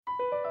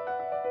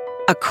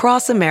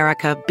Across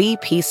America,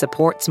 BP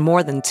supports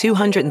more than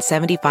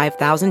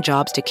 275,000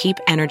 jobs to keep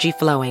energy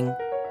flowing.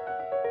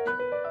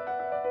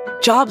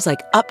 Jobs like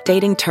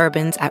updating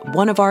turbines at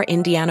one of our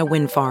Indiana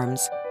wind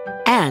farms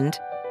and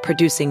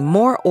producing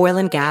more oil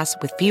and gas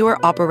with fewer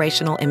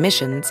operational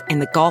emissions in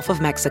the Gulf of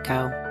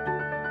Mexico.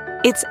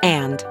 It's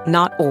and,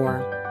 not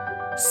or.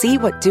 See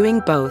what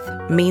doing both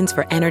means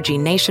for energy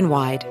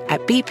nationwide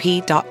at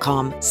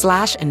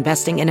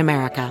bp.com/investing in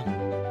America.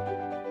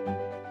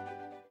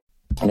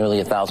 Nearly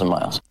 1,000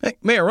 miles. Hey,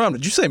 Mayor Rom,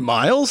 did you say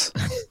miles?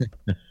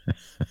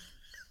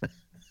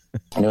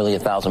 Nearly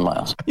 1,000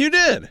 miles. You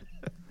did.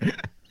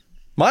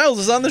 Miles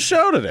is on the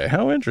show today.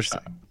 How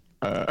interesting.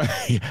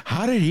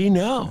 How did he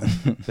know?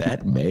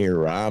 That Mayor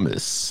Rom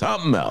is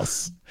something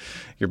else.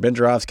 Your Ben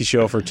Joravsky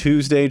Show for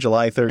Tuesday,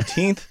 July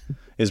 13th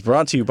is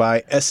brought to you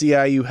by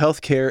SEIU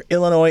Healthcare,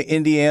 Illinois,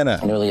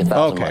 Indiana. Nearly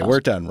 1,000 miles. Okay, we're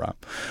done, Rom.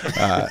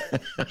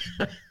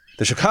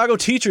 The Chicago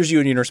Teachers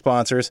Union are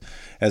sponsors,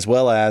 as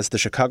well as the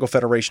Chicago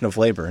Federation of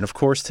Labor. And, of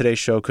course, today's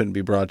show couldn't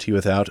be brought to you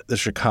without the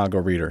Chicago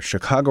Reader.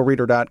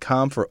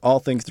 ChicagoReader.com for all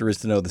things there is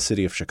to know the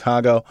city of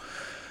Chicago.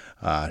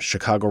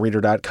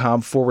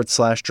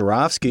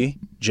 ChicagoReader.com/Joravsky,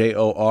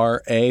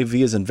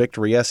 Jorav as in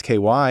Victory,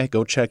 SKY.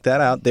 Go check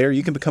that out. There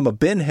you can become a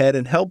bin head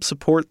and help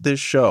support this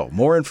show.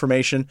 More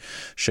information,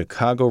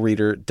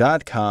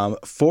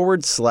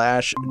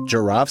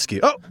 ChicagoReader.com/Joravsky.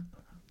 Oh!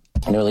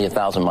 Nearly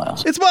 1,000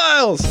 miles. It's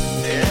Miles!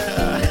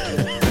 Yeah.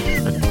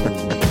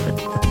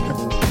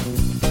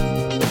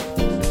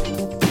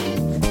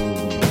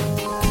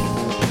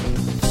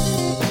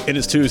 It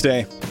is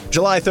Tuesday,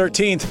 July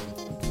 13th,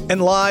 and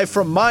live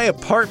from my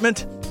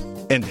apartment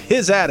and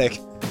his attic,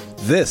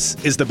 this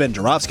is the Ben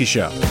Joravsky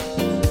Show.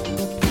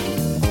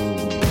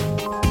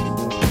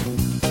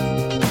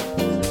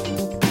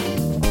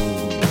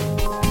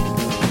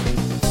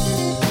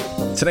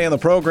 Today on the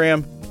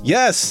program,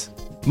 yes,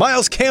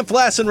 Miles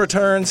Kampf-Lassin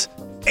returns,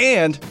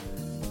 and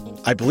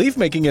I believe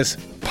making his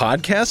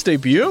podcast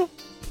debut?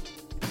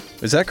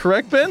 Is that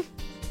correct, Ben?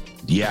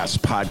 Yes,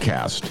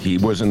 podcast. He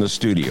was in the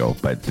studio,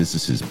 but this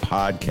is his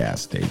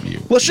podcast debut.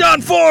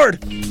 LaShawn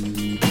Ford!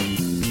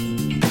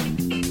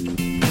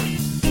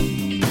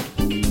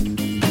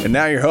 And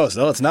now your host.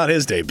 Oh, it's not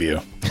his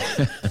debut.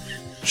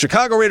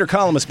 Chicago Reader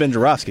columnist Ben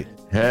Joravsky.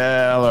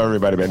 Hello,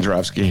 everybody. Ben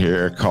Joravsky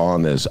here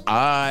calling this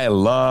I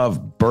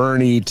Love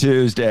Bernie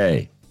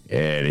Tuesday.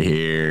 And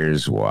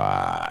here's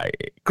why.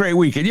 Great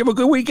weekend. You have a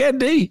good weekend,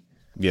 D?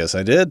 Yes,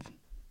 I did.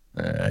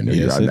 I know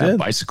you're on that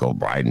bicycle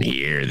riding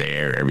here,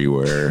 there,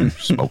 everywhere,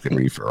 smoking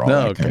reefer, all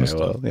that kind of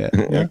stuff. Well,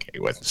 yeah. Okay,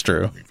 it's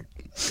true.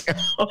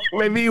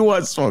 Maybe he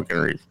was smoking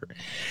reefer.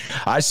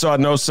 I saw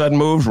No Sudden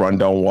Moves, Run,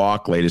 Don't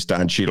Walk, latest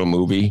Don Cheadle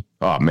movie.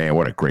 Oh, man,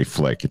 what a great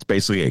flick. It's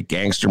basically a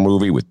gangster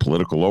movie with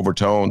political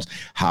overtones.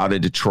 How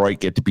did Detroit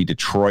get to be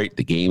Detroit?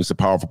 The games the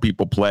powerful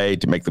people play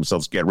to make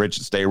themselves get rich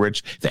and stay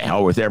rich. The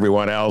hell with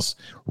everyone else.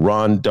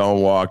 Run,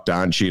 Don't Walk,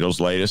 Don Cheadle's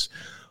latest.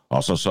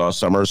 Also saw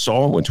Summer of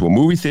Soul, went to a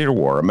movie theater,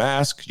 wore a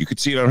mask. You could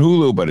see it on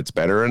Hulu, but it's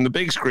better in the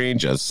big screen,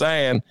 just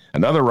saying.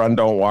 Another Run,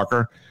 Don't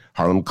Walker.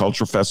 Harlem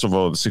Cultural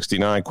Festival of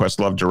 '69,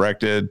 Questlove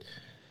directed.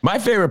 My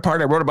favorite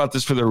part, I wrote about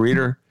this for the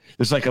Reader.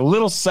 There's like a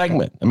little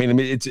segment. I mean,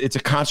 it's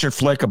a concert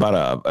flick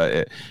about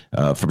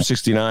from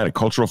 '69, a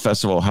cultural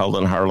festival held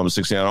in Harlem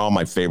 '69. All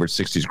my favorite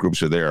 '60s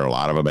groups are there, a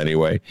lot of them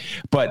anyway.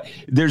 But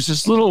there's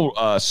this little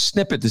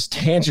snippet, this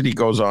tangent he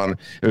goes on,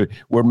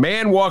 where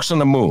man walks on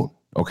the moon.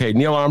 Okay,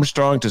 Neil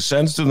Armstrong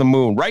descends to the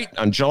moon right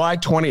on July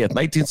 20th,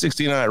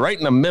 1969, right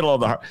in the middle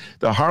of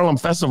the Harlem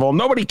Festival.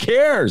 Nobody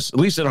cares, at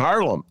least in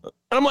Harlem. And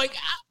I'm like,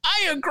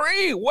 I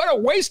agree. What a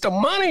waste of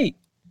money.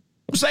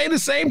 I'm saying the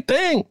same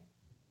thing.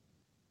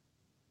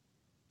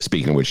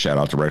 Speaking of which, shout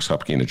out to Rex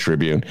Hupke in the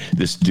Tribune.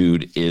 This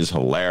dude is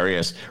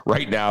hilarious.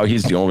 Right now,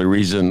 he's the only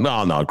reason.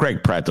 No,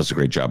 Greg Pratt does a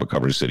great job of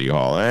covering City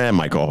Hall, and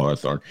Michael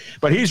Hawthorne.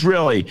 But he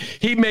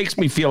makes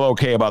me feel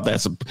okay about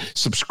that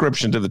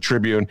subscription to the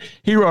Tribune.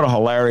 He wrote a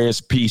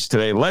hilarious piece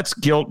today. Let's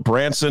guilt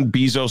Branson,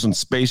 Bezos, and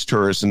space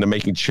tourists into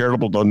making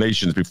charitable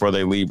donations before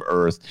they leave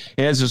Earth.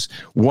 He has this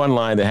one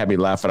line that had me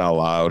laughing out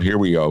loud. Here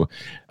we go.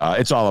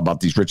 It's all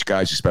about these rich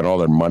guys who spend all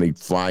their money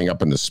flying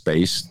up into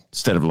space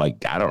instead of,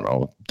 like, I don't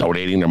know,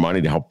 donating their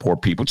money to help poor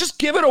people. Just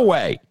give it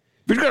away. If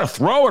you're going to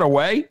throw it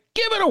away,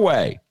 give it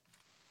away.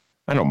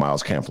 I know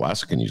Miles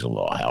Kampf-Lassin can use a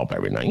little help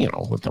every night,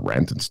 with the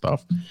rent and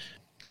stuff.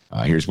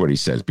 Here's what he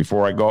says.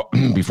 Before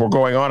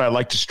going on, I'd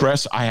like to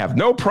stress I have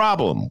no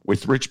problem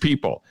with rich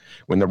people.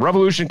 When the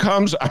revolution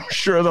comes, I'm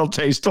sure they'll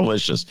taste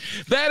delicious.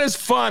 That is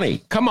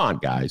funny. Come on,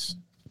 guys.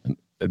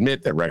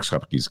 Admit that Rex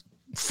Hupke's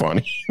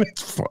funny.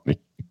 It's funny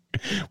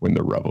when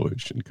the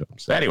revolution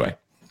comes. Anyway,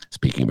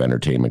 speaking of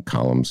entertainment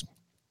columns,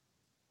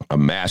 a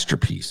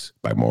masterpiece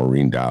by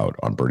Maureen Dowd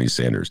on Bernie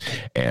Sanders,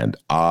 and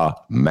a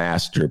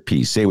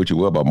masterpiece. Say what you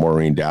will about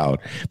Maureen Dowd,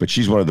 but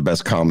she's one of the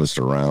best columnists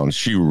around.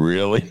 She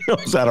really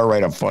knows how to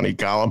write a funny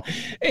column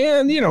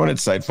and, an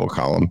insightful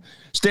column.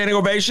 Standing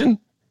ovation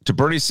to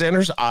Bernie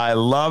Sanders. I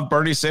love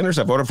Bernie Sanders.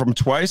 I voted for him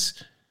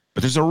twice,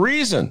 but there's a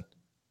reason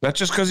That's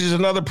just because he's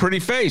another pretty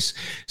face.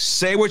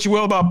 Say what you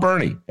will about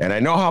Bernie. And I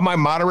know how my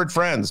moderate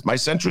friends, my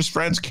centrist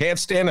friends can't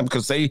stand him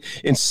because they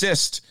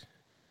insist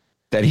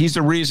that he's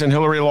the reason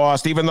Hillary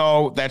lost, even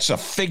though that's a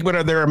figment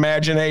of their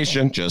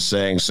imagination. Just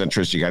saying,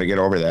 centrist, you got to get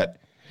over that.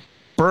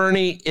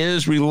 Bernie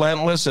is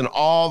relentless in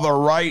all the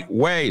right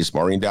ways.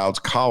 Maureen Dowd's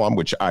column,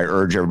 which I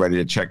urge everybody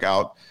to check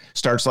out,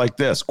 starts like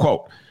this,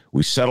 quote,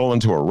 "We settle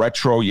into a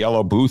retro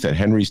yellow booth at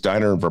Henry's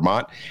Diner in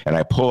Vermont, and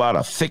I pull out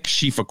a thick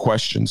sheaf of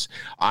questions.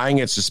 Eyeing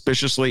it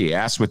suspiciously, he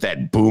asks with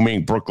that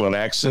booming Brooklyn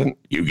accent,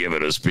 'You give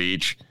it a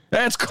speech?'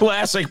 That's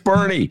classic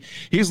Bernie.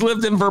 He's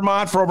lived in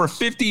Vermont for over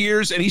 50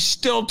 years, and he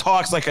still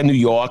talks like a New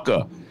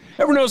Yorker.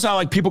 Ever notice how,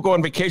 like, people go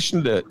on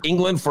vacation to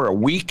England for a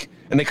week,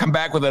 and they come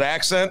back with an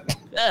accent?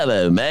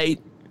 Hello,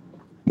 mate.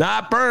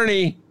 Not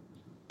Bernie."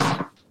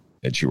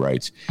 And she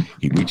writes,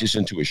 he reaches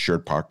into his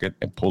shirt pocket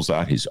and pulls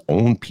out his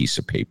own piece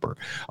of paper,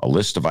 a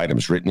list of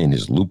items written in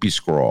his loopy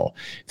scrawl.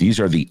 These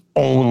are the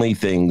only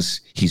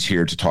things he's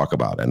here to talk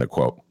about, end of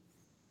quote.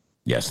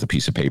 Yes, the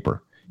piece of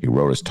paper. He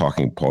wrote his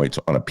talking points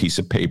on a piece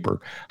of paper.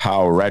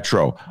 How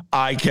retro.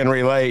 I can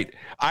relate.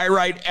 I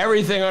write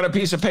everything on a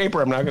piece of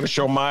paper. I'm not going to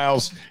show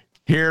Miles.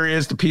 Here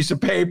is the piece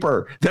of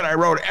paper that I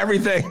wrote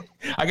everything.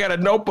 I got a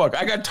notebook.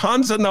 I got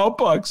tons of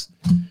notebooks.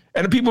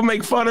 And people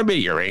make fun of me.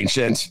 You're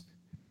ancient.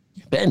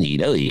 Ben, you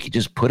know, you could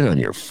just put it on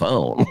your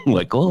phone.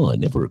 Like, oh, it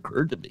never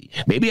occurred to me.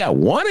 Maybe I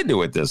want to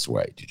do it this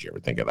way. Did you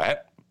ever think of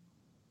that?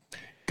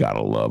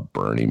 Gotta love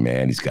Bernie,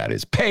 man. He's got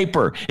his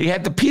paper. He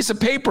had the piece of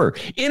paper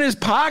in his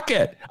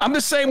pocket. I'm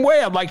the same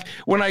way. I'm like,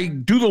 when I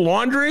do the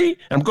laundry and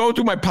I'm going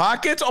through my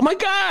pockets, oh my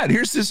God,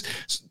 here's this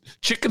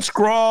chicken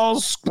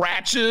scrawls,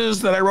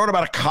 scratches that I wrote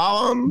about a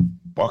column.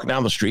 Walking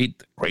down the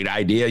street, great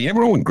idea. You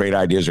never know when great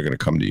ideas are going to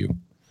come to you.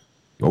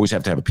 You always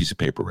have to have a piece of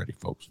paper ready,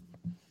 folks.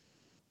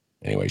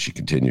 Anyway, she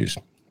continues.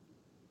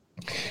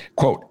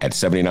 Quote, at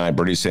 79,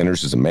 Bernie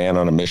Sanders is a man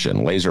on a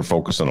mission, laser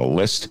focused on a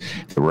list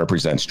that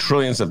represents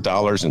trillions of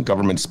dollars in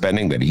government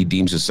spending that he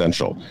deems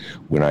essential.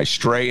 When I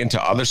stray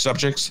into other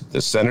subjects, the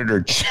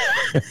senator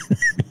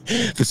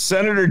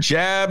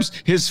jabs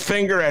his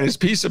finger at his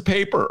piece of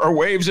paper or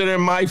waves it in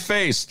my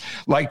face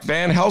like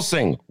Van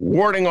Helsing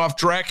warding off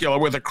Dracula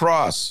with a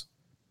cross.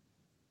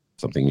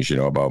 Something you should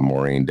know about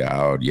Maureen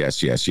Dowd. Yes.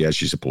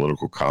 She's a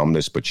political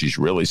columnist, but she's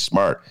really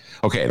smart.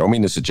 Okay, I don't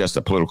mean to suggest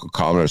that political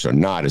columnists are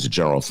not, as a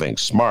general thing,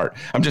 smart.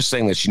 I'm just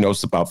saying that she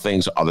knows about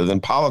things other than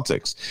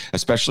politics,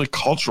 especially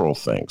cultural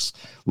things.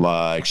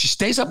 Like, she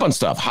stays up on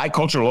stuff, high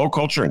culture, low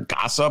culture, and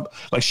gossip.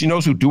 Like, she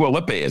knows who Dua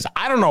Lipa is.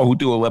 I don't know who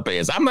Dua Lipa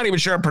is. I'm not even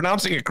sure I'm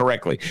pronouncing it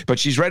correctly, but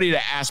she's ready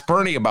to ask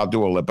Bernie about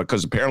Dua Lipa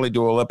because apparently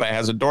Dua Lipa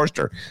has endorsed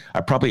her.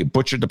 I probably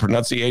butchered the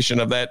pronunciation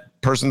of that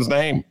person's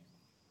name.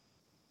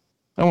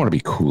 I want to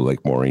be cool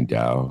like Maureen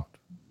Dowd.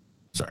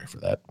 Sorry for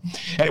that.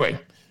 Anyway,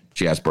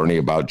 she asked Bernie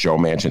about Joe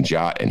Manchin's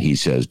yacht, and he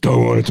says,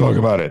 don't want to talk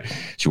about it.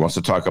 She wants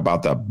to talk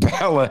about the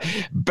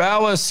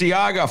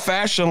Balenciaga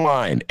fashion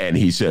line, and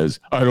he says,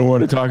 I don't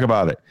want to talk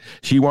about it.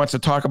 She wants to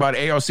talk about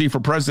AOC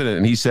for president,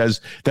 and he says,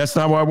 that's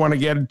not what I want to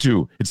get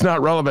into. It's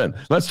not relevant.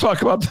 Let's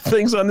talk about the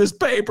things on this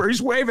paper.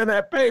 He's waving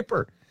that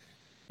paper.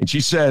 And she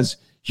says,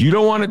 you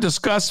don't want to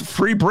discuss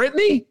Free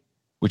Britney?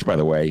 Which, by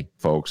the way,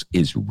 folks,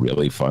 is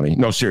really funny.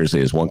 No,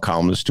 seriously, as one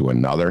columnist to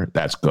another,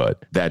 that's good.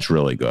 That's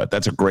really good.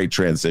 That's a great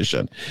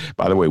transition.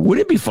 By the way, would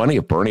it be funny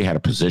if Bernie had a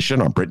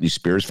position on Britney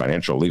Spears'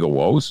 financial legal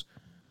woes?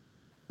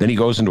 Then he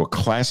goes into a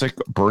classic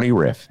Bernie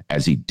riff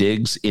as he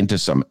digs into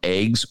some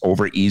eggs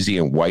over easy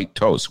and white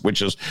toast,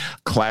 which is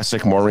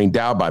classic Maureen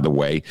Dowd, by the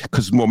way,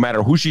 because no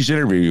matter who she's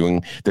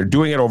interviewing, they're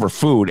doing it over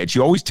food, and she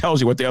always tells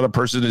you what the other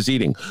person is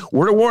eating.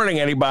 Word of warning,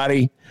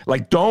 anybody.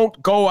 Like,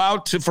 don't go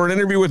out for an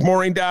interview with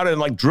Maureen Dowd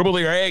and, like, dribble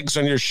your eggs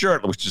on your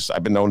shirt, which is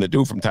I've been known to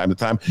do from time to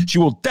time. She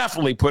will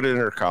definitely put it in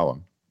her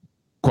column.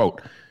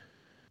 Quote,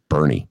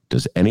 Bernie,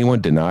 does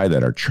anyone deny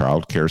that our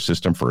child care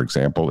system, for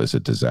example, is a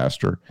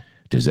disaster?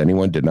 Does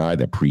anyone deny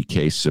that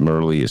pre-K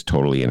similarly is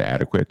totally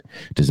inadequate?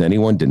 Does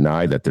anyone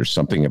deny that there's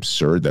something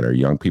absurd that our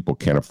young people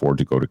can't afford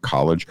to go to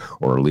college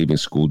or are leaving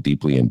school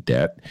deeply in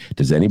debt?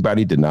 Does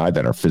anybody deny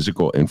that our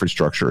physical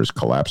infrastructure is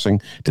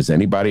collapsing? Does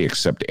anybody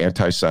except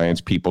anti-science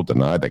people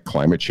deny that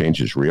climate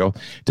change is real?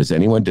 Does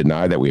anyone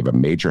deny that we have a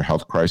major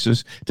health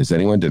crisis? Does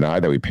anyone deny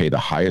that we pay the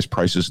highest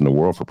prices in the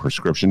world for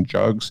prescription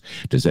drugs?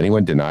 Does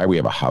anyone deny we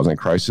have a housing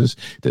crisis?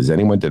 Does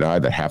anyone deny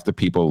that half the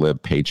people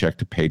live paycheck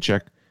to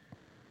paycheck?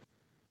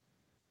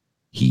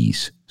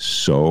 He's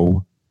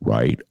so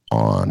right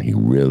on. He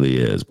really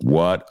is.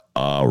 What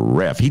a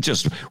riff. He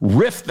just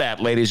riffed that,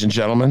 ladies and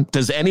gentlemen.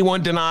 Does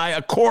anyone deny?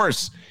 Of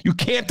course. You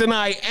can't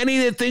deny any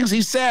of the things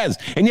he says,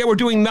 and yet we're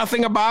doing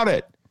nothing about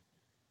it.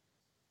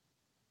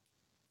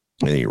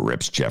 And he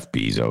rips Jeff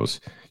Bezos.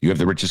 You have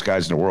the richest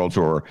guys in the world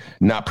who are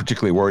not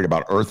particularly worried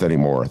about Earth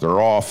anymore. They're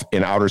off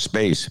in outer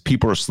space.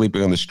 People are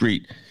sleeping on the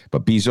street.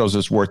 But Bezos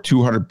is worth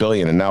 $200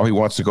 billion, and now he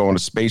wants to go on a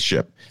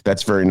spaceship.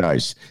 That's very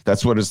nice.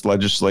 That's what his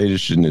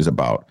legislation is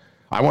about.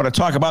 I want to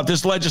talk about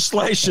this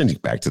legislation.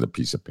 Back to the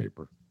piece of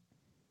paper.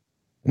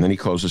 And then he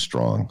closes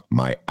strong.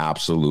 My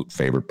absolute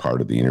favorite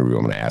part of the interview.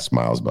 I'm going to ask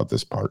Miles about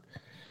this part.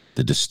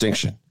 The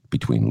distinction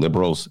between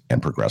liberals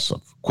and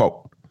progressive.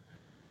 Quote,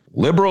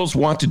 liberals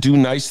want to do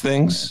nice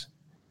things,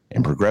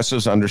 and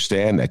progressives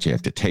understand that you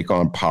have to take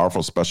on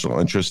powerful special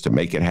interests to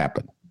make it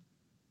happen.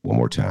 One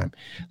more time.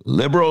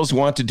 Liberals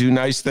want to do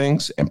nice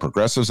things, and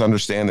progressives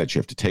understand that you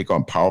have to take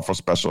on powerful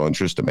special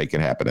interests to make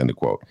it happen. End of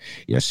quote.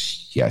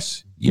 Yes,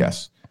 yes,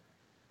 yes.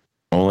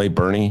 Only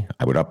Bernie,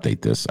 I would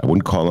update this. I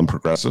wouldn't call them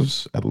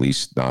progressives, at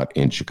least not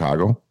in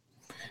Chicago.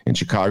 In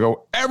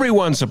Chicago,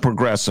 everyone's a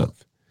progressive.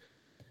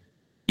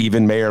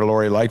 Even Mayor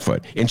Lori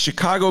Lightfoot. In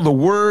Chicago, the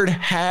word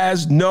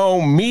has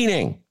no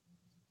meaning.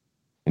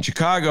 In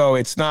Chicago,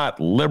 it's not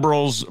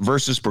liberals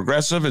versus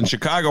progressive. In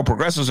Chicago,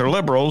 progressives are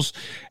liberals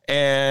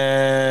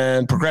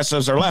and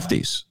progressives are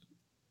lefties.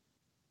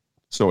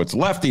 So it's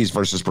lefties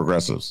versus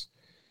progressives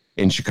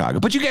in Chicago.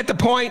 But you get the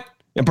point.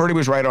 And Bernie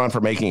was right on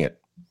for making it.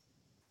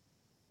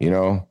 You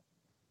know,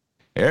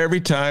 every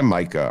time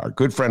Micah, our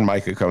good friend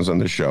Micah, comes on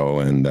the show,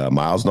 and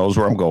Miles knows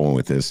where I'm going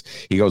with this,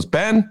 he goes,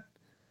 Ben,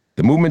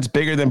 the movement's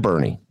bigger than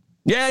Bernie.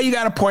 Yeah, you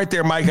got a point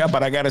there, Micah,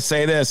 but I got to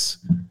say this.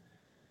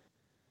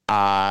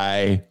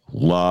 I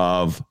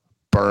love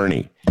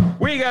Bernie.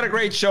 We got a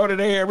great show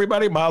today,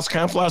 everybody. Miles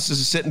Kampf-Lassin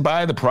is sitting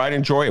by, the pride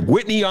and joy of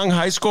Whitney Young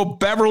High School,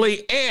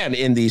 Beverly, and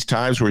in these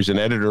times where he's an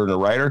editor and a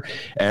writer.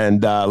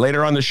 And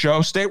later on the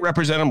show, State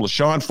Representative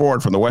Shawn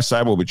Ford from the West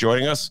Side will be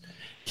joining us.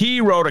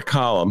 He wrote a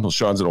column. Well,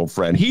 Shawn's an old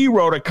friend. He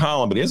wrote a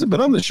column, but he hasn't been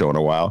on the show in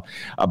a while,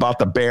 about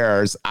the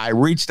Bears. I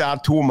reached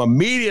out to him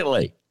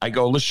immediately. I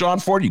go,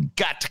 LaShawn Ford, you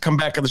got to come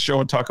back on the show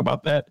and talk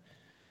about that.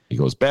 He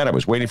goes, Ben, I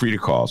was waiting for you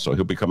to call. So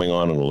he'll be coming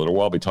on in a little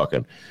while. We'll be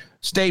talking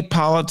state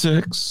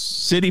politics,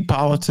 city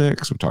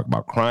politics. We'll talk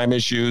about crime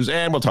issues,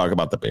 and we'll talk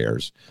about the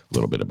Bears, a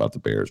little bit about the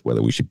Bears,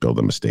 whether we should build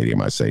them a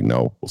stadium. I say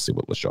no. We'll see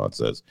what LaShawn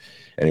says.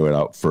 Anyway,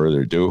 without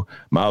further ado,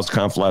 Miles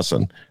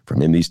Kampf-Lassin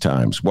from In These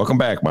Times. Welcome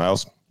back,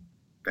 Miles.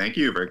 Thank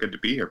you. Very good to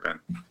be here, Ben.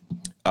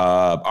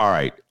 All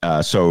right.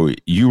 So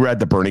you read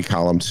the Bernie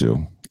column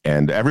too.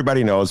 And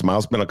everybody knows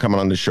Miles been coming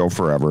on the show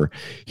forever.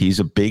 He's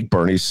a big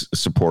Bernie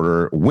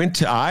supporter. Went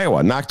to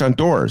Iowa, knocked on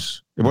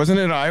doors. Wasn't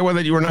it Iowa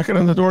that you were knocking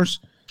on the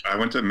doors? I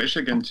went to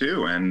Michigan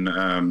too, and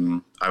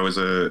I was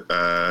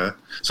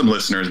some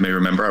listeners may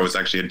remember I was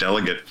actually a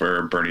delegate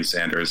for Bernie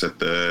Sanders at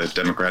the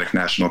Democratic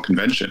National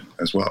Convention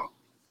as well.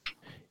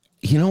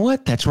 You know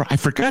what? That's right. I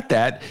forgot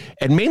that.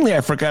 And mainly I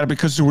forgot it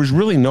because there was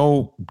really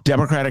no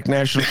Democratic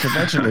National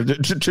Convention in the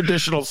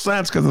traditional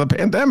sense because of the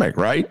pandemic,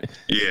 right?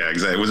 Yeah,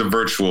 exactly. It was a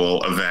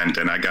virtual event,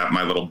 and I got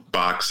my little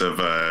box of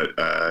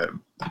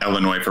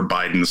Illinois for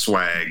Biden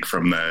swag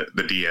from the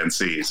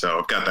DNC. So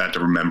I've got that to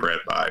remember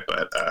it by.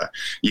 But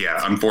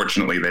yeah,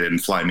 unfortunately, they didn't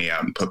fly me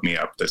out and put me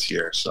up this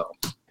year. So.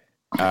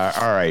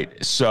 All right.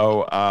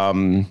 So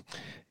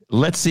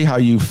let's see how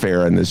you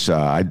fare in this.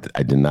 I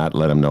did not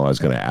let him know I was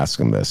going to ask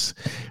him this.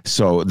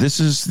 So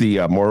this is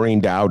the Maureen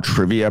Dowd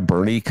Trivia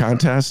Bernie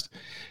contest.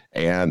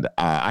 And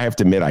I have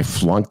to admit, I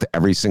flunked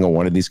every single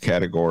one of these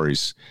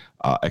categories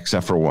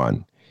except for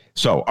one.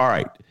 So, all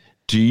right.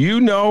 Do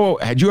you know,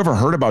 had you ever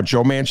heard about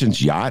Joe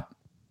Manchin's yacht?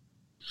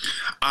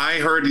 I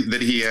heard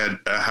that he had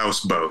a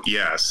houseboat,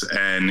 yes.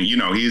 And, you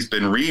know, he's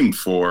been reamed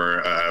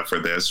for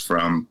this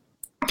from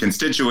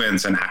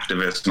constituents and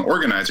activists and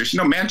organizers. You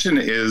know,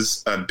 Manchin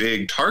is a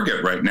big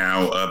target right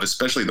now of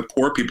especially the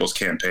Poor People's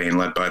Campaign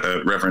led by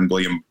the Reverend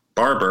William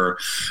Barber.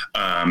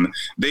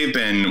 They've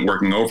been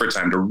working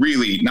overtime to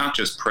really not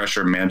just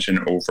pressure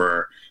Manchin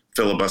over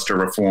filibuster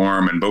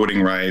reform and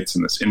voting rights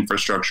and this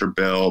infrastructure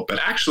bill, but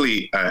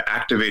actually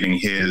activating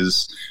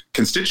his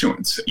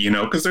constituents, you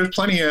know, because there's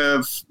plenty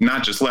of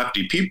not just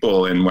lefty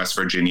people in West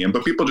Virginia,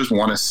 but people just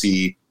want to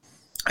see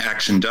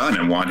action done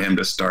and want him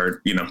to start,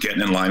 you know,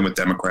 getting in line with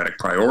Democratic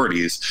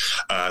priorities.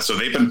 So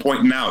they've been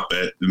pointing out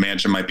that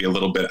Manchin might be a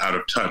little bit out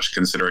of touch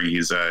considering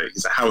he's a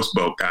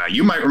houseboat guy.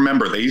 You might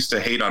remember they used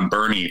to hate on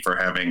Bernie for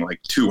having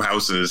like two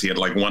houses. He had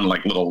like one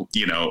like little,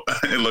 you know,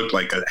 it looked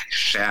like a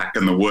shack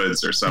in the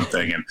woods or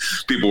something. And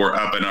people were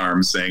up in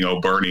arms saying, oh,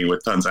 Bernie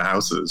with tons of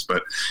houses.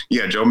 But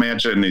yeah, Joe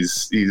Manchin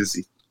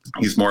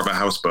he's more of a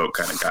houseboat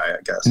kind of guy,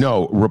 I guess.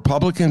 No,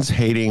 Republicans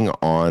hating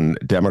on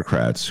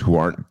Democrats who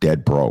aren't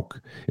dead broke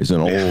is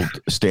an old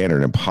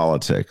standard in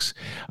politics.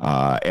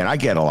 And I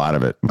get a lot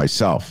of it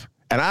myself.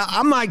 And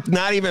I'm like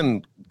not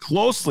even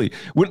closely.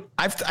 When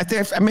I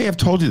think I may have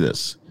told you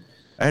this.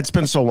 It's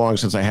been so long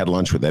since I had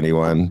lunch with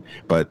anyone,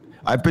 but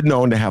I've been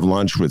known to have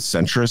lunch with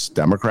centrist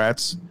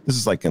Democrats. This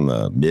is like in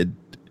the mid,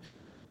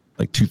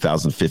 like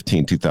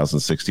 2015,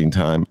 2016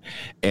 time.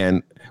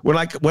 And when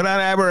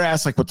I ever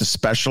asked like what the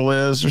special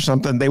is or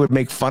something, they would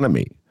make fun of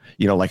me.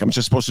 You know, like I'm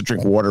just supposed to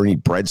drink water and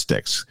eat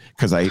breadsticks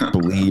because I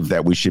believe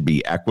that we should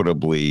be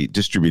equitably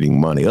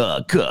distributing money.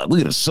 Oh, God, look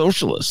at a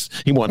socialist.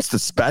 He wants the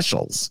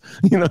specials.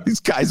 You know,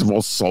 these guys have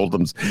all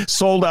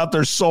sold out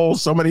their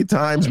souls so many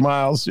times,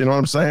 Miles. You know what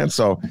I'm saying?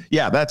 So,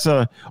 yeah, that's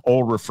a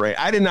old refrain.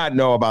 I did not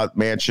know about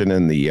Manchin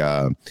and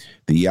the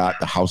yacht,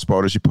 the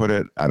houseboat, as you put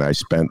it. And I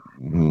spent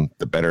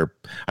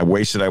I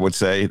wasted, I would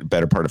say, the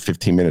better part of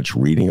 15 minutes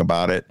reading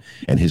about it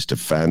and his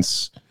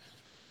defense.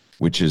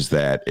 which is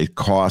that it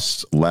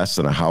costs less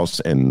than a house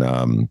in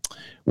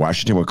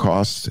Washington would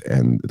cost,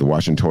 and the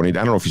Washingtonian. I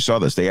don't know if you saw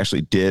this. They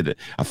actually did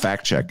a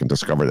fact check and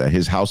discovered that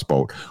his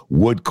houseboat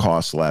would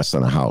cost less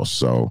than a house.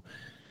 So,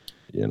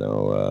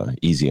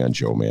 easy on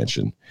Joe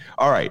Manchin.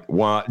 All right.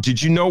 Well,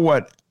 did you know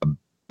what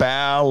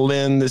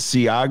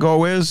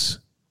Balenciaga is?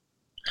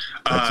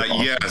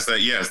 Awesome.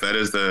 Yes, that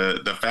is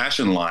the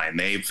fashion line.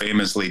 They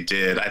famously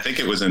did. I think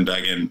it was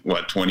back in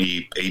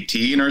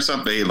 2018 or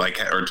something,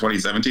 or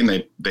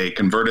 2017. They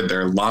converted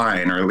their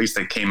line, or at least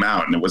they came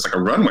out, and it was like a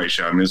runway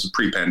show. I mean, this was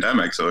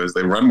pre-pandemic, so it was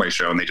the runway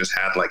show, and they just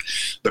had like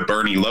the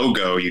Bernie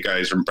logo. You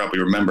guys probably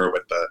remember,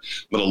 with the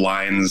little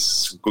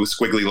lines,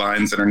 squiggly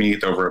lines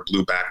underneath over a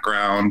blue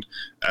background,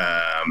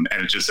 and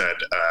it just said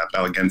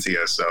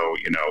Balenciaga. So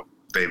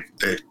they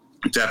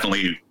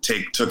definitely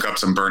took up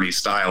some Bernie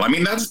style. I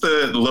mean, that's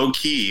the low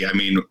key. I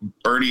mean,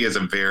 Bernie is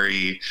a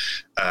very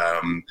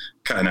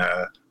kind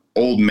of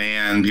old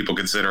man. People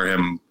consider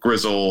him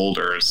grizzled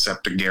or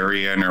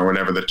septuagenarian or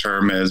whatever the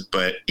term is,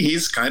 but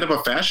he's kind of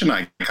a fashion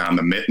icon.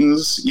 The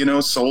mittens,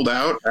 sold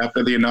out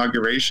after the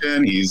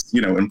inauguration. He's,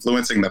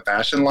 influencing the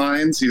fashion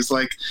lines. He's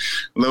like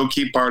low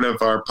key part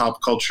of our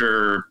pop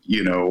culture,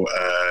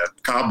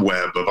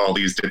 cobweb of all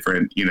these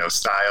different,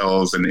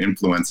 styles and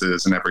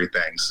influences and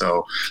everything.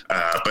 So,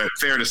 but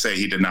fair to say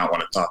he did not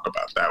want to talk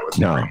about that with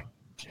me.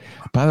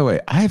 By the way,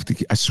 I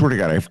swear to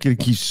God, I have to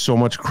give you so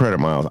much credit,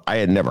 Miles. I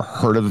had never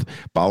heard of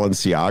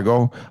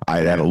Balenciaga. I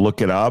had to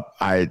look it up.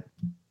 I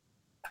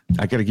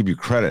got to give you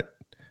credit.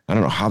 I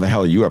don't know how the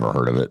hell you ever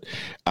heard of it.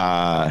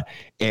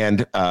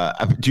 And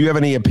do you have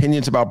any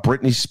opinions about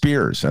Britney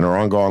Spears and her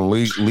ongoing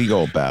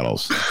legal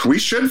battles? We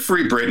should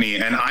free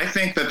Britney. And I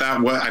think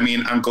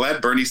I'm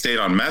glad Bernie stayed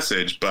on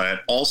message,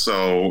 but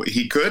also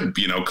he could,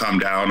 come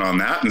down on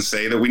that and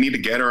say that we need to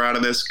get her out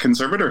of this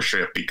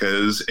conservatorship,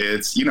 because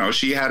it's,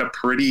 she had a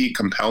pretty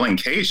compelling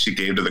case she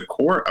gave to the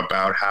court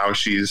about how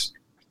she's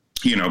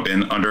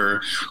been under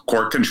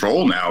court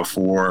control now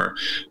for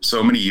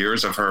so many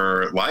years of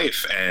her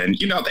life. And,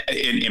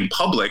 in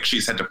public,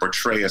 she's had to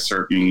portray a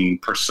certain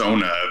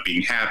persona of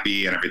being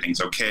happy and everything's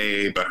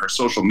okay. But her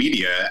social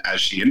media, as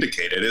she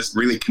indicated, is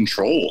really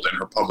controlled, and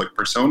her public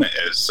persona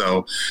is.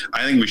 So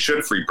I think we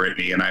should free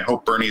Britney. And I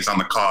hope Bernie's on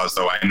the cause,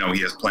 though I know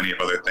he has plenty of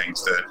other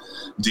things to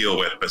deal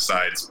with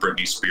besides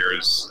Britney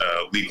Spears'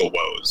 legal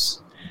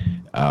woes.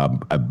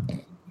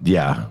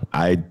 Yeah,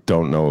 I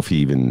don't know if he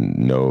even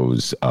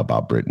knows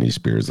about Britney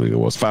Spears' legal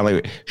woes.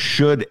 Finally,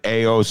 should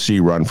AOC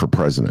run for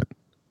president?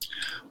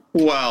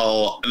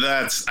 Well,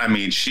 I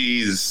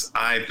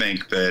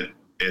think that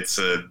it's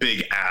a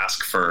big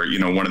ask for,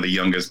 one of the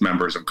youngest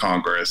members of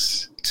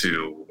Congress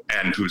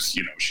and who's,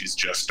 she's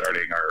just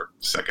starting her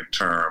second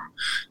term,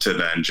 to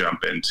then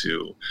jump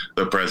into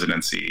the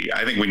presidency.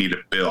 I think we need to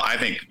build,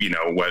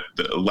 what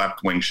the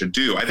left wing should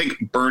do. I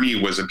think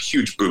Bernie was a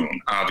huge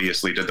boon,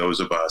 obviously, to those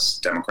of us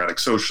democratic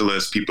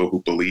socialists, people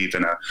who believe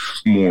in a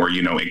more,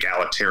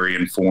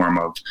 egalitarian form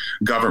of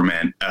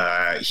government.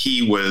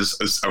 He was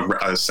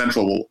a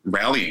central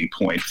rallying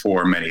point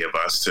for many of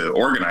us to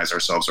organize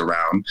ourselves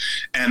around.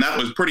 And that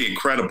was pretty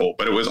incredible,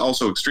 but it was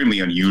also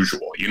extremely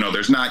unusual.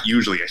 There's not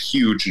usually a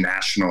huge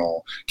national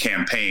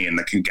campaign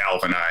that can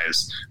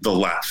galvanize the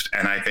left.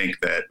 And I think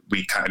that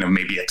we kind of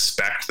maybe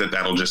expect that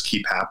that'll just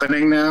keep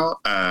happening now.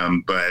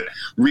 But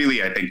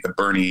really, I think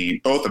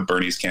both of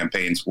Bernie's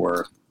campaigns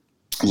were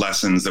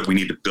lessons that we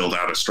need to build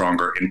out a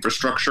stronger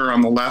infrastructure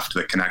on the left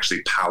that can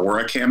actually power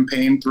a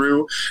campaign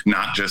through,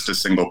 not just a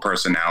single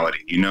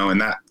personality,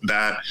 and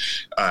that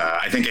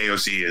I think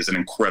AOC is an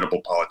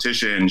incredible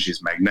politician.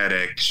 She's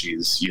magnetic.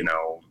 She's,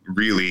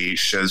 really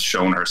has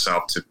shown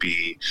herself to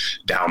be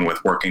down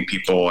with working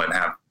people and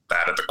have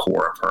that at the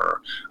core of her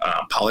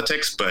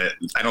politics. But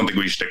I don't think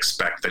we should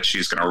expect that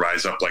she's going to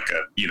rise up like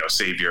a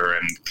savior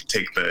and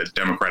take the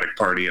Democratic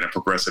Party in a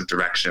progressive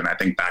direction. I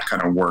think that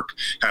kind of work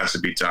has to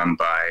be done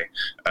by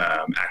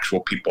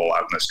actual people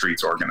out in the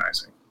streets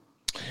organizing.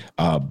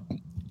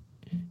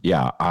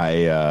 Yeah,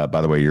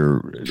 by the way,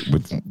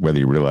 whether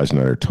you realize or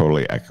not, are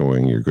totally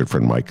echoing your good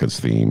friend Micah's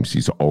themes.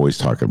 He's always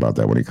talking about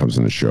that when he comes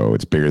in the show.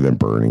 It's bigger than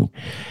Bernie.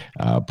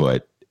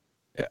 But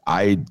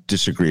I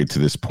disagree to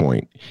this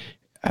point.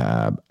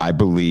 I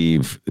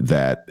believe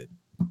that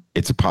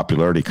it's a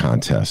popularity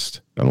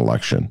contest, an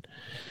election,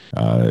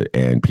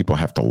 and people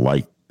have to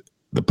like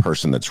the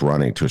person that's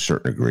running to a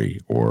certain degree,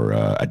 or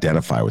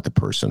identify with the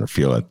person, or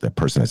feel that the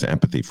person has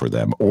empathy for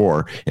them,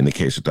 or in the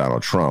case of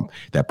Donald Trump,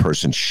 that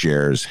person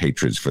shares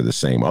hatreds for the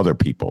same other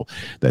people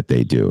that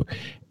they do.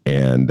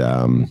 And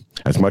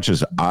as much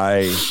as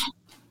I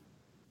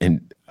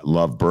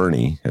love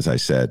Bernie, as I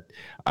said,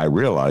 I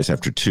realize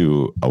after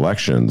 2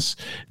 elections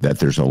that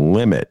there's a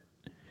limit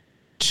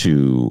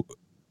to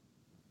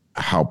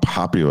how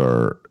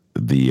popular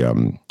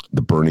the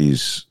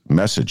Bernie's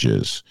message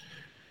is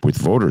with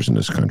voters in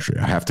this country.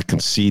 I have to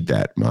concede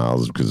that,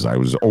 Miles, because I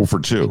was 0 for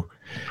 2.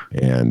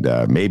 And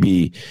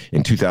maybe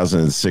in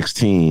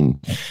 2016,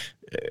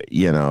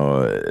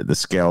 the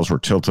scales were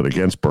tilted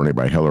against Bernie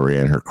by Hillary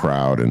and her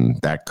crowd, and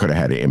that could have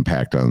had an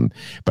impact on.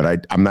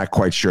 But I'm not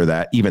quite sure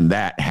that even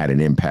that had an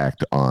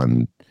impact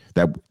on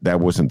that. That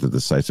wasn't the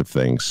decisive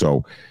thing.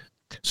 So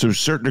to a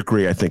certain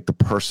degree, I think the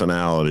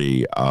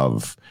personality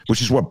of,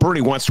 which is what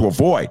Bernie wants to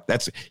avoid.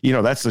 That's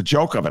the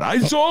joke of it.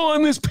 It's all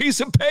on this piece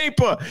of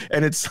paper,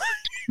 and it's.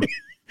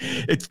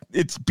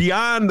 It's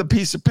beyond the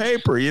piece of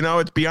paper,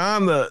 it's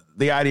beyond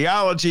the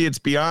ideology. It's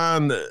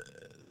beyond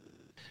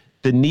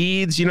the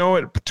needs,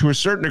 to a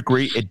certain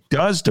degree. It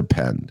does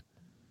depend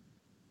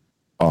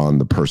on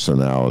the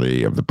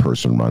personality of the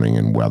person running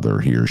and whether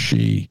he or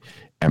she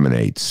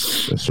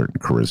emanates a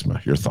certain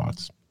charisma. Your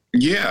thoughts?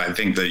 Yeah, I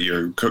think that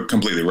you're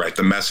completely right.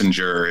 The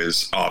messenger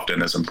is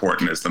often as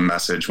important as the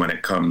message when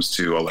it comes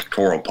to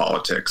electoral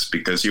politics,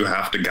 because you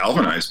have to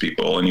galvanize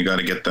people and you got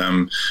to get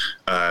them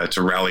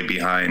to rally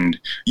behind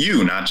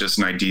you, not just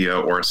an idea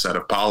or a set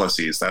of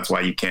policies. That's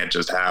why you can't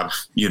just have,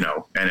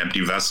 an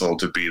empty vessel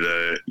to be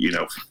the,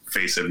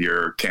 face of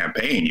your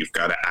campaign. You've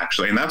got to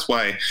actually, and that's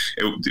why,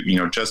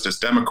 Justice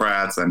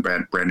Democrats and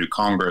brand new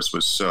Congress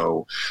was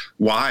so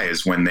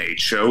wise when they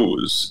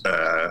chose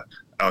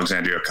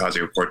Alexandria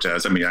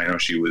Ocasio-Cortez. I mean, I know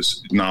she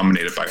was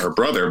nominated by her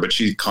brother, but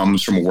she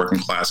comes from a working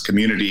class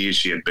community.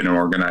 She had been an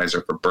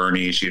organizer for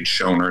Bernie. She had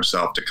shown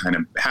herself to kind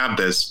of have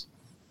this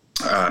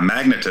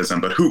magnetism,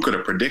 but who could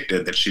have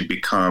predicted that she'd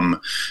become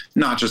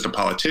not just a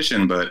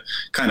politician, but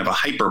kind of a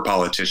hyper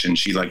politician?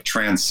 She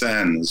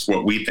transcends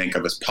what we think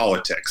of as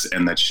politics,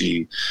 and that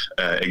she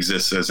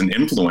exists as an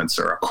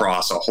influencer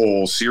across a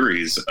whole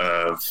series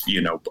of,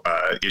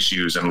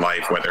 issues in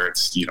life, whether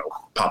it's,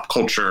 pop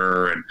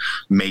culture and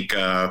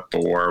makeup,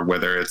 or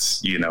whether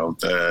it's,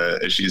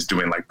 she's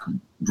doing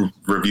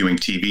reviewing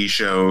TV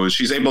shows.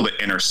 She's able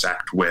to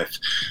intersect with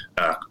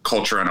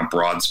culture on a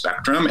broad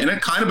spectrum, in a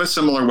kind of a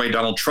similar way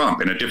Donald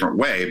Trump, in a different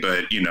way,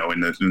 but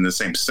in the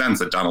same sense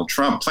that Donald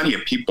Trump, plenty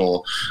of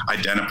people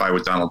identify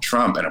with Donald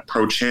Trump and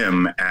approach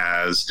him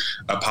as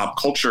a pop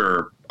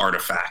culture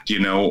artifact,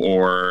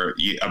 or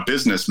a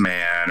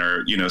businessman,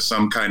 or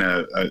some kind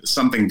of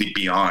something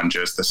beyond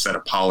just the set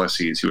of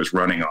policies he was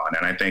running on.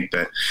 And I think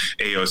that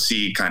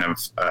AOC kind of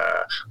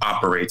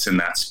operates in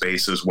that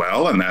space as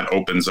well, and that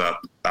opens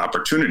up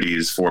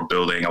opportunities for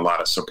building a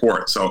lot of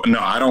support. So no,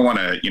 I don't want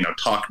to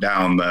talk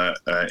down the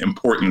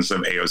importance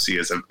of AOC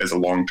as a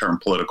long-term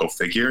political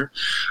figure,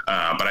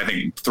 but I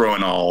think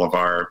throwing all of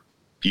our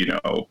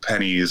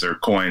pennies or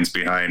coins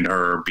behind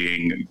her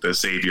being the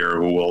savior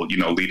who will,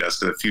 lead us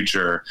to the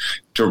future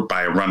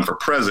by a run for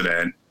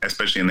president,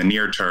 especially in the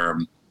near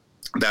term,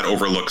 that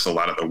overlooks a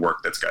lot of the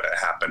work that's got to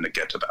happen to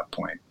get to that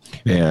point.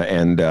 Yeah.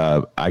 And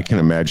I can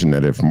imagine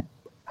that if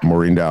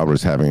Maureen Dowd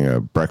was having a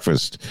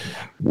breakfast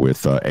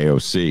with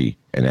AOC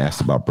and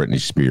asked about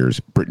Britney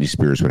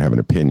Spears would have an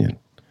opinion.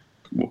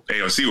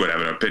 AOC would have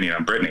an opinion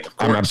on Britney. Of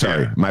course, I'm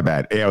sorry, my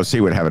bad. AOC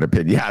would have an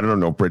opinion. Yeah, I don't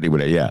know if Britney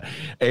would. Yeah,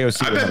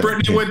 AOC. I bet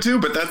Britney would too.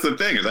 But that's the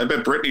thing, is I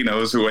bet Britney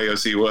knows who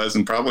AOC was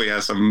and probably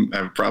has some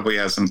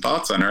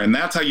thoughts on her. And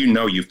that's how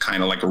you've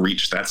kind of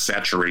reached that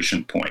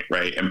saturation point,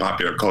 right, in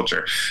popular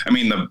culture. I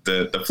mean,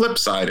 the flip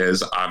side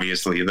is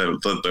obviously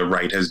the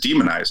right has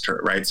demonized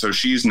her, right? So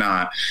she's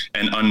not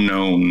an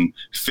unknown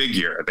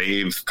figure.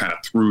 They've kind of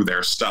threw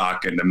their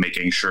stock into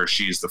making sure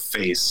she's the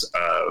face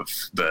of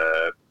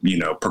the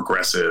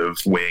progressive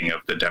wing of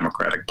the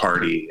Democratic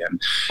Party.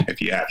 And if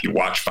you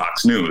watch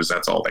Fox News,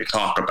 that's all they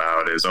talk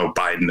about is,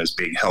 Biden is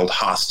being held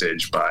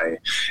hostage by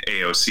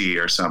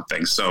AOC or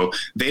something. So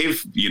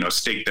they've,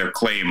 staked their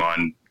claim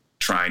on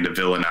trying to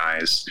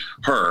villainize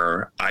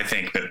her. I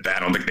think that I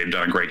don't think they've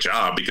done a great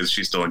job, because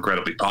she's still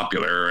incredibly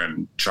popular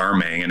and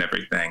charming and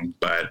everything.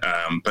 But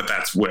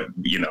that's what,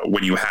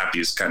 when you have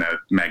these kind of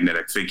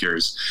magnetic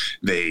figures,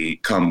 they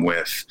come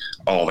with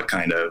all the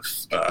kind of,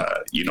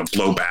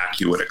 blowback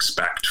you would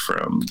expect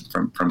from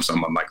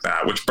someone like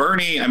that, which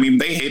Bernie, I mean,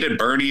 they hated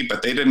Bernie,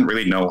 but they didn't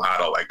really know how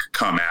to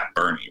come at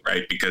Bernie,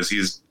 right? Because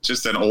he's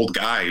just an old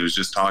guy who's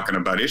just talking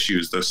about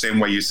issues the same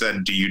way you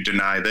said, do you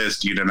deny this?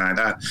 Do you deny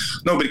that?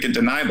 Nobody can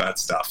deny that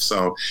stuff.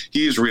 So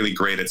he's really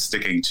great at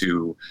sticking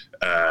to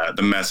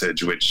the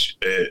message, which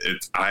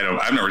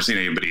I've never seen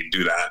anybody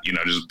do that.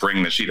 Just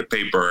bring the sheet of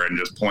paper and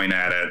just point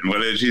at it. What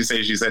did she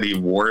say? She said he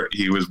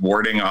was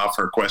warding off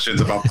her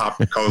questions about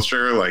pop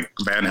culture, like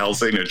Van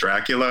Helsing or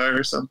Dracula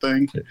or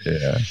something.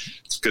 Yeah,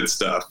 it's good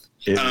stuff.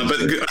 But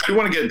I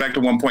want to get back to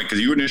one point, because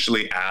you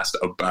initially asked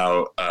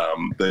about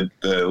the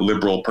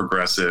liberal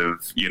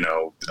progressive,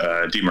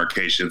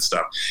 demarcation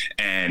stuff.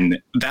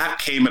 And that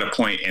came at a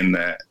point in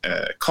the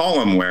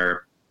column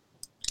where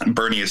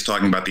Bernie is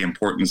talking about the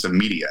importance of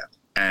media.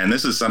 And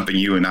this is something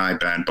you and I,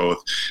 Ben,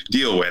 both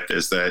deal with,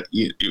 is that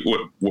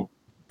what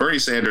Bernie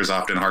Sanders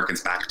often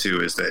harkens back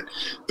to is that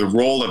the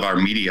role of our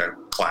media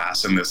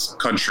class in this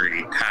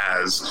country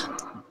has,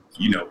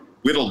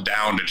 whittled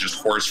down to just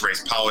horse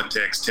race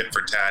politics, tit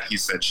for tat, he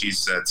said, she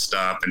said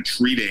stuff, and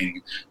treating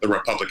the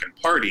Republican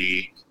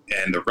Party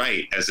and the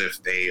right as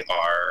if they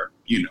are,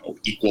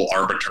 equal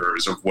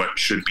arbiters of what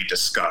should be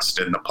discussed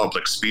in the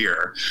public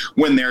sphere,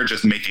 when they're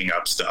just making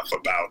up stuff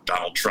about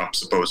Donald Trump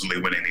supposedly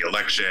winning the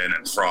election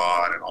and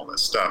fraud and all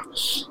this stuff.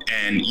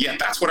 And yet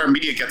that's what our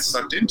media gets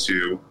sucked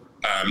into,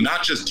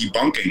 not just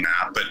debunking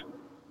that, but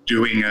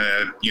doing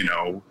a,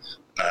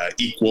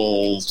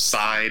 equal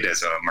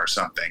sideism or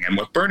something. And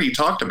what Bernie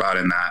talked about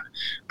in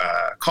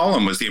that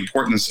column was the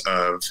importance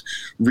of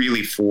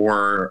really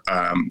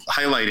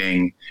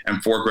highlighting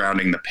and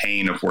foregrounding the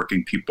pain of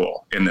working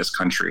people in this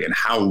country and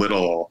how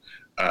little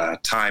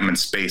time and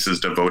space is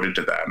devoted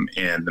to them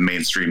in the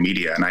mainstream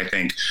media. And I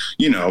think,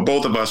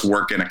 both of us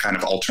work in a kind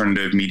of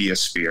alternative media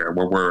sphere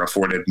where we're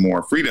afforded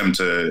more freedom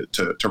to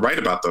write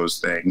about those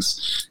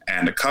things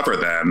and to cover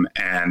them.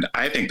 And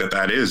I think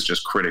that is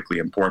just critically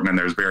important. And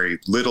there's very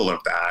little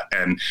of that.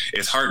 And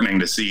it's heartening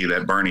to see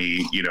that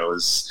Bernie,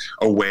 is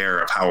aware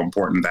of how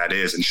important that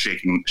is and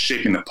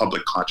shaping the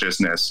public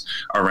consciousness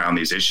around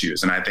these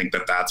issues. And I think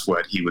that's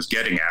what he was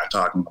getting at,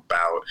 talking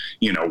about,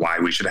 why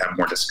we should have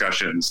more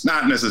discussions,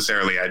 not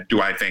necessarily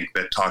do I think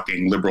that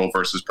talking liberal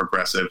versus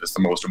progressive is the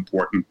most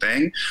important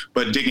thing,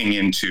 but digging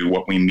into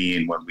what we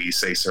mean when we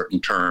say certain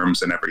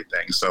terms and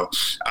everything. So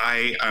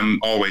I am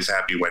always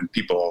happy when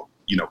people,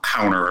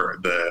 counter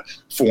the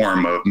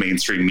form of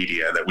mainstream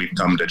media that we've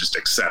come to just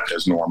accept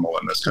as normal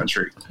in this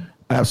country.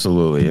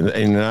 Absolutely.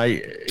 And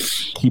I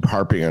keep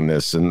harping on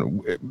this.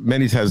 And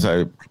many times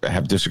I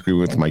have disagreed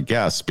with my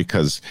guests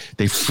because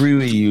they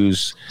freely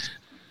use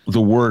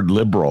the word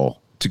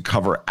liberal to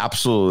cover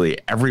absolutely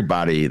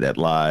everybody that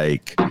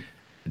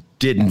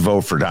didn't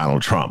vote for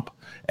Donald Trump,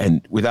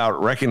 and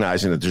without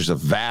recognizing that there's a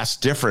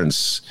vast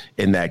difference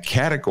in that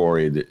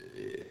category,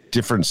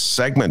 different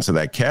segments of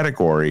that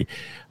category,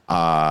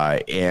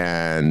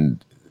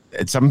 and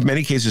in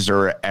many cases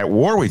are at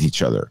war with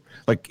each other.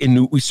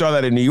 We saw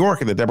that in New York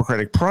in the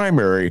Democratic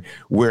primary,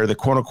 where the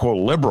quote unquote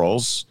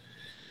liberals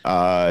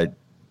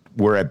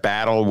were at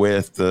battle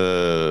with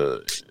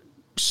the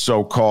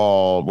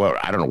so-called,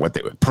 I don't know what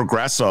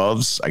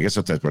progressives. I guess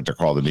that's what they're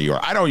called in New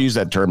York. I don't use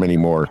that term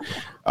anymore,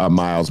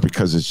 Miles,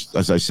 because it's,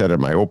 as I said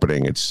in my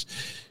opening, it's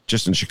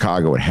just in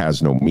Chicago, it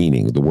has no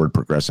meaning. The word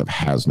progressive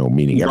has no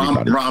meaning.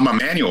 Rahm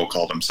Emanuel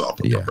called himself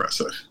a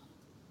progressive.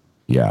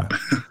 Yeah.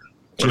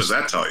 What does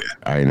that tell you?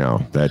 I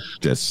know that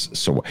just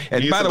so.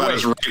 And he's by the way,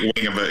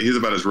 he's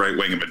about as right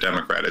wing of a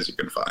Democrat as you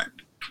can find.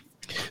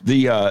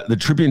 The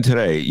Tribune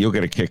today, you'll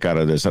get a kick out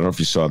of this. I don't know if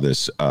you saw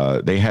this.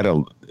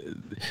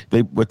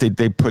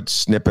 They put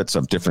snippets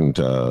of different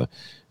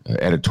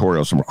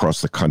editorials from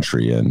across the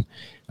country, and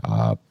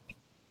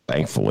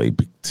thankfully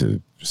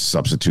to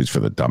substitutes for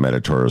the dumb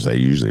editorials they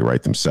usually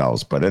write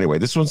themselves. But anyway,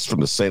 this one's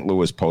from the St.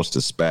 Louis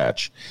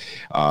Post-Dispatch,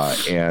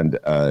 and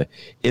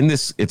in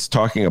this, it's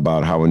talking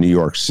about how in New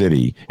York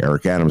City,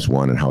 Eric Adams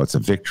won, and how it's a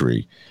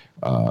victory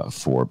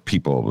for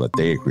people that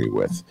they agree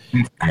with.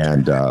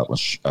 And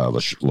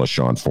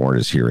LaShawn Ford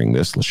is hearing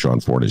this.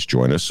 LaShawn Ford has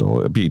joined us,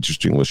 so it'd be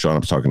interesting. LaShawn,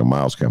 I'm talking to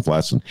Miles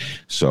Kampf-Lassin,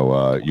 so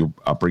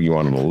I'll bring you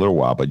on in a little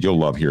while, but you'll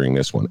love hearing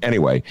this one.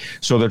 Anyway,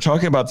 so they're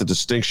talking about the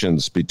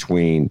distinctions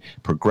between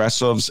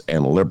progressives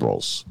and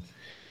liberals.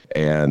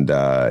 And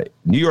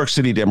New York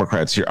City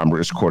Democrats here, I'm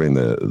just quoting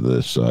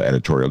this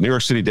editorial. New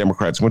York City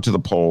Democrats went to the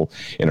poll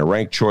in a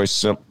ranked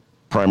choice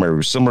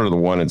primary similar to the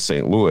one in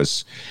St.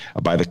 Louis.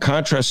 By the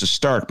contrast is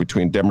stark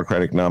between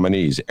Democratic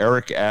nominees,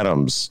 Eric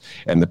Adams,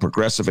 and the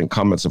progressive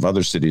incumbents of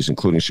other cities,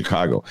 including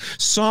Chicago.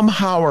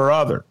 Somehow or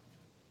other,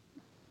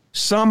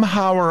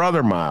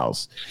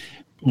 Miles,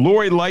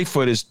 Lori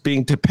Lightfoot is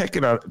being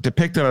depicted on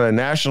a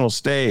national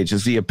stage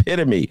as the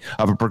epitome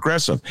of a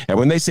progressive. And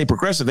when they say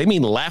progressive, they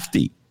mean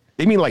lefty.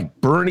 They mean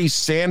like Bernie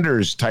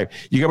Sanders type.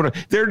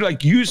 They're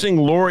like using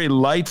Lori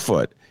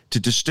Lightfoot to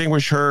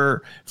distinguish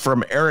her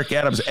from Eric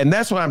Adams. And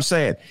that's what I'm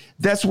saying.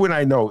 That's when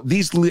I know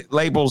these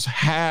labels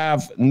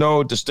have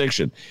no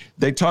distinction.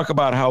 They talk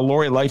about how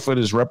Lori Lightfoot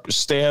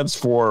stands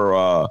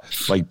for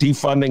like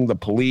defunding the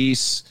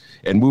police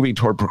and moving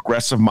toward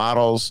progressive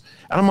models.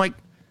 And I'm like,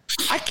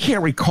 I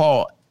can't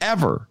recall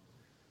ever.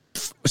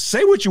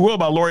 Say what you will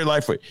about Lori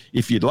Lightfoot.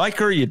 If you like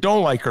her, you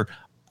don't like her.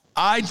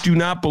 I do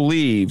not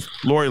believe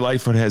Lori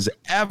Lightfoot has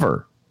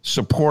ever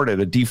supported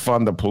a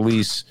defund the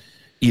police,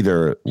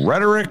 either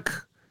rhetoric,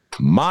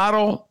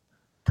 model,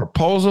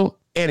 proposal,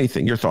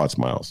 anything. Your thoughts,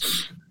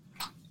 Miles?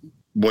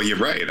 Well, you're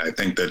right. I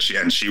think that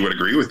she would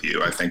agree with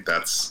you. I think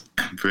that's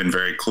been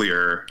very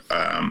clear.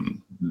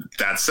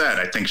 That said,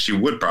 I think she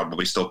would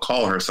probably still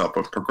call herself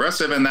a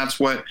progressive. And that's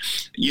what,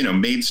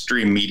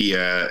 mainstream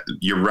media,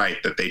 you're right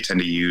that they tend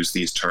to use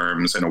these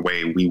terms in a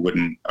way we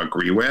wouldn't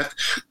agree with.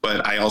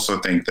 But I also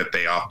think that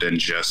they often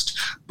just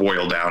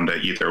boil down to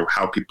either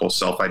how people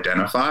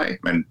self-identify,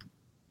 and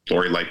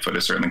Lori Lightfoot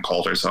has certainly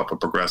called herself a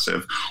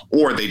progressive,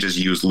 or they just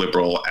use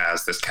liberal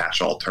as this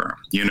catch-all term.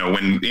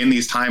 When In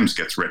These Times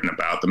gets written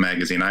about, the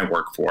magazine I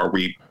work for,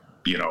 we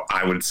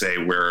I would say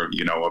we're,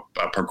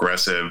 a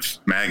progressive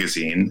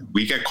magazine.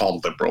 We get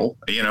called liberal,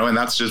 and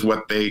that's just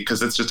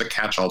because it's just a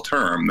catch-all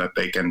term that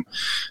they can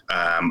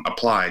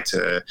apply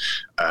to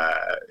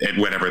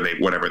whatever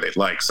they'd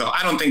like. So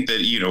I don't think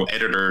that,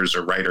 editors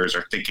or writers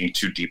are thinking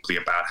too deeply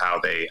about how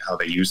they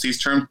use these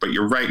terms. But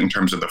you're right in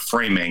terms of the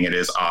framing. It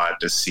is odd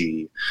to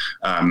see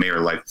Mayor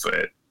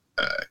Lightfoot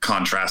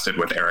contrasted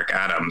with Eric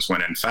Adams,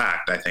 when in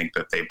fact I think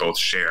that they both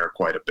share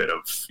quite a bit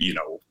of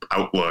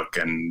outlook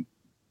and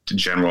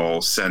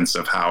general sense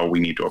of how we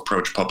need to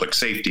approach public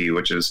safety,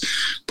 which is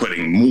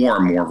putting more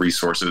and more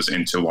resources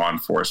into law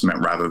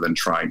enforcement rather than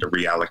trying to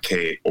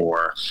reallocate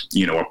or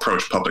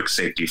approach public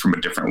safety from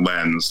a different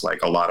lens,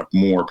 like a lot of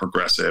more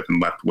progressive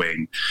and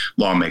left-wing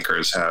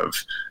lawmakers have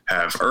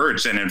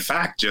urged. And in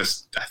fact,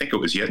 just I think it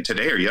was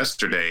today or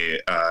yesterday,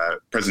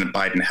 President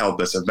Biden held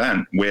this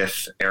event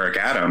with Eric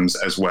Adams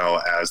as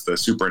well as the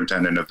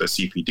superintendent of the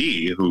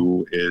CPD,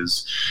 who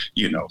is,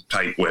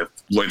 tight with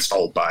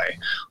installed by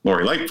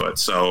Lori Lightfoot.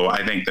 So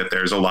I think that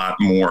there's a lot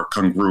more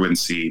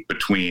congruency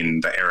between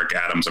the Eric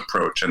Adams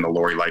approach and the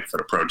Lori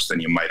Lightfoot approach than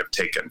you might have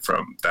taken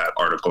from that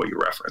article you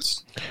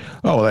referenced.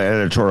 Oh, the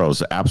editorial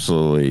is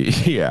absolutely,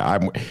 yeah.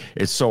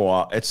 It's so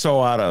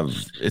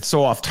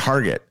off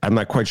target. I'm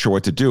not quite sure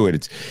what to do.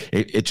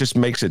 It just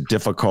makes it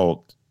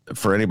difficult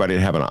for anybody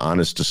to have an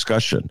honest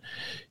discussion.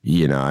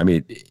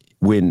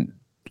 When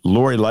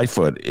Lori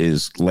Lightfoot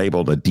is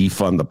labeled a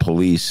defund the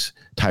police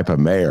type of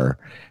mayor,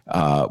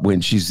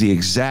 when she's the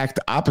exact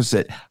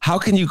opposite, how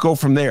can you go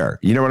from there?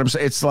 You know what I'm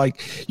saying? It's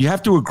like you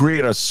have to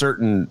agree on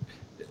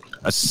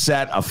a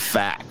set of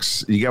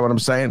facts. You get what I'm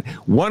saying?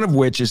 One of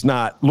which is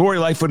Lori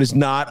Lightfoot is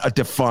not a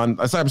defund.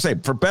 That's what I'm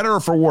saying. For better or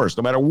for worse,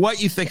 no matter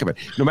what you think of it,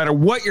 no matter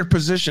what your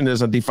position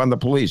is on defund the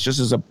police, just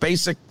as a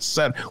basic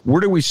set,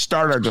 where do we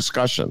start our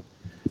discussion?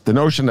 The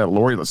notion that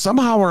Lori,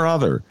 somehow or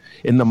other,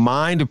 in the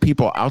mind of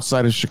people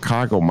outside of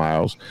Chicago,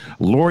 Miles,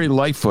 Lori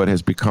Lightfoot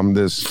has become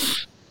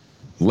this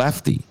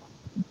lefty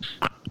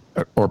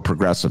or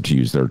progressive, to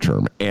use their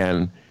term.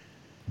 And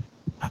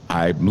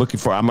I'm going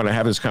to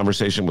have this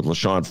conversation with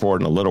LaShawn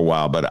Ford in a little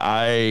while, but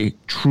I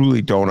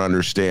truly don't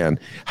understand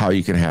how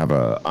you can have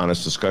an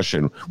honest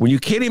discussion when you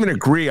can't even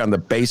agree on the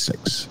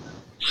basics.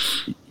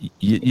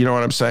 You know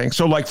what I'm saying?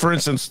 So, like, for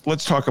instance,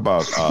 let's talk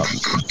about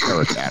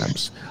Eric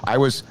Adams. I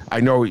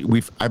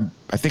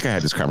think I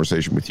had this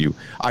conversation with you.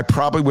 I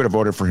probably would have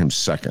voted for him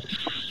second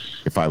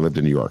if I lived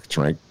in New York,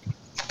 right?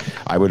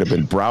 I would have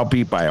been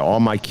browbeat by all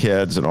my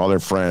kids and all their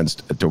friends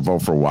to vote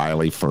for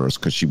Wiley first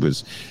because she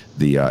was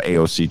the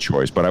AOC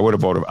choice. But I would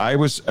have voted.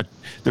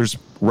 There's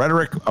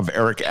rhetoric of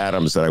Eric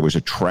Adams that I was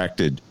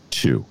attracted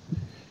to.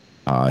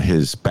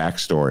 His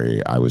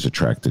backstory I was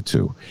attracted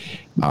to.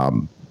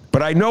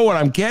 But I know what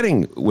I'm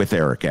getting with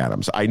Eric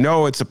Adams. I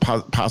know it's a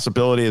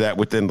possibility that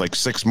within like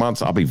 6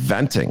 months I'll be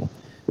venting.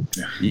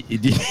 Yeah.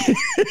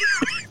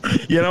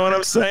 You know what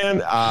I'm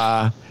saying?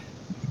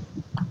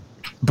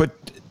 But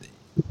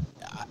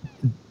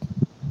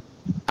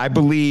I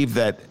believe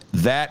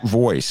that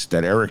voice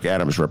that Eric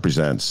Adams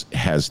represents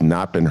has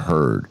not been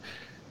heard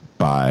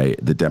by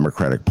the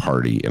Democratic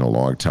Party in a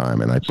long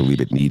time, and I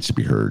believe it needs to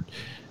be heard.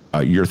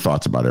 Your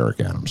thoughts about Eric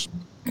Adams?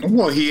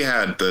 Well, he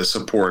had the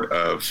support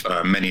of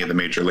many of the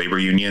major labor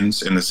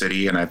unions in the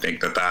city, and I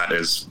think that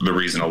is the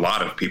reason a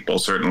lot of people,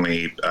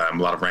 certainly a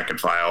lot of rank and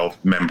file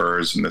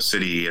members in the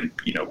city and,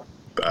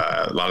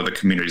 a lot of the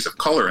communities of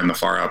color in the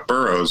far out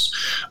boroughs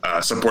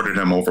supported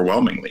him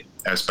overwhelmingly,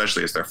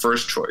 especially as their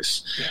first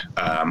choice.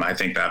 I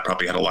think that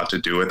probably had a lot to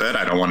do with it.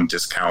 I don't want to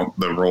discount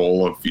the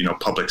role of,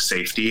 public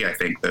safety. I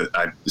think that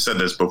I said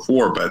this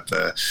before, but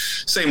the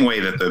same way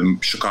that the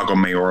Chicago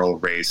mayoral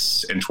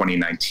race in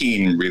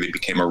 2019 really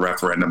became a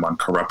referendum on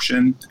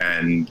corruption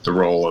and the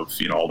role of,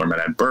 Alderman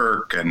Ed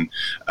Burke and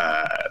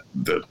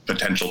the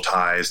potential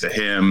ties to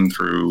him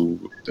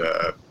through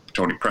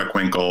Tony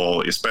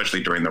Preckwinkle,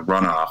 especially during the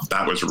runoff,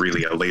 that was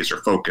really a laser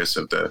focus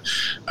of the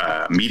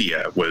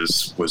media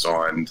was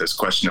on this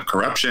question of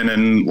corruption.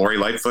 And Lori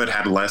Lightfoot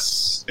had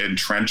less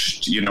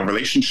entrenched,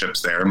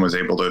 relationships there and was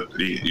able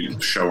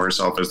to show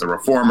herself as the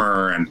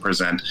reformer and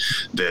present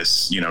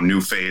this,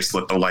 new face,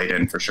 let the light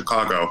in for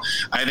Chicago.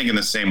 I think in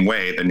the same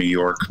way, the New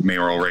York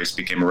mayoral race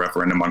became a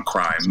referendum on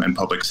crime and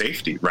public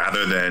safety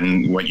rather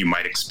than what you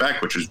might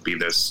expect, which would be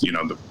this,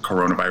 the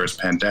coronavirus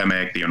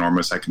pandemic, the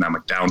enormous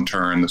economic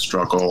downturn, the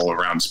struggle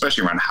around,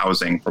 especially around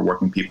housing for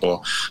working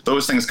people.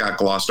 Those things got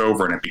glossed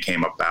over and it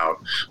became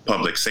about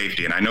public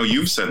safety. And I know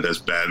you've said this,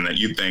 Ben, that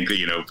you think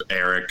that,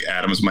 Eric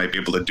Adams might be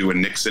able to do a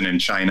Nixon in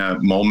China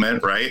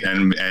moment, right?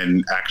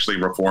 And actually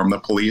reform the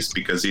police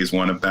because he's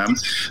one of them.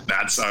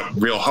 That's a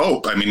real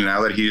hope. I mean,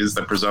 now that he is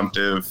the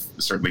presumptive,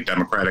 certainly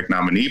Democratic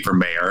nominee for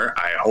mayor,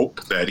 I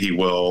hope that he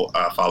will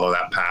follow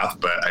that path.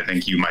 But I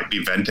think you might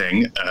be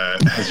venting,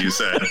 as you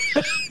said,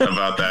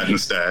 about that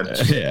instead.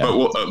 Yeah.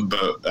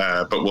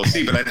 But we'll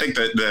see. But I think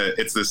that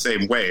it's the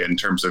same way in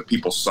terms of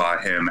people saw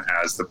him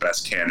as the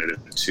best candidate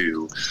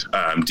to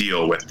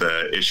deal with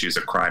the issues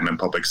of crime and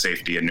public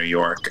safety in New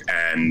York,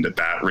 and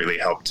that really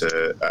helped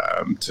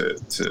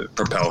to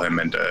propel him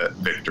into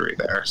victory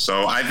there.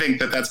 So I think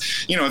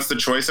that's it's the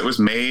choice that was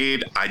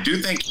made. I do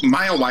think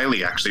Maya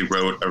Wiley actually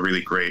wrote a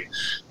really great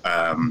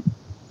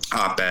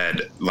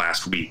op-ed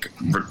last week,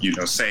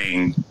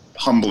 saying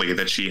humbly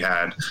that she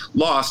had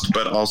lost,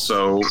 but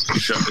also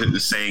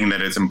saying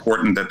that it's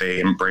important that they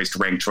embraced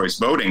ranked choice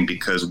voting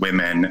because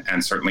women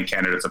and certainly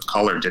candidates of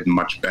color did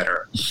much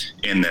better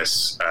in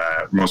this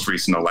most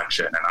recent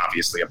election. And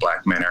obviously a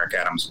black man, Eric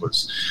Adams,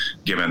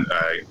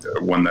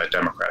 won the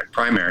Democratic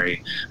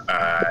primary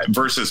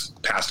versus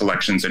past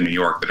elections in New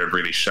York that had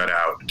really shut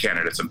out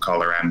candidates of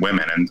color and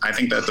women. And I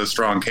think that's a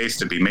strong case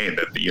to be made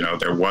that,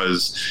 there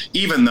was,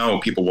 even though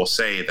people will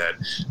say that,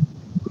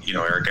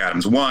 Eric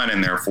Adams won,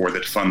 and therefore the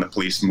defund the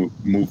police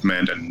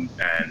movement and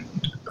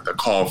the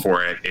call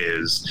for it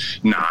is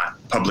not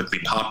publicly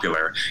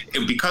popular.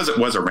 Because it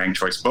was a ranked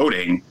choice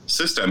voting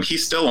system, he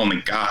still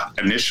only got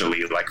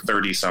initially like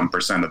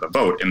 30% of the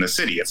vote in the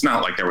city. It's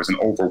not like there was an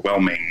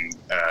overwhelming,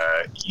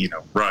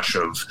 rush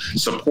of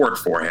support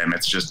for him.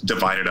 It's just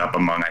divided up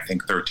among, I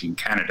think, 13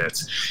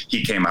 candidates.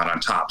 He came out on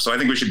top. So I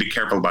think we should be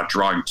careful about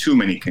drawing too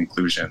many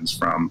conclusions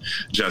from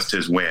just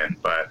his win.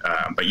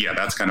 But yeah,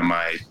 that's kind of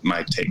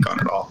my take on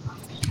it all.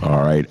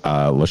 All right.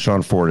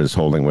 LaShawn Ford is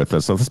holding with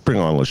us. So let's bring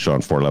on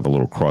LaShawn Ford. We'll have a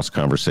little cross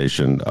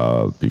conversation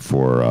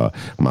before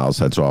Miles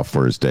heads off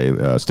for his day.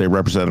 State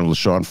Representative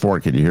LaShawn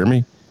Ford, can you hear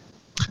me?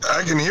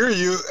 I can hear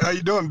you. How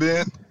you doing,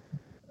 Ben?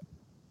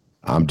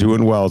 I'm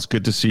doing well. It's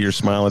good to see your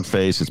smiling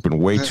face. It's been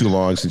way too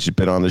long since you've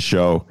been on the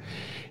show.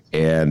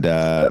 And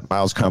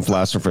Miles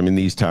Kampf-Lassin from In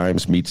These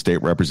Times, meet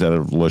State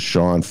Representative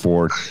LaShawn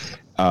Ford.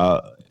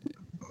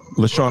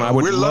 LaShawn, I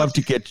would love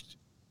to get...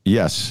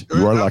 Yes,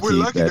 you are lucky. We're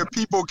lucky that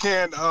people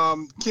can't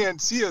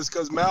see us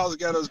because Miles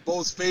got us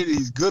both faded.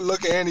 He's good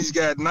looking and he's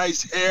got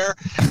nice hair.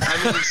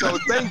 So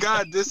thank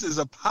God this is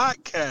a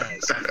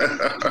podcast.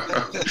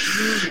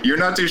 You're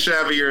not too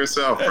shabby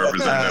yourself,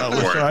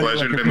 Representative Ford.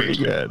 Pleasure to meet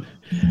you.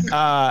 And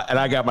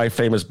I got my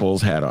famous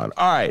Bulls hat on.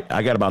 All right,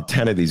 I got about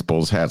 10 of these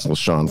Bulls hats,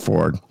 LaShawn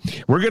Ford.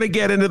 We're going to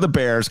get into the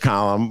Bears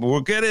column.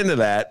 We'll get into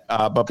that.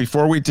 But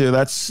before we do,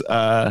 let's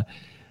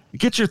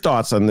get your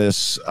thoughts on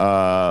this.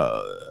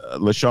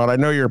 LaShawn, I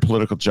know you're a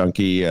political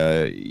junkie.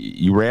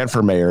 You ran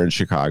for mayor in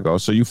Chicago,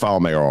 so you follow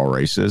mayoral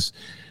races.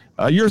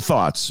 Your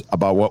thoughts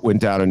about what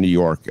went down in New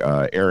York?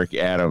 Eric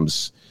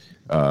Adams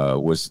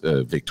was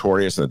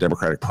victorious in the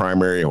Democratic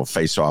primary. He'll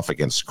face off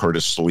against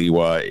Curtis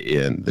Sliwa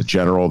in the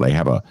general. They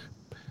have a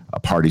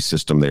party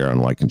system there,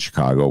 unlike in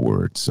Chicago,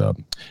 where it's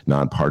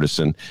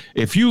nonpartisan.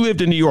 If you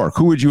lived in New York,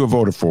 who would you have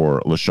voted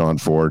for,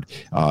 LaShawn Ford,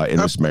 in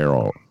this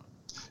mayoral?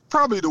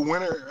 Probably the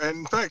winner.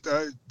 In fact,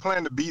 I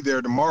plan to be there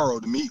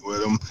tomorrow to meet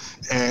with him.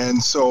 And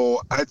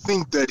so I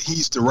think that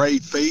he's the right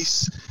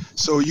face.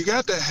 So you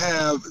got to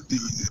have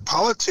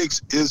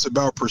politics is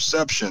about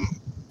perception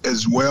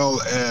as well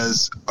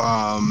as,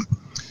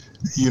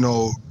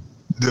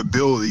 the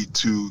ability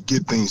to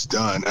get things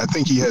done. I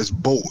think he has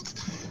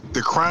both.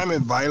 The crime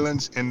and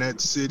violence in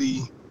that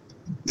city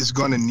is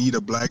going to need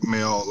a black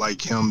male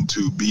like him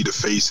to be the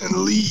face and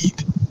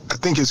lead. I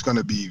think it's going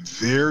to be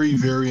very,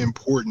 very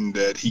important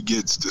that he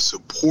gets the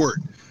support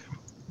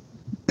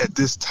at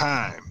this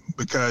time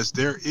because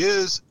there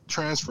is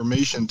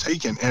transformation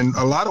taken and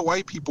a lot of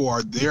white people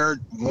are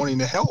there wanting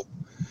to help.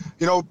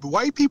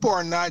 White people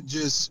are not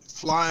just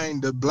flying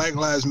the Black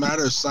Lives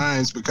Matter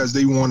signs because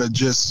they want to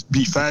just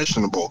be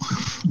fashionable.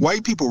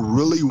 White people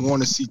really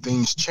want to see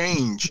things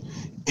change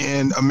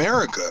in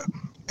America.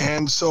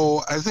 And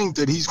so I think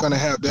that he's going to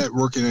have that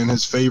working in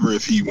his favor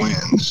if he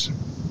wins.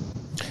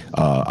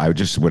 I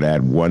just would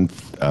add one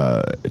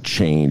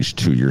change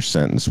to your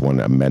sentence, one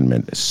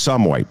amendment.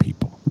 Some white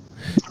people.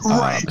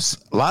 Right.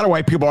 A lot of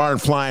white people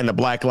aren't flying the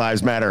Black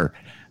Lives Matter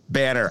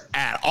banner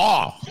at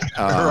all.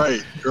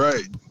 Right.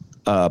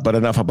 But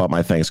enough about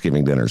my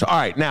Thanksgiving dinners. All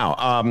right,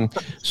 now,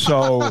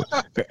 so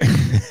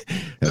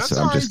that's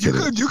all right.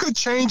 You could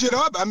change it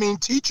up.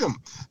 Teach them.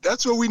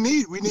 That's what we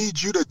need. We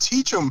need you to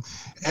teach them,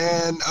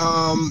 and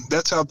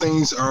that's how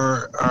things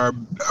are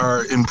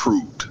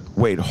improved.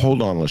 Wait,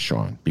 hold on,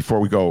 LaShawn. Before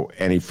we go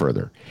any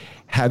further,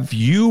 have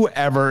you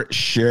ever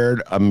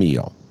shared a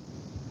meal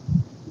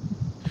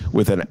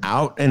with an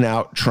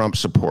out-and-out Trump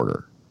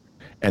supporter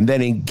and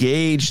then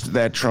engaged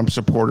that Trump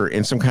supporter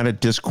in some kind of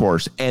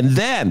discourse and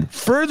then,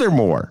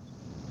 furthermore,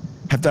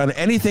 have done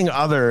anything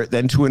other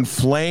than to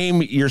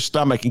inflame your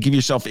stomach and give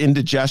yourself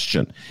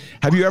indigestion?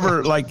 Have you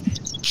ever,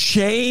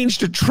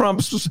 changed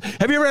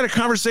have you ever had a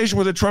conversation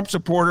with a Trump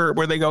supporter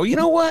where they go, you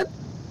know what?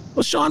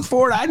 Well, Shawn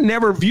Ford, I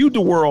never viewed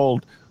the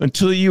world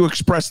until you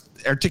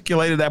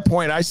articulated that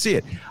point. I see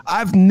it.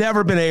 I've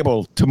never been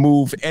able to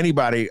move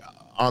anybody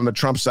on the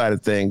Trump side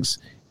of things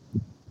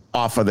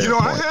off of their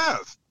point.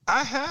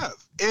 I have.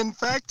 In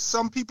fact,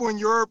 some people in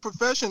your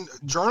profession,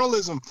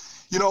 journalism,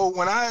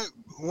 when I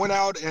went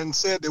out and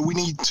said that we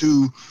need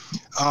to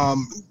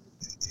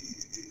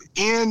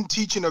end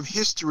teaching of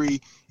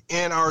history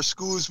in our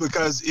schools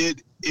because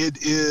it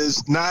it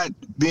is not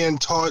being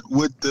taught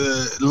with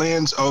the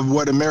lens of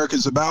what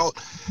America's about.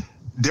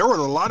 There were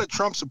a lot of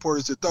Trump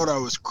supporters that thought I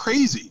was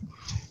crazy.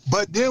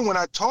 But then when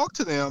I talked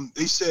to them,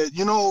 they said,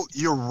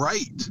 you're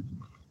right.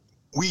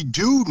 We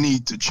do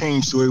need to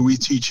change the way we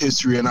teach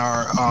history in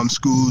our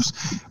schools,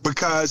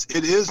 because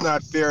it is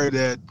not fair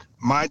that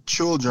my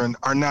children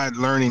are not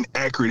learning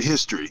accurate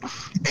history.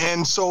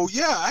 And so,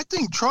 yeah, I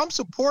think Trump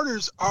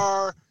supporters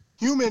are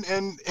human.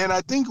 And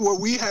I think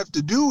what we have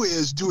to do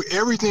is do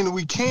everything that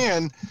we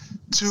can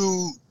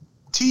to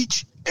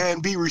teach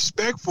and be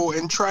respectful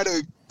and try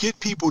to get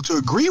people to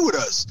agree with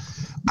us.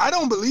 I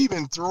don't believe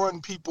in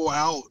throwing people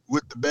out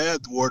with the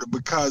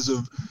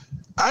bathwater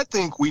I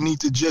think we need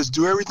to just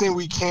do everything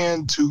we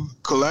can to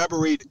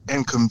collaborate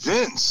and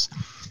convince.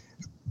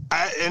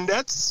 And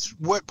that's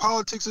what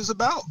politics is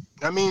about.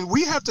 I mean,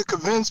 we have to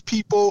convince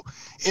people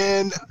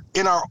in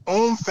our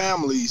own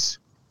families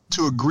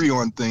to agree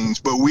on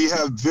things, but we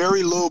have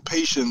very little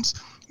patience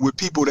with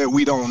people that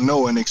we don't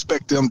know and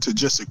expect them to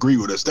just agree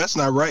with us. That's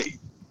not right.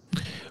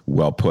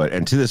 Well put.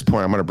 And to this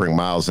point, I'm going to bring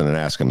Miles in and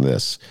ask him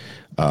this.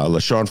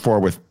 LaShawn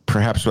Ford,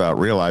 perhaps without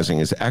realizing,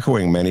 is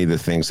echoing many of the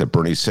things that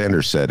Bernie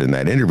Sanders said in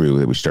that interview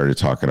that we started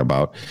talking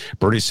about.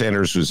 Bernie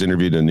Sanders was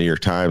interviewed in the New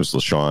York Times,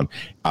 LaShawn,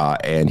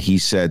 and he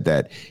said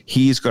that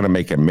he's going to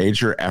make a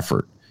major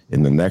effort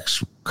in the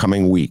next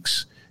coming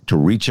weeks to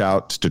reach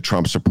out to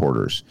Trump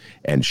supporters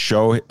and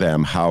show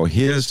them how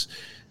his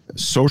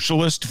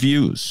socialist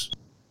views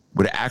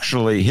would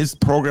actually, his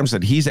programs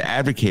that he's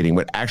advocating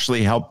would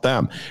actually help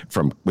them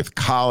with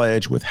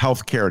college, with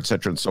healthcare, et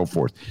cetera, and so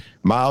forth.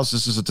 Miles,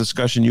 this is a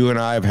discussion you and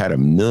I have had a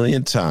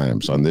million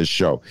times on this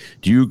show.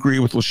 Do you agree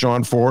with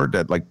LaShawn Ford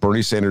that like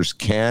Bernie Sanders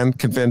can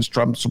convince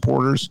Trump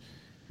supporters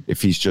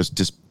if he's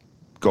just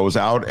goes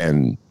out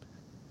and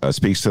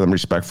speaks to them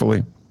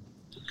respectfully?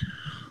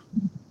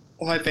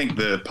 Well, I think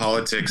the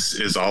politics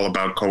is all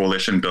about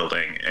coalition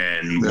building,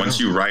 and once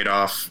you write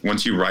off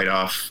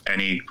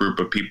any group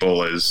of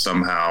people as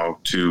somehow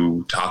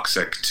too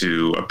toxic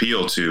to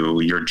appeal to,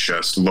 you're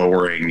just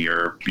lowering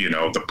your,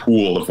 the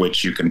pool of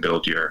which you can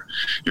build your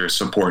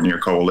support and your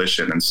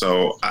coalition. And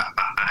so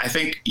I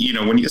think,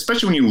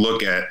 especially when you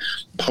look at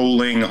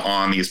polling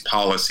on these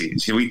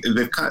policies,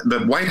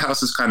 the White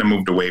House has kind of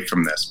moved away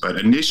from this, but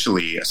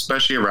initially,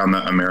 especially around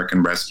the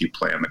American Rescue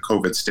Plan, the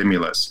COVID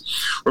stimulus,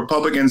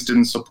 Republicans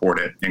didn't support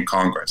it in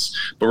Congress,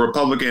 but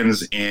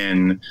Republicans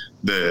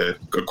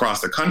across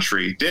the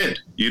country did.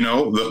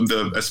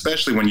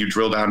 Especially when you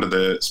drill down to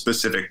the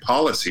specific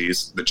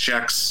policies, the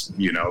checks,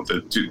 the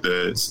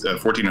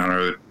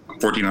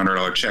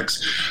 $1,400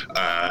 checks,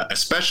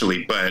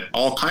 especially, but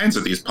all kinds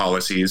of these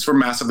policies were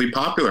massively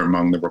popular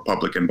among the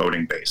Republican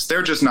voting base.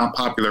 They're just not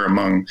popular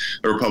among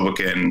the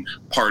Republican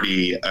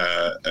Party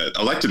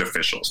elected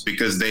officials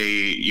because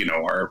they,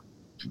 are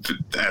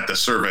at the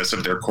service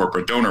of their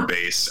corporate donor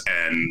base,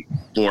 and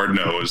Lord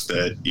knows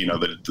that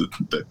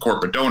the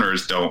corporate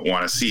donors don't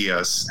want to see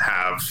us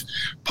have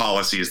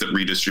policies that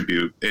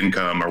redistribute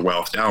income or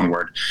wealth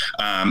downward.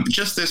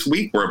 Just this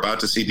week, we're about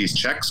to see these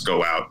checks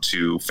go out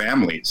to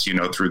families,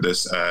 through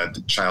this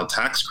child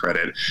tax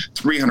credit,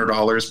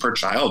 $300 per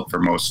child for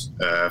most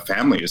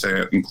families.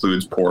 That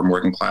includes poor and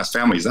working class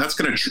families. That's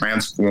going to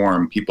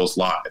transform people's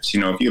lives.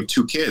 If you have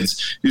two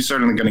kids, you're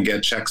certainly going to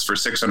get checks for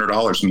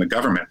 $600 from the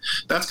government.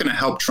 That's going to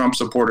help Trump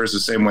supporters the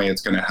same way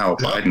it's going to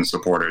help Biden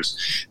supporters.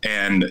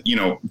 And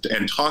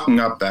talking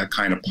up that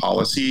kind of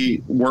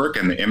policy work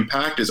and the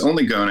impact is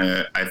only going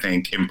to, I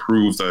think,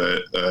 improve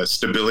the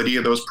stability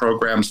of those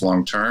programs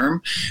long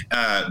term.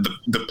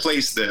 The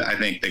place that I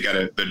think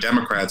the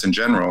Democrats in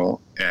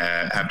general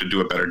have to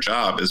do a better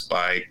job is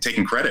by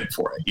taking credit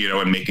for it,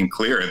 and making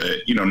clear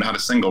that, not a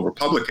single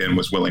Republican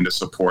was willing to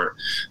support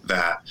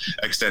that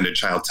extended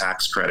child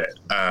tax credit.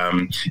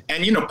 And,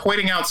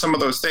 pointing out some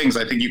of those things,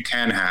 I think you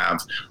can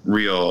have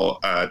real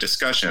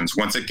discussions.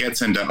 Once it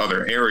gets into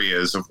other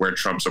areas of where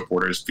Trump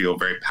supporters feel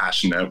very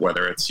passionate,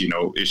 whether it's,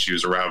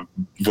 issues around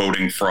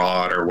voting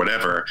fraud or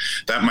whatever,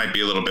 that might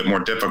be a little bit more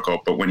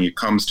difficult. But when it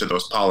comes to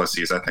those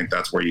policies, I think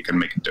that's where you can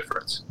make a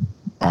difference.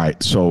 All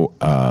right. So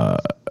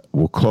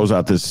we'll close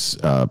out this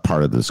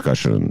part of the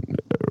discussion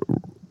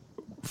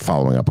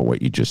following up on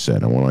what you just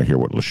said. I want to hear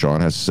what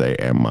LaShawn has to say,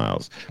 and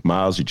Miles.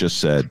 Miles, you just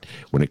said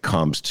when it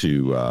comes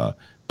to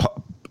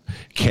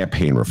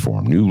campaign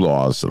reform, new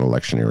laws and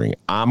electioneering,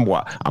 I'm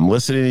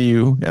listening to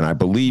you, and I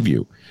believe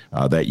you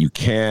that you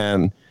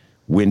can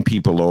win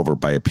people over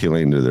by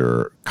appealing to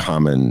the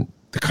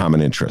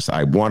common interest.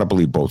 I want to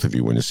believe both of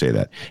you when you say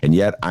that. And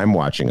yet I'm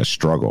watching a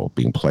struggle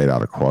being played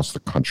out across the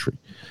country.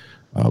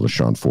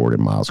 LaShawn Ford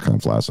and Miles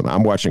Kampf-Lassin.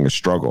 I'm watching a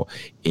struggle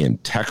in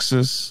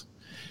Texas,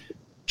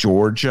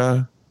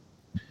 Georgia,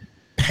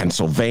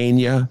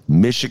 Pennsylvania,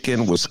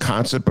 Michigan,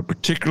 Wisconsin, but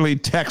particularly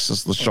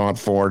Texas, LaShawn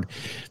Ford.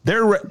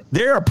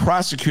 They're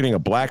prosecuting a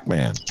black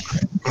man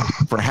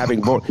for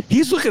having voted.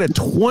 He's looking at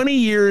 20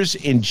 years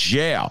in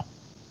jail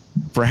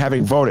for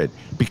having voted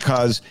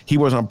because he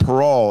was on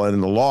parole, and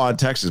in the law in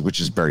Texas, which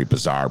is very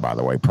bizarre, by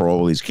the way,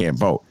 parolees can't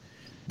vote.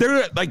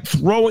 They're like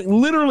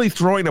literally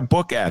throwing a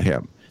book at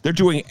him. They're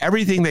doing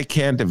everything they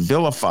can to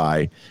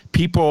vilify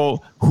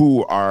people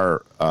who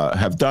are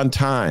have done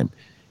time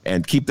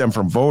and keep them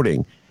from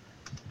voting.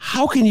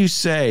 How can you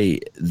say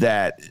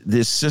that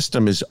this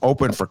system is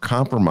open for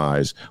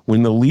compromise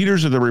when the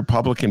leaders of the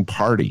Republican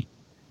Party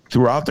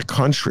throughout the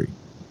country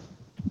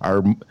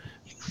are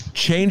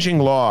changing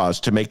laws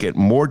to make it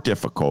more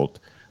difficult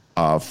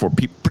for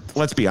people,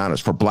 let's be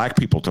honest, for black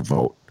people to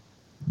vote,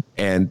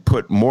 and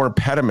put more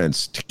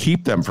impediments to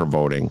keep them from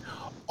voting,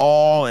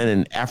 all in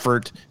an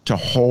effort to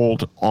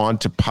hold on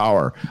to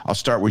power? I'll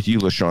start with you,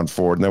 LaShawn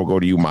Ford, and then we'll go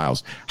to you,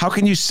 Miles. How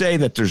can you say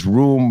that there's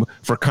room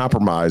for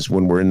compromise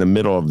when we're in the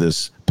middle of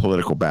this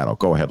political battle?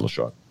 Go ahead,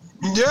 LaShawn.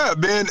 Yeah,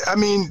 Ben, I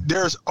mean,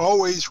 there's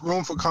always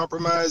room for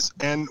compromise,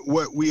 and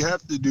what we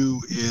have to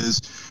do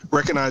is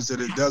recognize that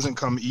it doesn't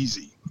come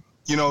easy.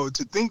 You know,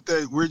 to think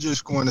that we're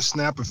just going to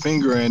snap a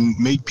finger and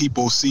make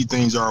people see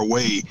things our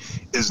way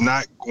is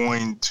not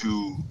going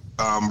to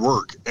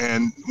work.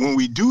 And when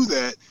we do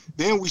that,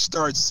 then we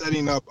start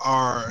setting up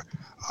our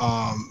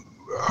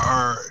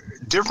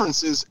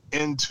differences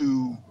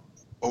into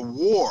a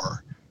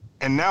war,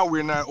 and now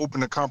we're not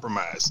open to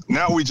compromise.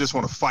 Now we just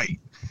want to fight.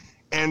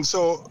 And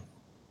so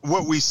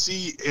what we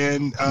see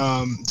in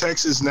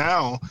Texas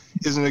now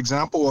is an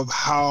example of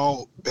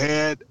how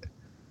bad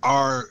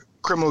our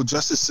criminal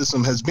justice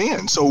system has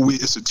been. So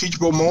it's a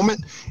teachable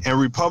moment, and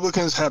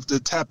Republicans have to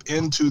tap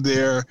into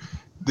their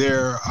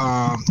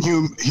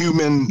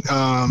human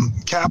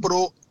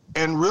capital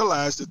and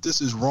realize that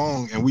this is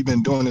wrong, and we've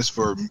been doing this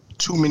for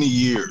too many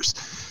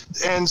years.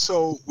 And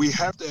so we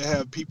have to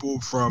have people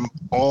from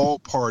all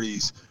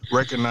parties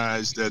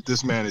recognize that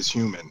this man is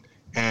human,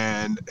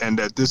 and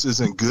that this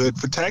isn't good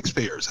for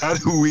taxpayers. How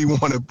do we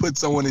want to put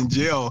someone in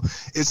jail?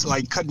 It's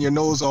like cutting your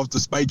nose off to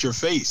spite your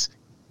face.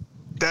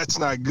 That's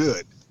not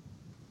good.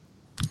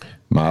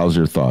 Miles,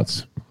 your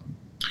thoughts?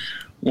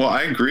 Well,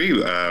 I agree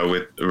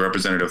with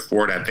Representative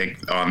Ford. I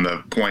think on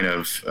the point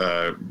of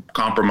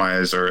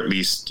compromise, or at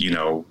least,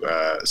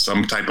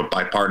 some type of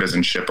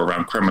bipartisanship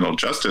around criminal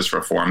justice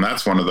reform,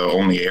 that's one of the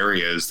only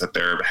areas that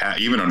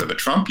even under the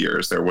Trump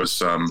years, there was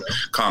some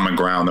common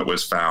ground that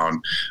was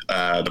found.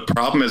 The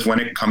problem is when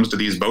it comes to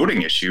these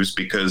voting issues,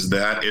 because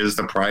that is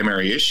the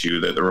primary issue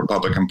that the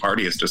Republican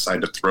Party has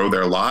decided to throw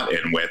their lot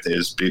in with,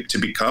 is to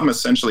become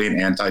essentially an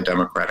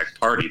anti-democratic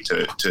party,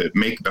 to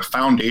make the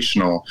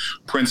foundational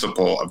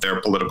principle of their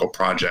political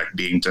project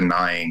being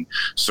denying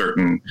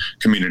certain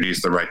communities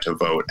the right to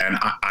vote. And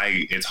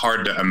it's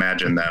hard to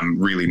imagine them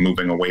really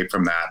moving away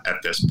from that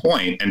at this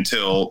point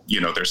until,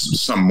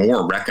 there's some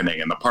more reckoning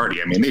in the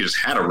party. I mean, they just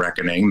had a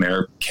reckoning.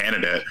 Their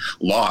candidate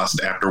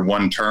lost after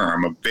one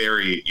term, a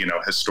very,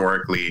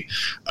 historically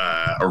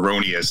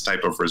erroneous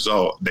type of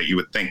result that you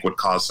would think would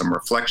cause some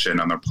reflection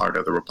on the part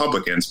of the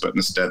Republicans, but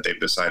instead they've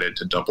decided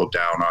to double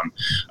down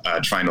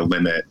on trying to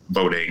limit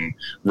voting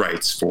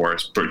rights for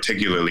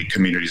particularly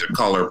communities of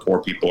color,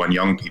 poor people, and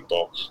young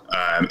people.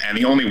 And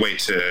the only way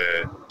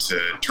to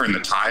turn the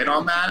tide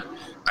on that,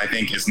 I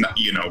think, is not,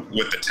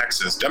 what the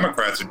Texas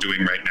Democrats are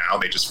doing right now.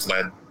 They just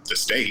fled the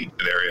state.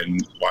 They're in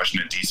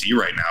Washington, D.C.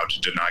 right now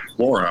to deny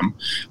quorum,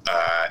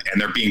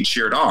 and they're being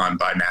cheered on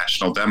by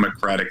national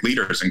Democratic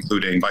leaders,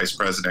 including Vice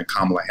President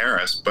Kamala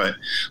Harris. But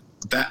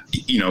that,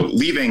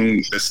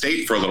 leaving the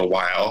state for a little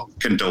while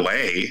can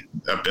delay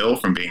a bill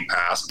from being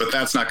passed, but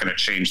that's not going to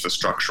change the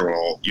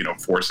structural,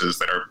 forces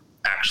that are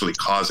actually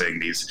causing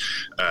these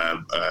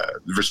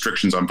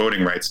restrictions on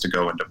voting rights to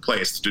go into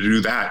place. To do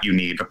that, you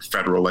need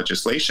federal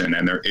legislation,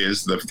 and there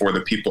is the For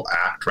the People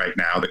Act right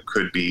now that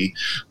could be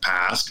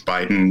passed.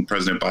 President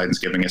Biden's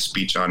giving a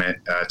speech on it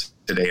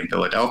today in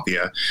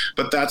Philadelphia.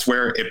 But that's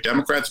where, if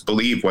Democrats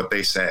believe what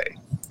they say,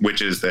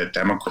 which is that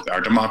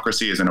our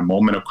democracy is in a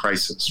moment of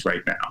crisis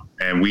right now,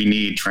 and we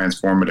need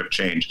transformative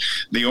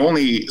change. The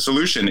only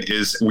solution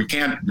is we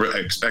can't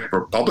expect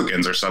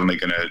Republicans are suddenly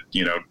going to,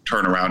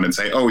 turn around and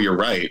say, "Oh, you're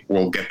right,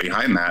 we'll get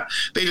behind that."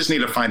 They just need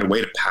to find a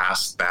way to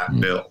pass that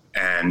bill.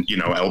 And,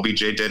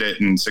 LBJ did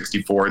it in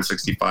 64 and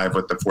 65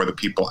 with the For the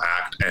People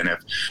Act. And if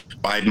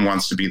Biden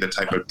wants to be the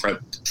type of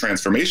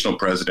transformational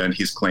president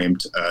he's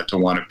claimed to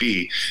want to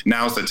be,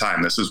 now's the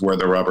time. This is where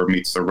the rubber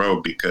meets the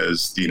road,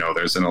 because,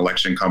 there's an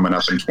election coming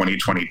up in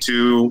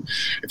 2022.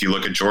 If you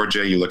look at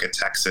Georgia, you look at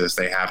Texas,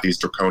 they have these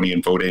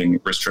draconian voting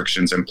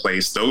restrictions in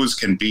place. Those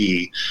can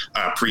be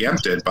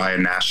preempted by a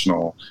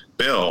national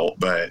bill,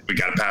 but we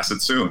got to pass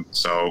it soon.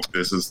 So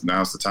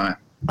now's the time.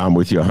 I'm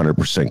with you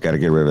 100%. Got to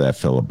get rid of that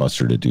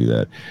filibuster to do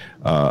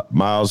that.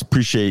 Miles,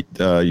 appreciate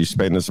you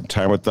spending some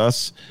time with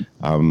us.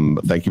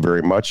 Thank you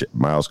very much.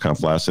 Miles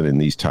Kampf-Lassin in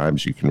These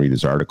Times. You can read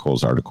his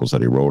articles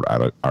that he wrote,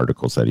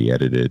 articles that he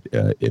edited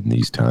in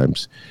These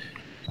Times.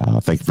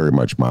 Thank you very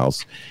much,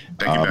 Miles.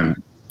 Thank you,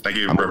 Ben. Thank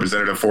you,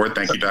 Representative Ford.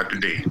 Thank you, Dr.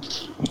 D.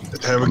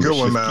 Have a good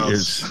one,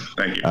 Miles.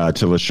 Thank you.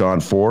 To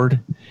LaShawn Ford.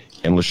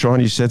 And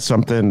LaShawn, you said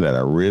something that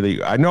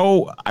I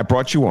know I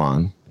brought you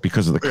on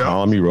because of the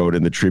column you wrote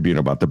in the Tribune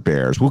about the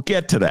Bears. We'll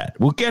get to that.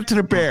 We'll get to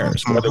the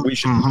Bears, whether we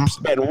should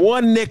spend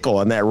one nickel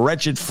on that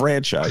wretched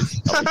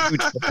franchise. I'm a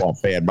huge football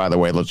fan, by the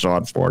way,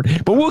 LaShawn Ford.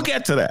 But we'll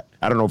get to that.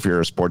 I don't know if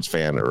you're a sports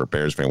fan or a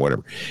Bears fan,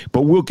 whatever.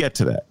 But we'll get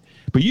to that.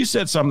 But you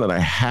said something that I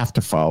have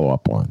to follow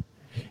up on.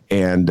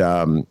 And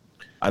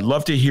I'd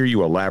love to hear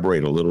you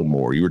elaborate a little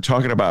more. You were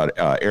talking about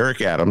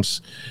Eric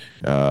Adams,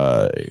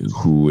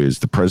 who is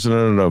the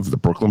president of the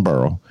Brooklyn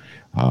Borough,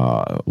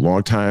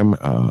 longtime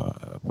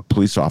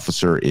police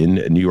officer in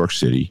New York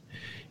City,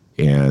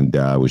 and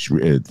was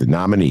the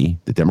nominee,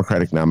 the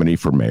Democratic nominee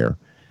for mayor,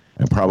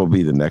 and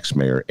probably the next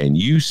mayor. And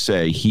you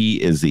say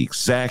he is the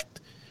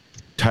exact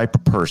type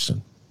of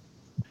person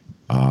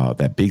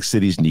that big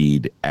cities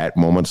need at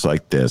moments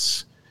like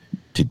this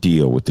to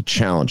deal with the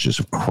challenges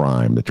of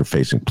crime that they're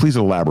facing. Please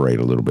elaborate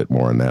a little bit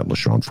more on that,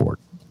 LaShawn Ford.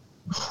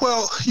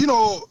 Well,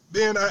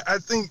 Ben, I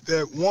think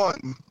that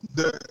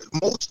the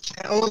most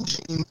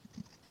challenging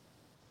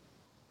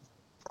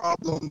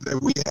problem that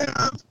we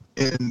have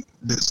in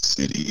the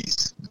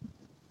cities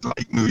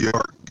like New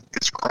York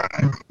is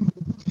crime,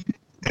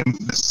 and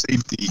the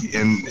safety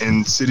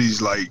in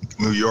cities like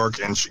New York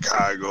and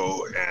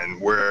Chicago,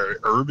 and where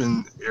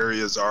urban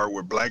areas are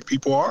where black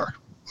people are.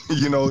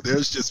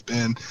 There's just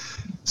been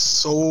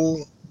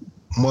so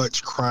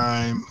much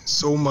crime,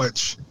 so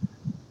much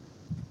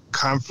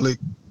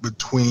conflict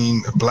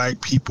between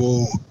black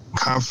people,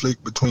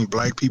 conflict between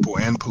black people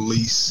and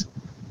police.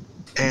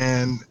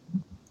 And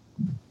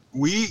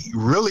we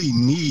really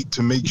need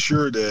to make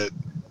sure that,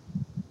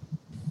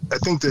 I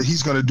think that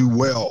he's going to do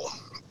well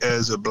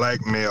as a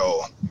black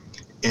male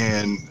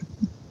in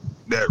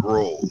that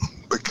role,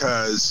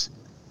 because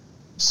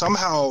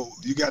somehow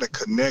you got to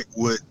connect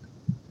with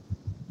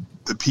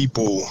the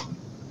people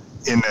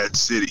in that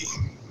city.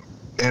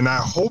 And I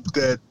hope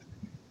that,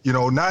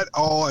 not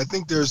all, I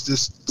think there's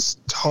this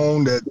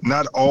tone that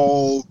not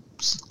all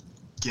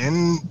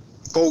skin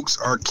folks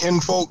are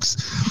kin folks.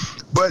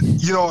 But,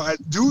 I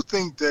do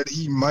think that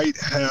he might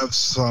have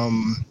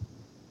some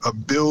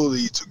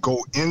ability to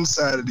go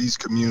inside of these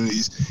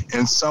communities,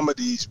 and some of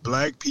these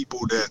black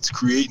people that's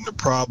creating the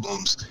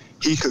problems,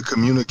 he could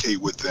communicate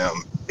with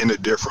them in a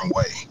different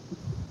way.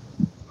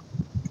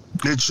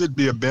 It should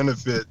be a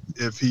benefit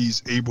if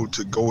he's able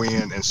to go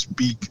in and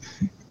speak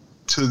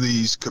to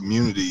these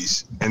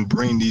communities and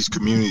bring these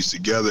communities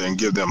together and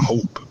give them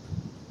hope.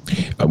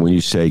 When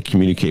you say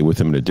communicate with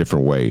him in a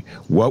different way,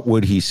 what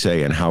would he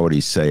say and how would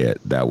he say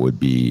it that would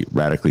be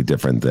radically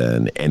different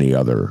than any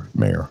other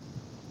mayor?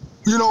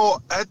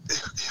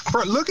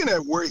 Looking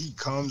at where he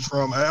comes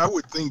from, I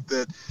would think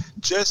that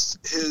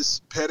just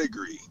his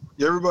pedigree,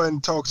 everybody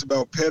talks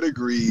about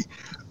pedigree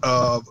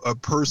of a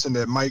person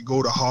that might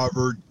go to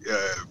Harvard,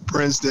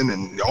 Princeton,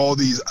 and all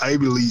these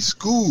Ivy League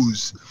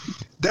schools.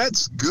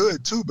 That's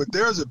good too, but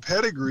there's a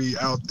pedigree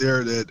out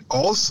there that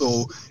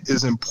also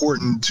is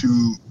important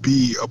to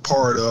be a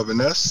part of, and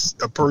that's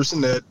a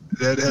person that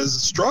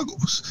has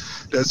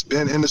struggles, that's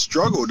been in a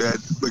struggle, that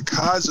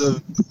because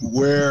of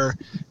where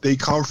they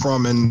come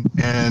from and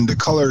the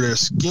color of their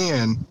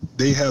skin,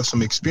 they have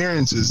some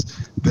experiences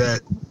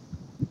that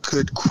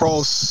could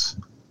cross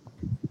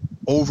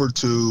over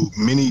to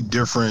many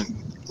different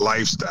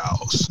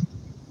lifestyles,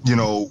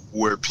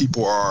 where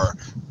people are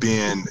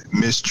being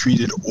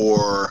mistreated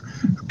or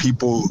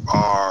people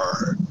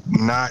are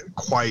not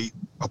quite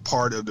a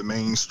part of the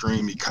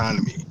mainstream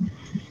economy.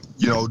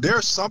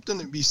 There's something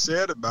to be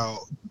said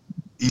about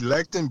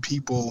electing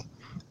people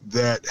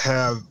that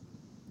have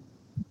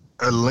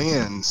a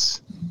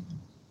lens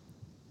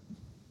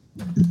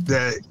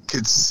that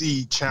could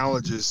see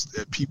challenges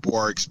that people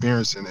are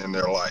experiencing in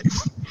their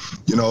life.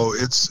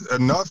 It's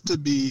enough to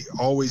be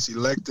always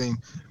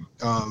electing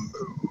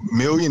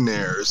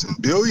millionaires and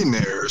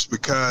billionaires,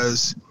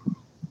 because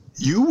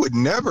you would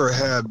never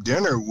have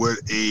dinner with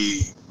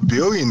a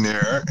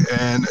billionaire,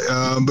 and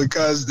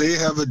because they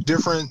have a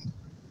different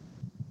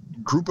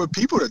group of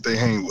people that they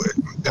hang with.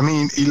 I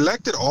mean,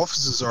 elected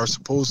offices are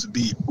supposed to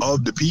be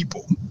of the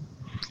people,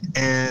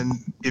 and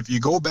if you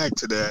go back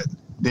to that,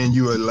 then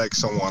you elect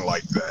someone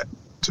like that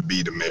to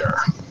be the mayor.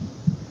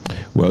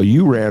 Well,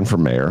 you ran for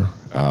mayor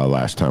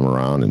last time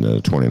around in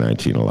the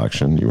 2019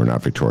 election. You were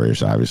not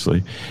victorious,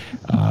 obviously.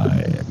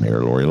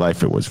 Mayor Lori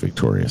Lightfoot was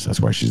victorious. That's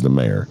why she's the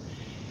mayor.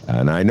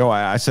 And I know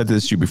I said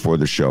this to you before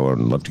the show,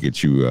 and I'd love to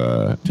get you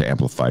to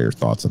amplify your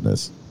thoughts on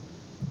this.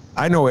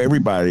 I know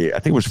everybody, I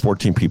think it was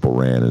 14 people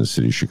ran in the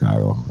city of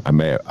Chicago. I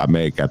may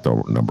have got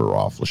the number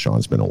off.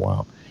 LaShawn's been a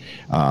while.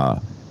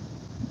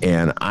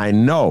 And I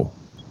know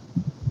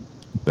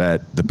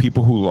that the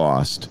people who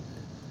lost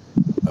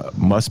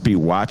must be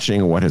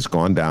watching what has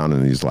gone down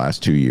in these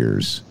last 2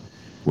 years,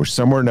 where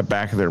somewhere in the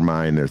back of their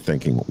mind they're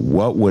thinking,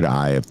 what would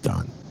I have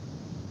done?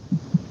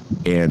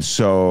 And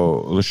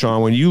so,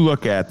 LaShawn, when you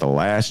look at the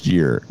last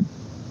year,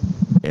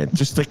 and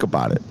just think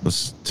about it,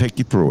 let's take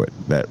you through it,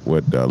 that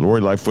what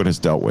Lori Lightfoot has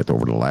dealt with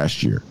over the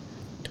last year,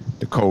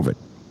 the COVID,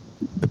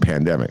 the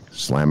pandemic,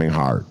 slamming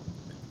hard,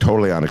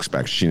 totally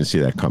unexpected. She didn't see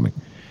that coming.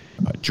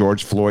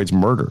 George Floyd's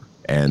murder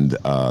and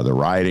the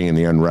rioting and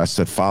the unrest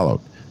that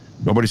followed.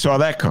 Nobody saw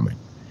that coming.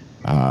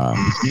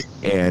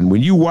 And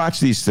when you watch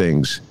these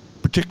things,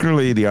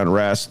 particularly the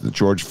unrest, the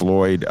George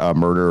Floyd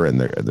murder and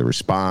the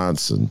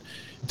response and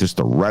just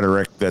the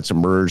rhetoric that's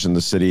emerged in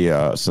the city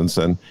since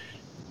then,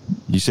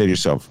 you say to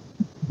yourself,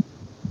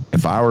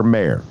 if I were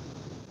mayor,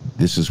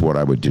 this is what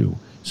I would do.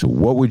 So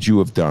what would you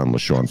have done,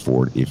 LaShawn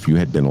Ford, if you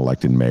had been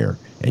elected mayor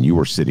and you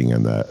were sitting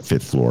on the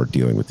 5th floor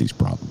dealing with these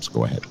problems?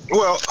 Go ahead.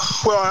 Well,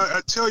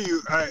 I tell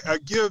you, I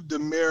give the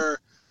mayor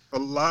a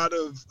lot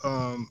of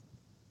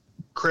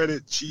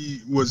credit. She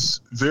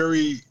was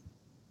very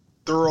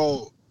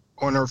thorough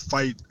on her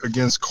fight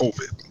against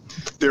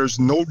COVID. There's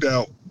no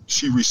doubt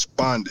she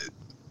responded,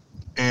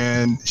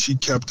 and she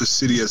kept the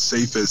city as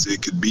safe as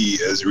it could be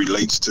as it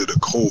relates to the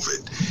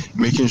COVID,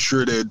 making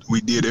sure that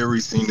we did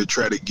everything to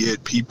try to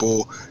get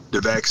people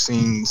the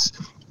vaccines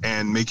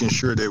and making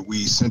sure that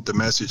we sent the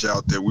message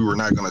out that we were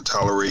not going to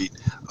tolerate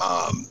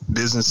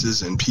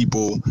businesses and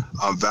people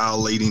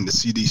violating the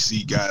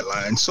CDC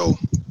guidelines. So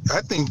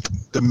I think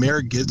the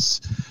mayor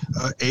gets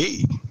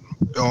A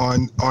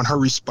on her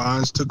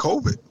response to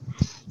COVID.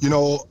 You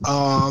know,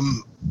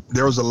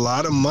 there was a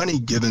lot of money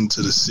given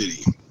to the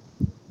city.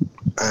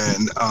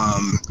 And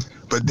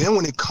but then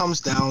when it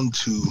comes down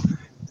to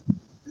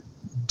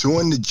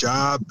doing the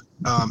job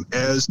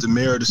as the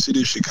mayor of the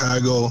city of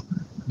Chicago,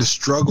 the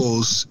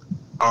struggles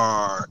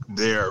are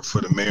there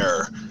for the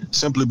mayor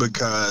simply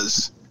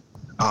because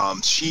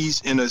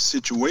she's in a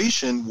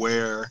situation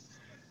where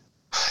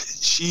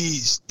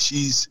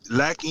she's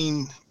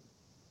lacking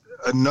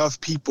enough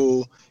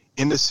people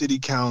in the city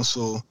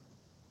council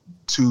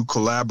to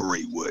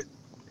collaborate with.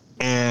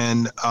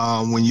 And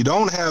when you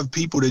don't have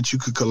people that you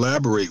could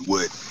collaborate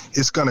with,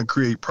 it's going to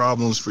create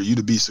problems for you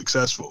to be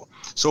successful.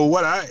 So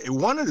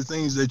one of the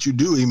things that you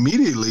do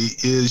immediately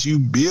is you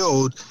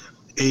build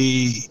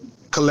a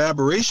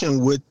collaboration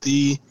with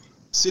the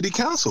city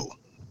council,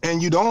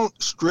 and you don't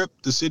strip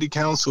the city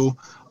council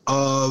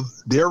of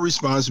their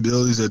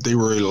responsibilities that they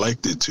were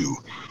elected to.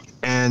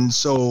 And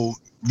so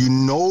you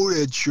know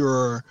that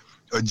your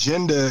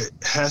agenda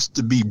has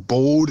to be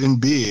bold and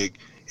big,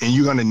 and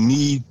you're going to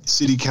need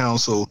city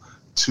council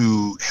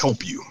to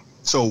help you.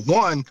 So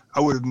one, I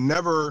would have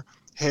never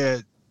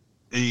had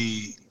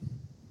a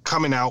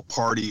coming out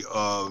party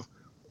of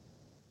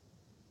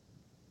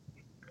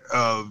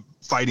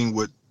fighting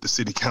with the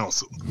city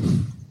council.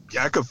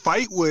 I could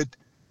fight with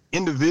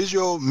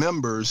individual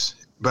members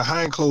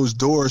behind closed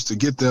doors to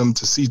get them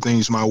to see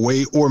things my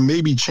way or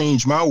maybe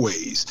change my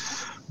ways.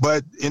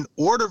 But in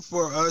order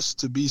for us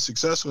to be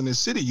successful in this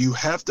city, you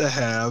have to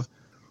have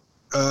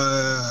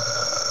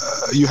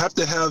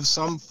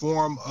some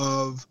form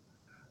of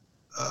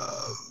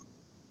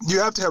you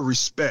have to have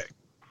respect,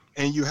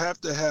 and you have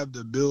to have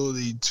the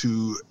ability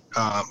to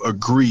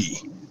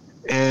agree.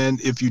 And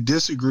if you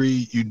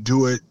disagree, you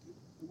do it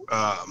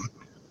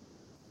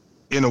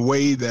in a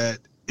way that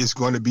is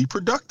going to be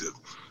productive.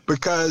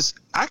 Because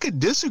I could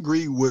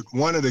disagree with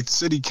one of the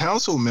city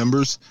council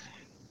members,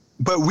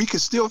 but we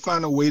could still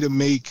find a way to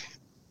make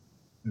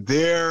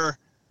their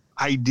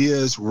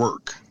ideas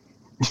work.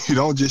 You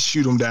don't just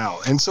shoot them down.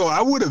 And so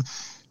I would have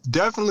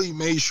definitely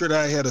made sure that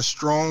I had a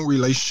strong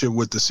relationship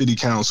with the city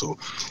council.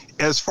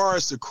 As far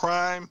as the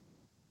crime,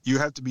 you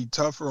have to be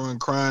tougher on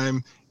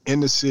crime in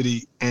the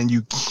city, and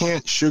you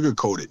can't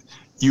sugarcoat it.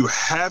 You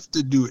have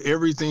to do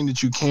everything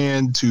that you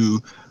can to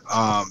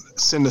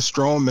send a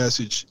strong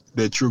message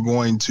that you're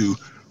going to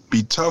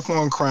be tough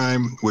on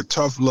crime with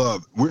tough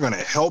love. We're going to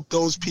help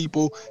those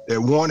people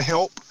that want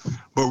help,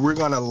 but we're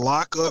going to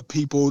lock up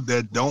people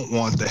that don't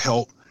want the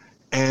help.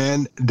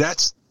 And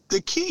that's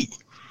the key.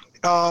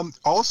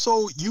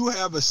 Also, you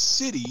have a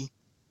city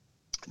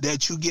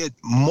that you get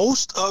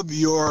most of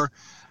your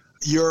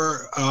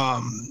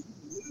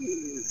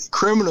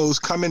criminals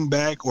coming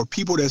back, or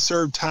people that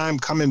serve time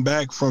coming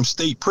back from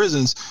state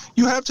prisons.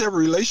 You have to have a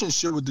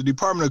relationship with the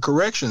Department of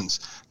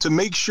Corrections to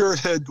make sure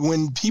that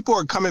when people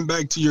are coming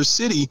back to your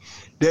city,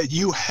 that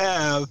you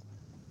have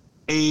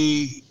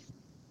a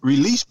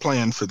release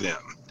plan for them.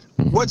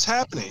 What's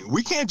happening?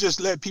 We can't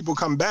just let people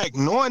come back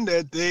knowing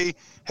that they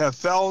have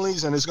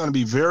felonies and it's going to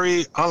be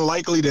very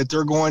unlikely that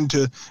they're going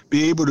to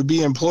be able to be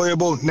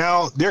employable.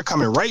 Now they're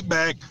coming right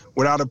back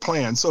without a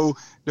plan. So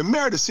the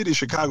mayor of the city of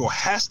Chicago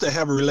has to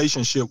have a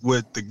relationship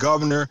with the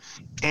governor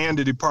and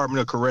the Department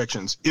of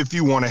Corrections if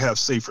you want to have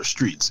safer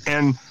streets.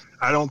 And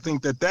I don't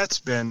think that that's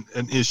been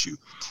an issue.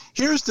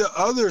 Here's the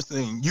other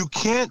thing. You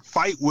can't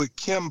fight with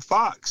Kim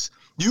Foxx.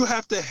 You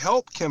have to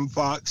help Kim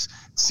Foxx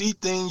see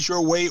things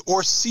your way,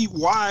 or see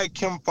why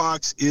Kim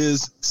Foxx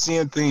is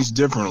seeing things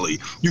differently.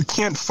 You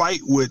can't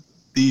fight with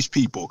these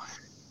people.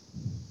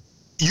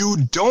 You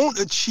don't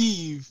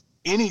achieve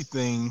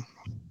anything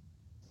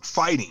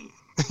fighting.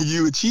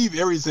 You achieve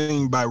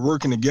everything by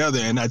working together,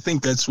 and I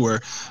think that's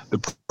where the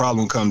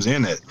problem comes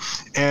in at.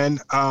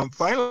 And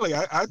finally,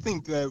 I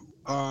think that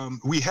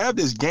we have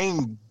this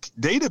gang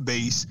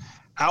database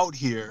out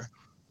here.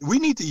 We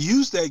need to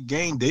use that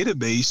gang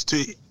database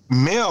to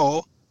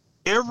mail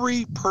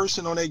every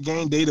person on that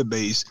gang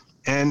database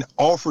and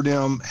offer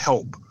them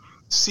help.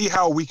 See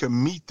how we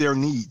can meet their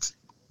needs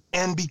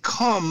and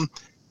become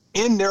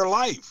in their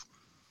life.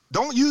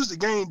 Don't use the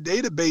gang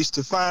database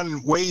to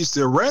find ways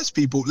to arrest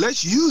people.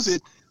 Let's use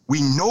it.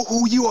 We know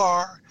who you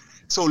are.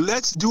 So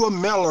let's do a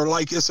mailer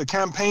like it's a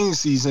campaign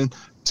season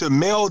to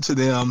mail to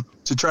them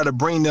to try to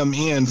bring them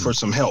in for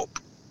some help.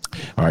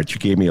 All right, you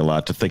gave me a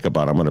lot to think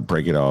about. I'm going to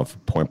break it off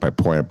point by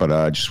point, but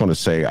I just want to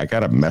say I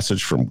got a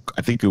message from,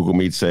 I think, Google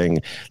Meet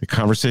saying the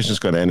conversation is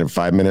going to end in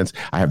 5 minutes.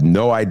 I have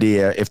no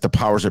idea if the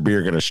powers that be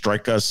are going to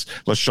strike us,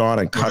 LaShawn,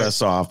 and cut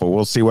us off, but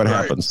we'll see what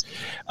happens.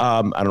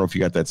 I don't know if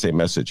you got that same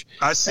message.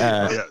 I see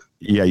it, yeah.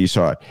 Yeah, you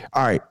saw it.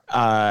 All right.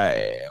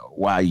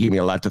 Wow, you gave me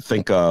a lot to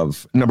think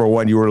of. Number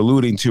one, you were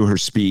alluding to her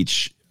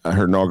speech,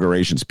 her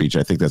inauguration speech.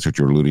 I think that's what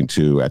you were alluding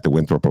to at the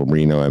Winthrop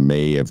Arena in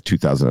May of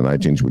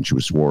 2019 when she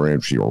was sworn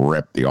in. She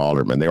ripped the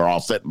aldermen. They were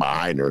all sitting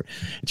behind her.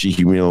 And she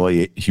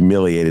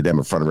humiliated them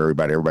in front of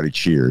everybody. Everybody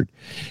cheered.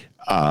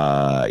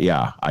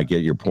 Yeah, I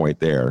get your point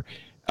there.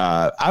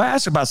 I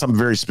asked about something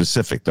very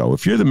specific, though.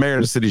 If you're the mayor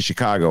of the city of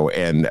Chicago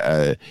and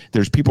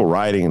there's people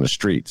rioting in the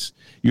streets,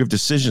 you have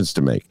decisions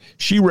to make.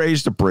 She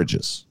raised the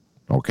bridges,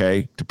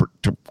 okay, to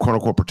quote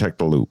unquote protect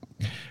the loop.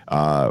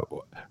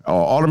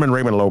 Alderman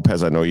Raymond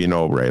Lopez, I know you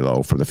know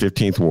Raylo, from the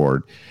 15th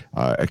Ward,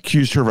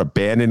 accused her of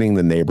abandoning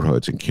the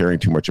neighborhoods and caring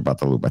too much about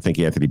the loop. I think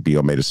Anthony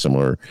Beale made a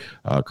similar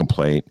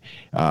complaint.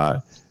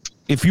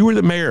 If you were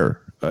the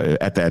mayor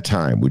at that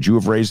time, would you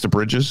have raised the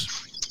bridges?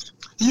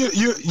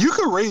 You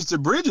could raise the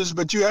bridges,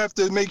 but you have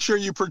to make sure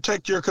you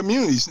protect your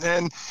communities.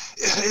 And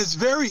it's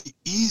very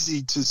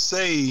easy to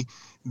say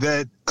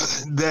that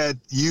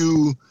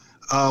you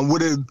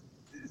would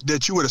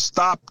have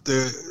stopped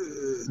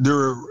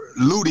the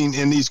looting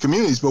in these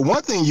communities. But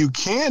one thing you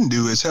can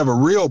do is have a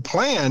real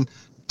plan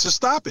to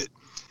stop it.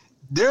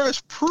 There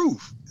is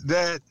proof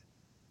that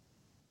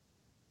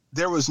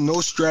there was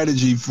no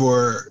strategy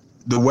for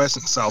the west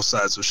and south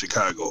sides of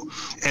Chicago.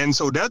 And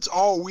so that's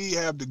all we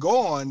have to go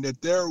on,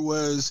 that there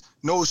was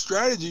no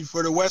strategy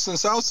for the west and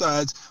south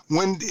sides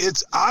when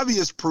it's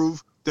obvious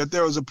proof that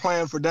there was a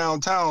plan for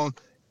downtown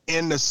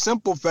in the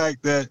simple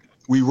fact that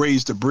we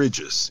raised the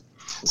bridges.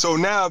 So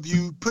now if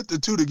you put the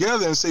two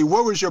together and say,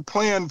 what was your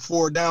plan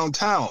for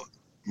downtown?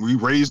 We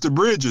raised the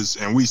bridges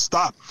and we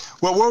stopped.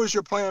 Well, what was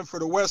your plan for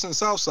the west and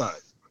south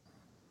side?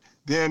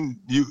 Then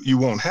you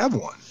won't have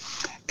one.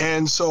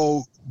 And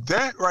so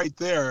that right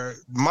there,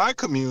 my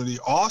community,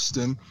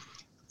 Austin,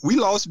 we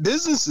lost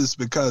businesses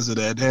because of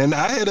that. And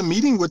I had a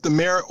meeting with the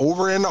mayor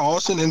over in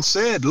Austin and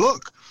said,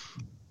 look,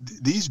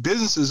 these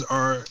businesses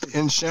are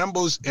in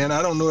shambles and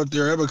I don't know if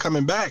they're ever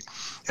coming back.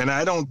 And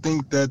I don't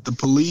think that the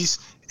police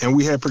and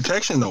we had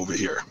protection over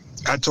here.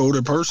 I told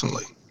her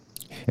personally.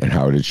 And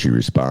how did she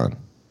respond?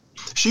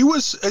 She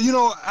was,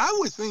 I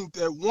would think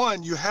that,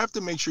 one, you have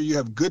to make sure you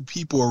have good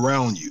people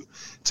around you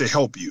to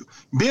help you.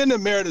 Being the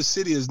mayor of the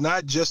city is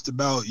not just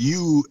about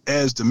you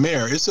as the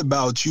mayor. It's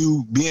about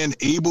you being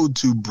able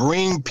to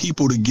bring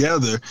people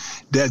together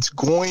that's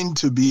going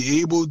to be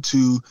able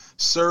to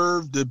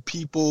serve the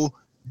people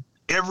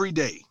every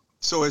day.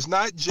 So it's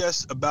not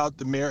just about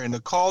the mayor, and the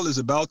call is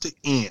about to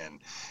end.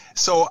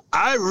 So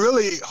I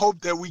really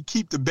hope that we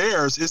keep the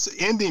Bears. It's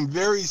ending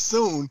very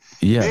soon.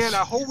 Yes. And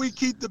I hope we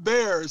keep the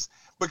Bears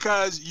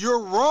because you're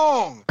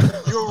wrong.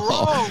 You're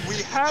wrong.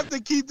 We have to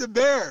keep the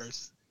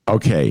Bears.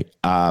 Okay.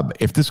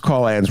 If this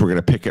call ends, we're going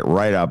to pick it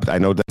right up. I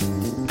know that.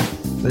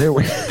 There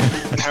we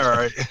All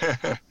right.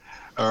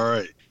 All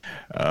right.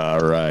 All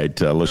right,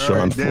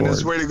 LaShawn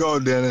Dennis, Ford. way to go,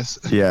 Dennis.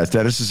 Yes,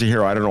 Dennis is a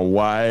hero. I don't know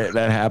why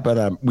that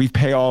happened. We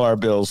pay all our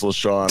bills,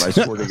 LaShawn. I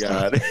swear to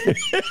God.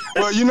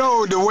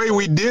 Well, the way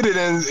we did it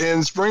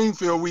in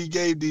Springfield, we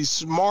gave these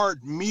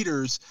smart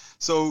meters,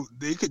 so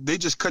they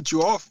just cut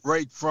you off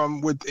right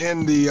from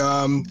within the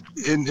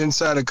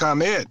inside of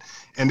ComEd,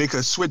 and they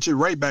could switch it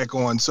right back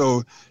on.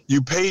 So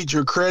you paid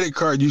your credit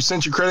card, you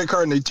sent your credit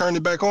card, and they turned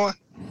it back on.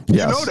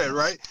 Yes. You know that,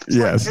 right? It's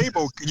yes. Like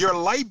cable. Your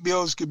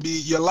lights could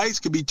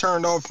be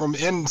turned off from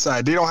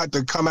inside. They don't have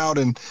to come out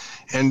and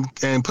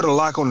put a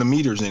lock on the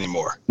meters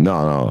anymore.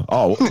 No.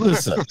 Oh,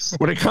 listen.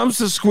 When it comes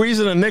to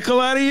squeezing a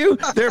nickel out of you,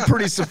 they're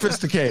pretty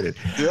sophisticated.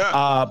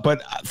 Yeah.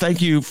 But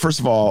thank you,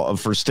 first of all,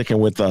 for sticking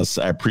with us.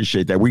 I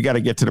appreciate that. We got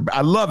to get to I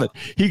love it.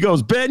 He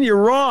goes, Ben,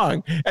 you're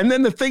wrong. And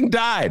then the thing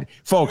died.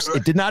 Folks,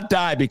 it did not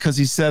die because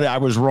he said I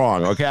was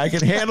wrong. Okay. I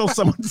can handle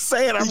someone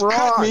saying I'm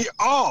wrong. Cut me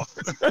off.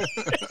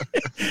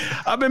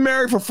 I've been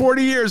married for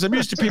 40 years. I'm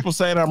used to people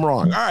saying I'm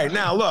wrong. All right.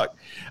 Now, look,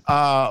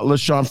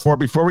 LaShawn Ford,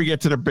 before we get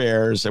to the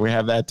Bears and we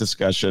have that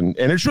discussion,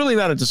 and it's really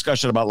not a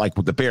discussion about like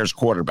the Bears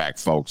quarterback,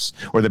 folks,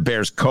 or the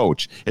Bears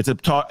coach. It's a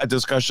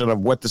discussion of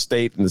what the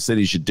state and the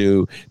city should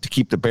do to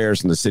keep the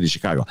Bears in the city of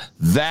Chicago.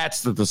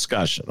 That's the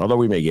discussion. Although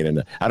we may get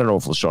into, I don't know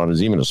if LaShawn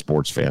is even a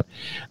sports fan.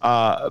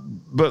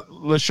 But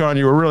LaShawn,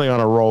 you were really on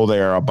a roll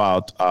there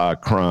about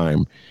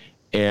crime.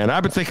 And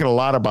I've been thinking a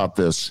lot about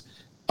this.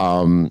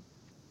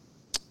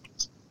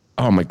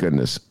 Oh my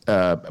goodness.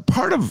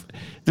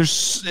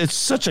 It's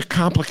such a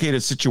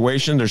complicated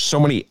situation. There's so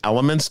many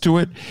elements to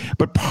it,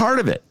 but part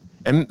of it,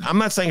 and I'm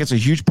not saying it's a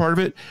huge part of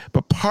it,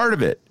 but part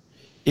of it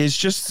is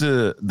just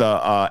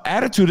the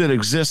attitude that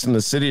exists in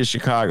the city of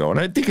Chicago. And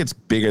I think it's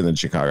bigger than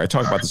Chicago. I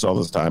talk about this all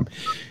this time.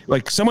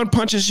 Like, someone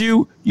punches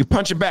you, you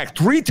punch it back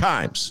 3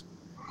 times.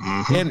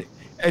 Mm-hmm. And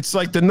it's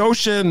like the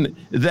notion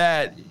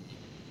that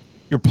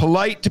you're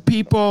polite to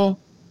people,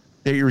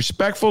 that you're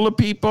respectful to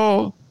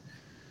people,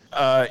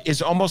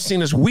 is almost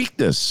seen as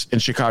weakness in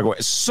Chicago.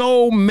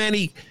 So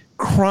many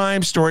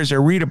crime stories I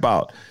read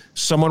about.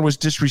 Someone was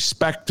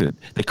disrespected.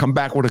 They come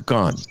back with a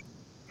gun.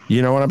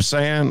 You know what I'm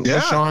saying,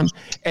 yeah. Shawn?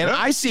 And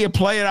I see it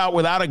play it out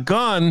without a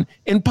gun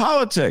in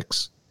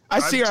politics. I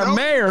see our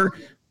mayor,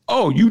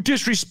 you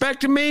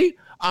disrespected me?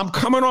 I'm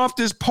coming off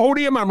this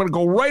podium. I'm going to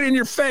go right in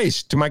your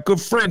face, to my good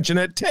friend,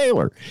 Jeanette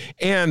Taylor.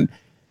 And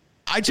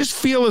I just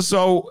feel as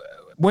though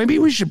maybe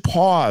we should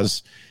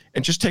pause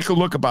and just take a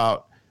look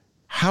about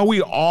how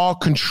we all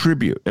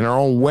contribute in our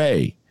own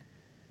way.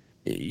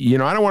 You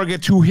know, I don't want to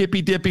get too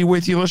hippy-dippy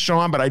with you,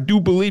 Shawn, but I do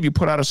believe you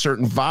put out a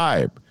certain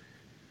vibe,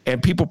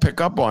 and people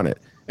pick up on it.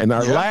 And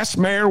our last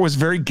mayor was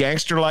very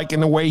gangster-like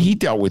in the way he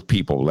dealt with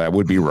people. That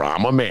would be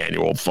Rahm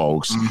Emanuel,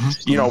 folks.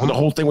 Mm-hmm. You know, the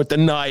whole thing with the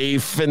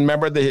knife, and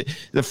remember the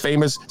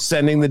famous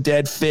sending the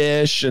dead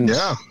fish. And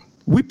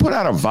we put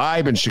out a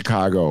vibe in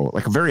Chicago,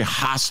 like a very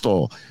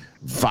hostile,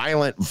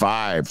 violent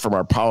vibe from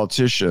our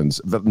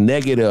politicians, the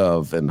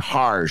negative and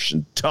harsh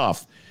and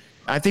tough.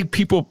 I think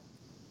people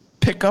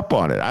pick up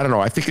on it. I don't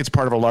know. I think it's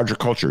part of a larger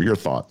culture. Your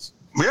thoughts?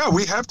 Yeah,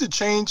 we have to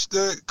change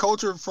the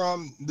culture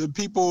from the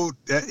people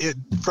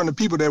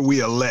that we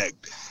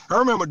elect. I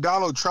remember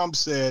Donald Trump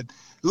said,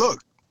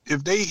 "Look,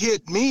 if they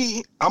hit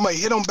me, I'm gonna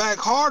hit them back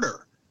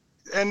harder,"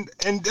 and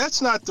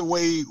that's not the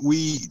way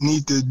we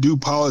need to do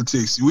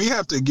politics. We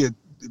have to get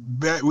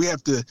back. We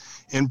have to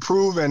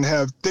improve and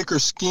have thicker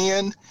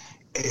skin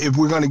if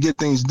we're going to get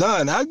things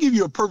done. I'll give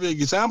you a perfect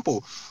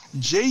example.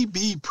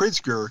 J.B.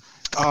 Pritzker.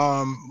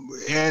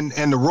 And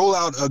the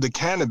rollout of the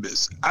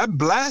cannabis. I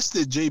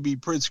blasted J.B.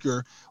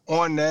 Pritzker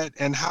on that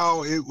and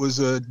how it was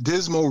a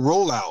dismal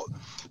rollout.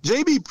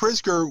 J.B.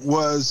 Pritzker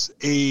was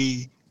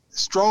a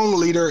strong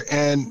leader,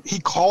 and he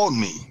called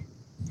me.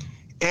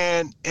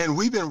 And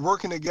we've been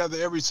working together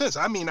ever since.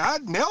 I mean, I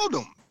nailed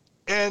him.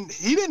 And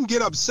he didn't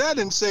get upset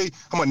and say,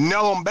 I'm going to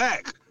nail him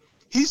back.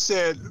 He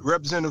said,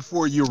 Representative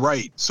Ford, you're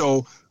right.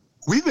 So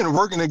we've been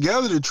working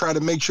together to try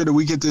to make sure that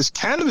we get this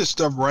cannabis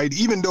stuff right,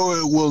 even though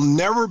it will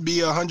never be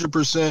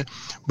 100%,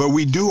 but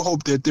we do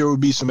hope that there will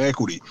be some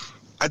equity.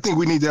 I think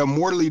we need to have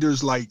more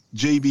leaders like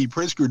J.B.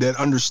 Pritzker that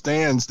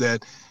understands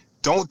that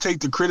don't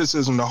take the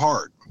criticism to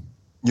heart,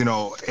 you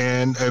know,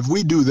 and if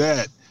we do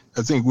that,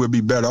 I think we'll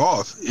be better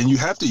off. And you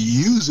have to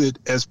use it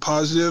as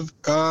positive,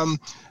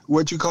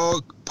 what you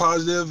call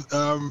positive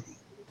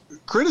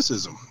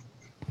criticism.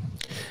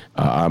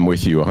 I'm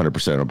with you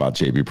 100% about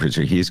J.B.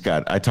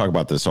 Pritzker. I talk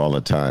about this all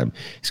the time.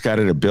 He's got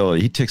an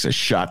ability. He takes a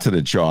shot to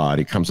the jaw and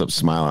he comes up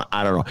smiling.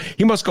 I don't know.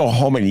 He must go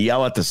home and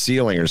yell at the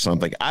ceiling or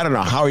something. I don't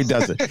know how he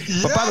does it.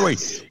 Yes. But by the way,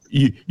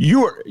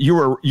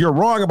 you're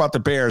wrong about the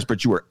Bears,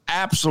 but you were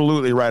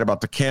absolutely right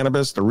about the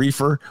cannabis, the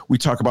reefer. We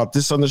talk about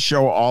this on the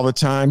show all the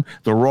time.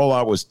 The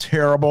rollout was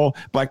terrible.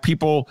 Black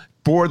people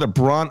bore the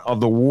brunt of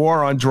the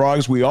war on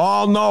drugs. We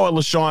all know it,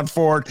 LaShawn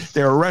Ford.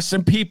 They're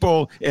arresting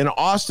people in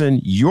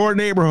Austin, your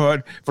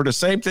neighborhood, for the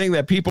same thing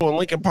that people in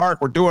Lincoln Park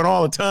were doing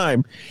all the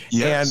time.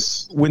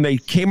 Yes. And when they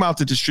came out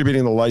to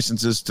distributing the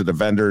licenses to the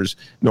vendors,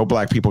 no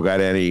black people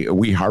got any.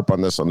 We harp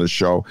on this on the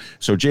show.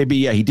 So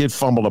JB, he did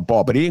fumble the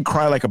ball, but he didn't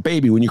cry like a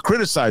baby when you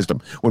criticized him,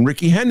 when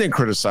Ricky Hendon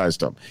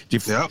criticized him.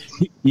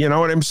 You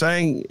know what I'm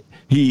saying?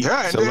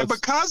 And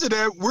because of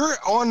that, we're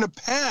on the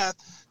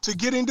path to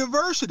getting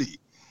diversity.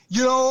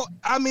 You know,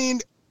 I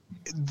mean,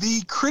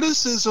 the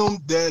criticism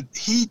that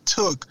he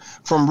took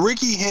from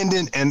Ricky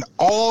Hendon and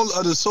all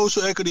of the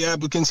social equity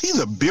applicants, he's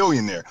a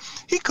billionaire.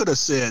 He could have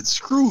said,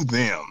 screw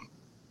them.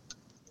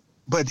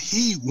 But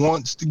he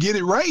wants to get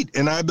it right,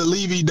 and I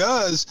believe he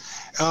does.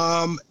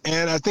 And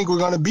I think we're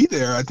going to be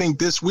there. I think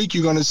this week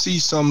you're going to see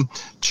some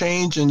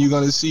change, and you're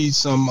going to see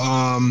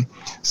some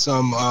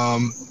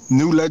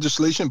new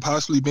legislation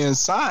possibly being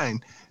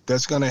signed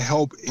that's going to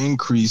help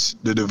increase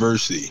the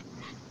diversity.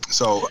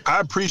 So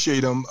I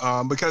appreciate him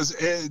because,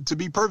 to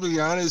be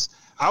perfectly honest,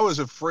 I was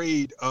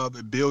afraid of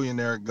a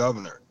billionaire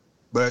governor,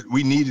 but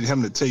we needed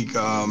him to take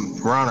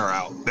Ronner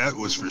out. That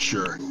was for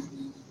sure.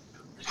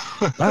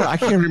 I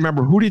can't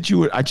remember. Who did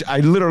you? I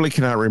literally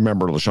cannot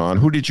remember, LaShawn.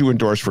 Who did you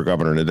endorse for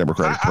governor in the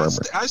Democratic primary?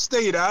 I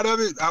stayed out of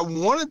it. I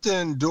wanted to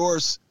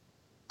endorse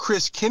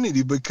Chris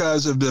Kennedy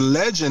because of the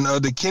legend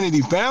of the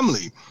Kennedy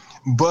family.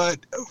 But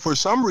for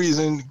some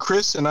reason,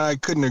 Chris and I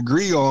couldn't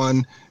agree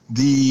on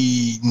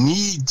the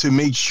need to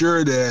make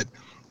sure that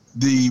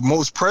the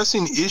most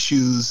pressing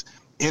issues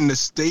in the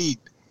state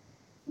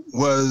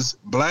was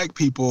black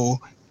people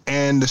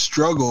and the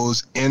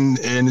struggles in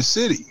the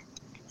city.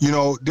 You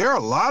know, there are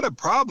a lot of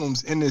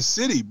problems in this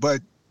city, but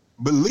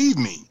believe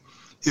me,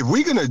 if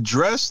we can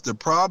address the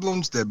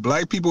problems that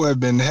black people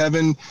have been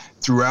having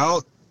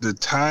throughout the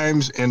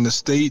times in the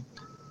state,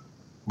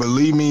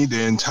 believe me,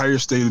 the entire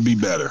state would be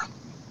better.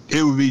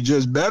 It would be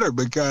just better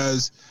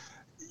because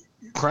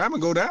crime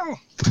would go down.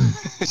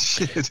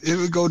 Shit, it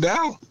would go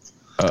down.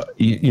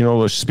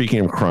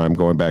 Speaking of crime,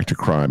 going back to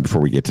crime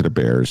before we get to the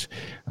Bears,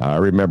 I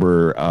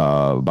remember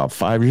about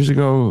 5 years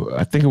ago,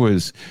 I think it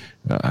was,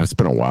 it's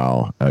been a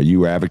while,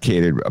 you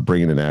advocated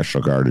bringing the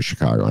National Guard to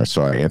Chicago. I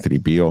saw Anthony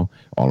Beale,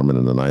 alderman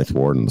in the 9th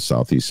Ward on the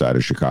southeast side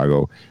of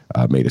Chicago,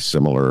 made a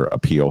similar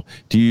appeal.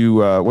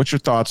 What's your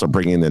thoughts on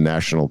bringing the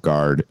National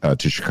Guard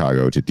to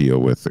Chicago to deal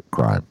with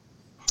crime?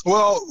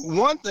 Well,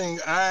 one thing,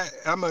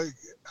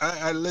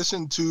 I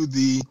listen to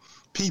the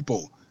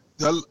people.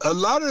 A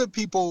lot of the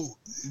people,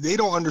 they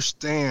don't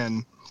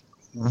understand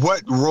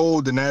what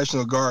role the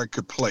National Guard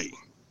could play.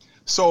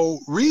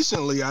 So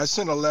recently, I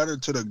sent a letter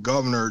to the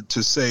governor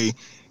to say,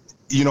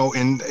 in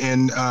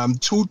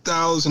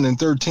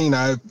 2013,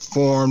 I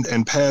formed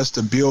and passed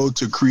a bill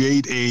to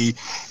create a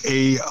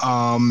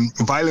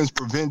violence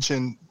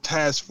prevention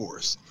task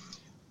force.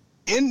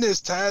 In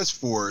this task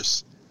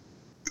force,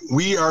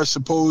 we are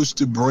supposed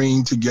to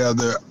bring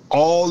together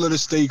all of the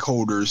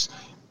stakeholders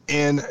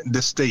in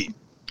the state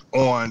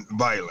on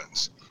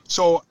violence.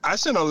 So I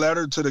sent a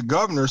letter to the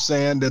governor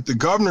saying that the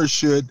governor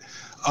should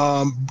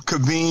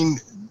convene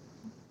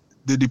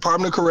the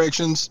Department of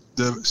Corrections,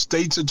 the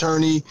state's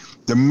attorney,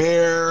 the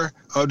mayor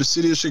of the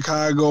city of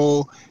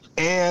Chicago,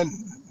 and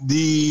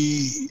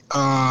the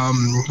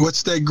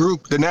what's that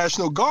group? The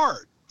National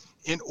Guard,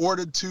 in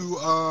order to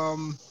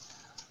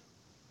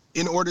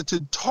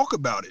talk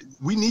about it.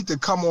 We need to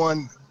come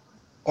on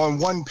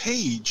one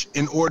page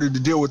in order to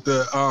deal with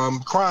the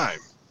crime.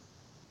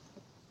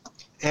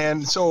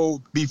 And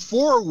so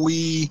before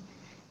we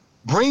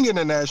bring in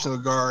the National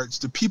Guards,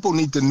 the people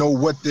need to know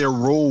what their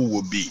role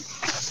will be.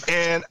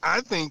 And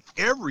I think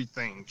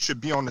everything should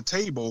be on the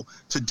table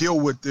to deal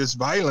with this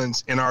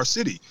violence in our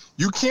city.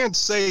 You can't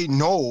say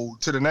no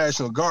to the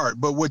National Guard,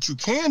 but what you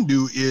can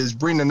do is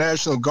bring the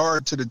National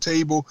Guard to the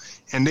table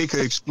and they could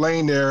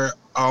explain their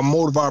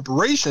mode of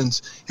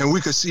operations and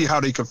we could see how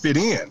they could fit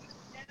in.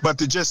 But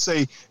to just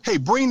say, hey,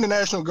 bring the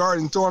National Guard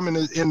and throw them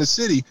in the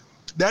city,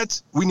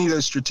 we need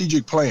a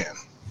strategic plan.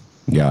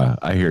 Yeah,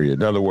 I hear you.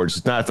 In other words,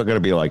 it's not going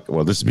to be like,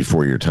 well, this is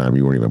before your time. I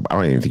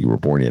don't even think you were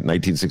born yet.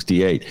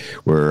 1968,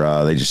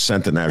 where they just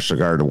sent the National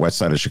Guard to the west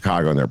side of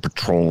Chicago and they're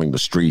patrolling the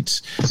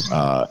streets.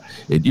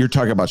 You're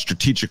talking about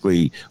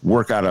strategically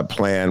work out a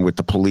plan with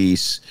the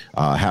police,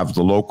 have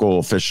the local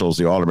officials,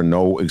 the aldermen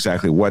know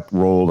exactly what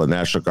role the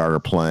National Guard are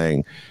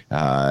playing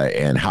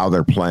and how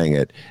they're playing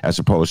it, as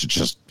opposed to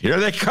just, here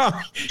they come.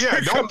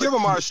 Yeah, don't give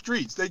them our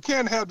streets. They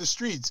can't have the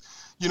streets,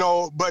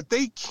 but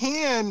they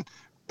can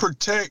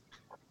protect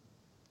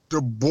the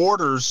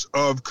borders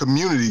of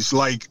communities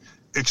like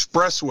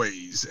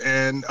expressways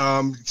and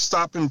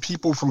stopping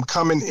people from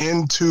coming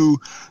into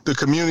the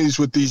communities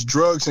with these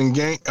drugs and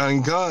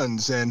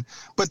guns.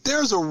 But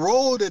there's a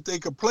role that they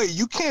could play.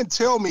 You can't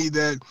tell me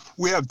that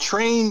we have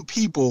trained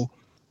people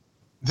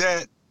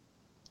that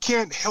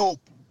can't help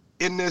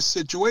in this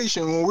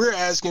situation when we're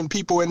asking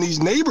people in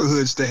these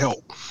neighborhoods to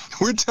help.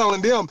 We're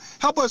telling them,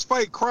 help us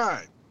fight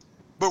crime.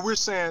 But we're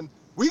saying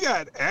we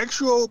got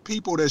actual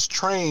people that's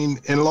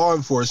trained in law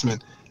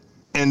enforcement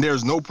and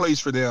there's no place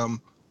for them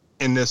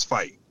in this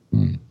fight.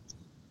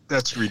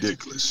 That's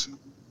ridiculous.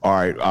 All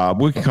right.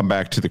 We can come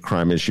back to the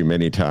crime issue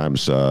many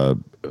times,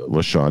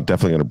 LaShawn.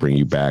 Definitely going to bring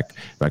you back.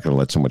 Not going to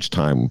let so much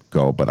time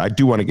go, but I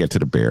do want to get to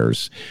the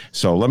Bears.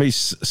 So let me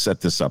set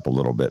this up a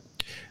little bit.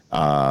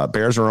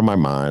 Bears are on my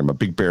mind. I'm a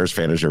big Bears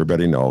fan, as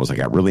everybody knows. I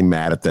got really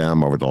mad at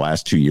them over the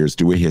last 2 years.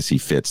 Do a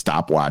hissy fit.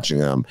 Stop watching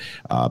them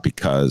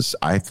because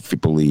I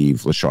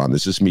believe, LaShawn,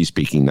 this is me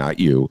speaking, not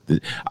you.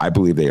 I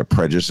believe they are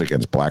prejudiced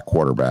against black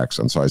quarterbacks.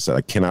 And so I said,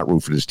 I cannot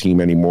root for this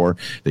team anymore.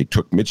 They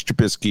took Mitch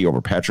Trubisky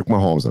over Patrick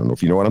Mahomes. I don't know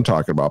if you know what I'm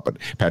talking about, but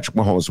Patrick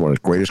Mahomes is one of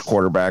the greatest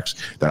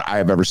quarterbacks that I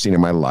have ever seen in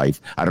my life.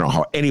 I don't know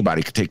how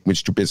anybody could take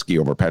Mitch Trubisky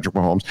over Patrick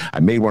Mahomes. I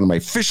made one of my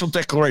official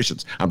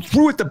declarations. I'm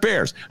through with the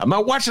Bears. I'm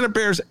not watching the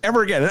Bears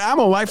ever again. I'm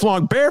a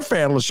lifelong Bear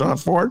fan,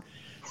 LaShawn Ford.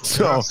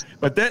 So,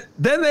 but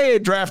then they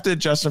drafted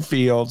Justin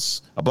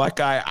Fields, a black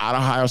guy out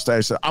of Ohio State.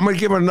 I said, I'm going to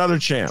give him another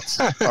chance.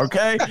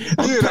 Okay?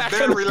 You're in a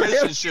bad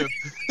relationship.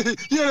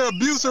 You're in an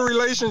abusive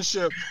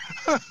relationship.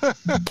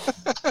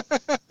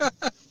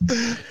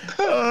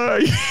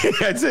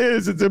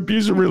 It's an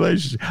abusive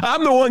relationship.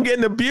 I'm the one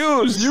getting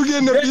abused. You're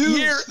getting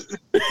abused.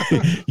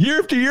 Year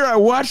after year, I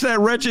watch that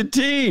wretched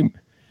team,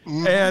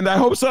 and I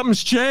hope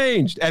something's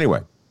changed. Anyway.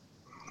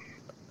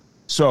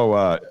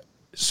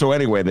 So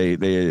anyway,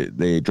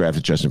 they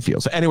drafted Justin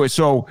Fields. Anyway,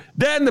 so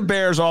then the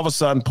Bears all of a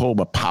sudden pull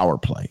a power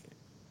play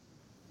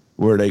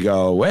where they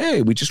go,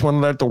 hey, we just want to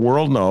let the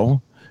world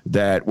know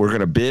that we're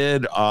going to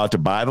bid to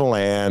buy the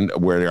land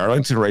where the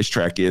Arlington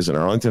racetrack is in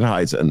Arlington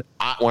Heights. And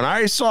when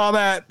I saw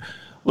that,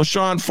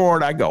 LaShawn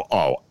Ford, I go,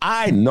 oh,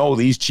 I know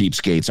these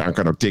cheapskates aren't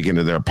going to dig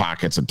into their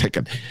pockets and take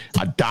a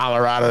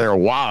dollar out of their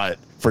wallet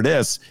for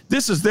this.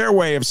 This is their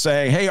way of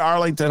saying, hey,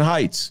 Arlington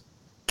Heights,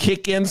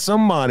 kick in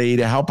some money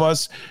to help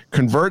us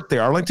convert the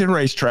Arlington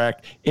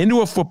racetrack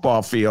into a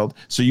football field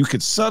so you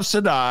could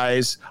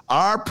subsidize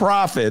our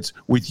profits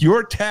with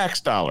your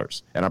tax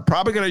dollars. And I'm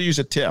probably going to use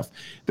a TIF.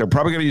 They're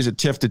probably going to use a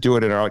TIF to do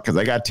it in Arlington because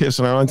they got TIFs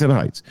in Arlington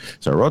Heights.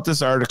 So I wrote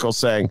this article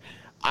saying,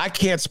 I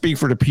can't speak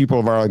for the people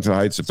of Arlington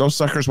Heights. If those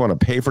suckers want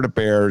to pay for the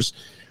Bears,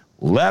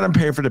 let them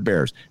pay for the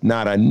Bears.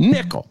 Not a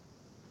nickel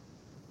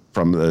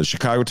from the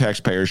Chicago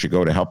taxpayers should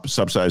go to help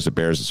subsidize the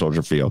Bears at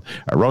Soldier Field.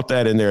 I wrote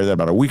that in there. Then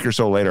about a week or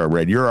so later, I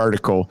read your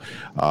article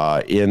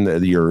in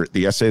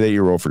the essay that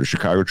you wrote for the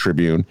Chicago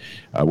Tribune,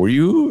 where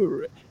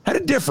you had a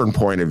different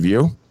point of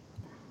view.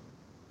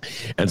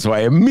 And so I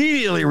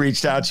immediately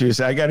reached out to you and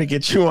said, I got to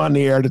get you on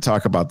the air to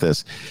talk about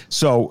this.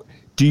 So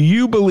do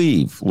you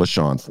believe,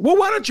 LaShawn? Well,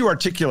 why don't you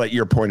articulate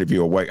your point of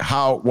view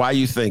of why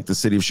you think the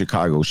city of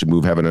Chicago should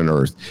move heaven and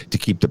earth to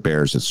keep the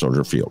Bears at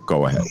Soldier Field?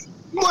 Go ahead.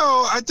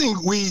 Well, I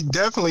think we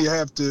definitely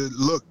have to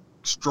look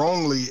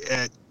strongly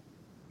at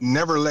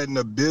never letting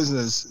a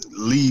business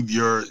leave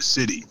your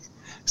city.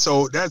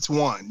 So that's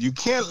one. You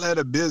can't let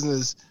a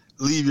business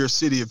leave your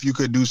city if you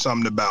could do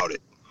something about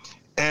it.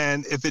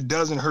 And if it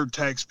doesn't hurt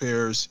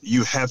taxpayers,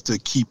 you have to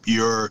keep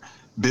your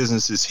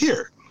businesses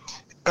here.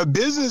 A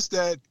business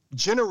that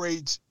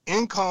generates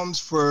incomes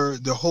for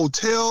the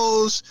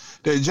hotels,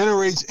 that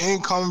generates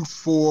income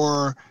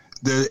for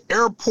the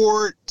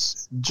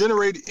airports,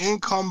 generate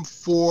income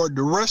for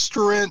the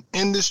restaurant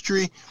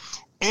industry,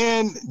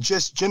 and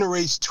just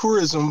generates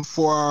tourism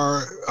for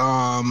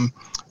our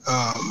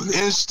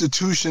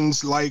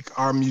institutions like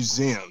our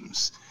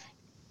museums.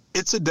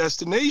 It's a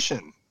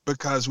destination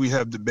because we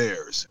have the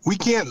Bears. We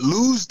can't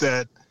lose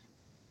that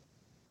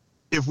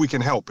if we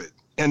can help it.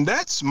 And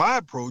that's my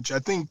approach. I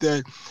think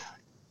that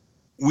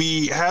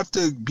we have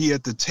to be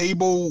at the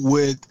table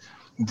with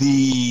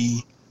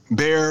the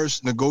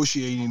Bears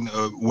negotiating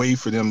a way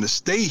for them to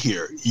stay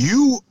here.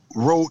 You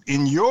wrote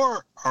in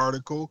your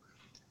article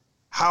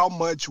how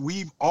much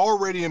we've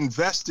already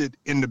invested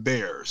in the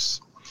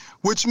Bears,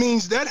 which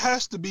means that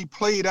has to be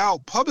played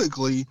out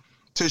publicly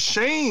to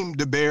shame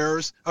the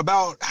Bears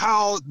about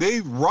how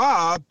they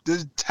robbed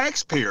the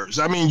taxpayers.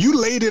 I mean, you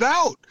laid it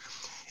out.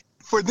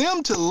 For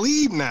them to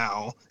leave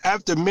now,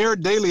 after Mayor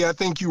Daley, I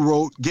think you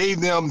wrote,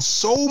 gave them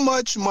so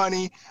much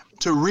money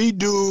to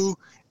redo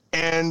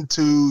and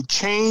to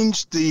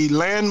change the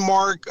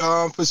landmark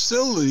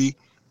facility,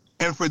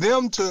 and for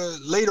them to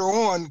later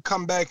on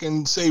come back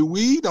and say,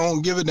 we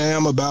don't give a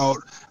damn about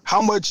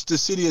how much the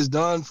city has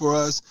done for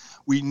us.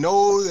 We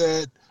know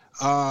that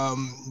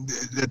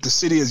that the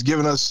city has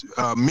given us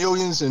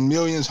millions and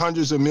millions,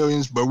 hundreds of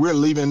millions, but we're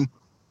leaving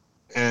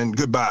and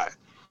goodbye.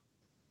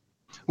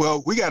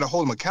 Well, we got to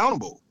hold them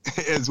accountable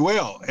as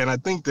well. And I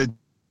think that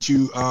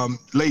you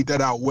laid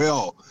that out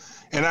well.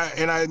 And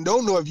I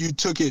don't know if you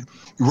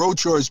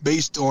wrote yours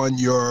based on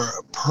your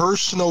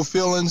personal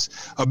feelings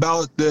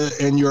about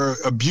and your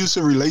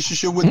abusive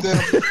relationship with them.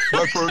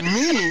 But for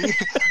me,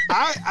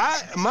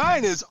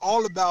 mine is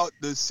all about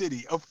the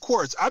city. Of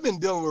course, I've been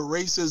dealing with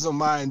racism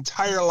my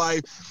entire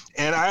life,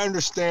 and I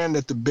understand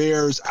that the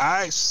Bears,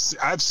 I've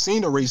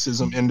seen the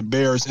racism in the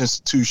Bears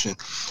institution,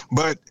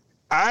 but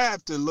I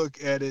have to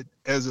look at it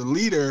as a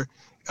leader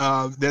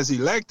that's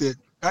elected.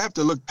 I have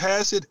to look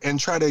past it and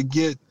try to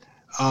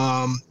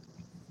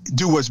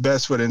do what's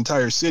best for the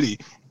entire city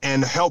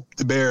and help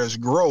the Bears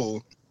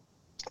grow.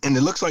 And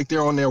it looks like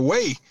they're on their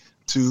way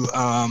to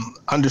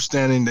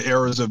understanding the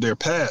errors of their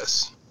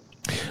past.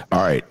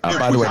 All right.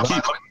 By the way,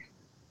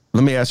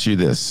 let me ask you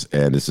this,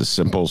 and it's a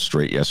simple,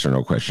 straight yes or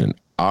no question.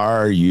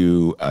 Are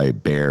you a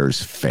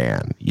Bears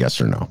fan?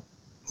 Yes or no?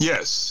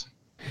 Yes.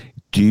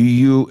 Do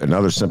you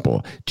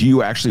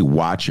actually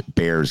watch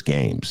Bears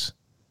games?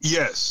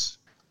 Yes.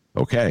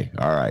 Okay.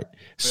 All right.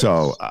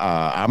 So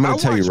I'm going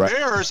to tell you right.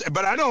 Bears,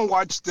 but I don't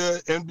watch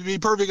and to be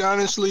perfectly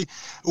honestly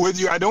with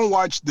you, I don't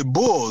watch the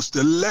Bulls.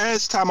 The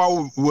last time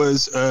I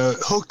was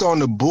hooked on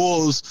the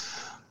Bulls,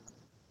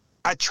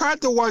 I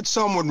tried to watch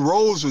some when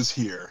Rose was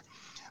here,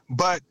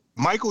 but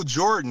Michael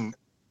Jordan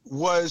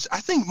I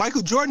think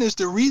Michael Jordan is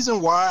the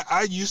reason why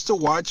I used to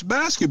watch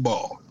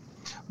basketball,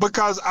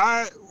 because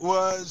I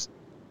was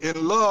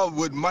in love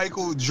with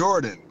Michael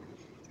Jordan.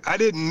 I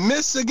didn't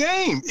miss a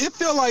game. It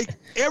felt like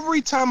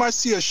every time I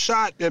see a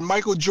shot that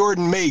Michael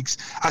Jordan makes,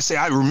 I say,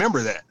 I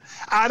remember that.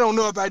 I don't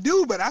know if I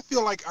do, but I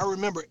feel like I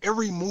remember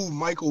every move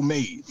Michael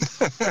made.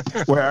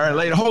 Well, all right,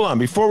 later. Hold on.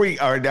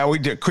 Now we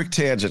did a quick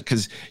tangent,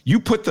 because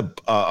you put the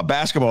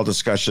basketball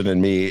discussion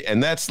in me,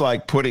 and that's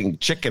like putting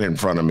chicken in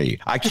front of me.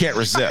 I can't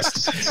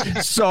resist.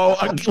 So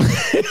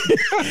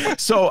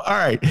all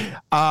right,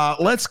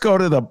 let's go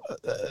to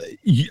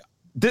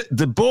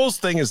the Bulls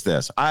thing is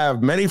this. I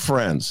have many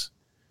friends,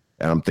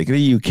 and I'm thinking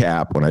of you,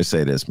 Cap, when I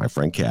say this, my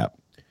friend Cap.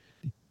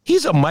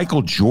 He's a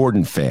Michael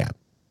Jordan fan.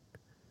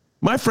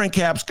 My friend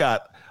Cap's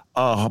got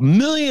 1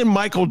 million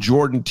Michael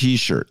Jordan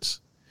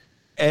T-shirts,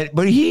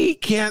 but he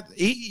can't.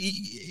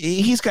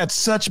 He's got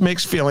such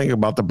mixed feeling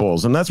about the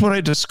Bulls, and that's what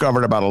I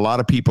discovered about a lot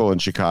of people in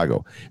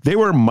Chicago. They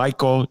were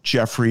Michael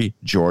Jeffrey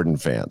Jordan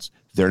fans.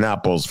 They're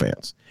not Bulls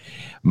fans.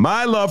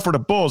 My love for the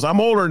Bulls,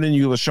 I'm older than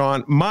you,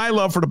 LaShawn. My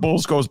love for the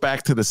Bulls goes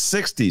back to the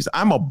 60s.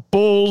 I'm a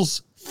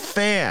Bulls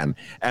fan,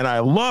 and I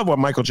love what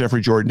Michael Jeffrey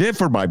Jordan did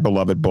for my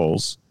beloved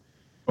Bulls.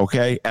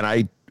 Okay, and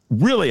I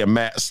really am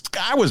mad.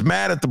 I was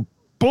mad at the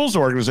Bulls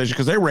organization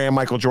because they ran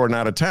Michael Jordan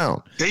out of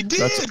town. They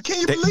did. Can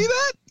you believe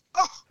that?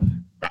 Oh.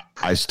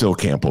 I still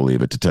can't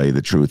believe it, to tell you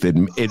the truth.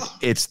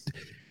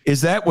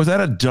 Was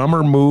that a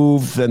dumber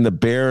move than the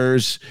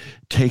Bears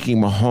taking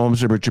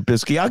Mahomes over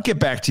Trubisky? I'll get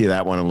back to you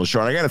that one, and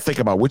LaShawn. I got to think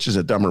about which is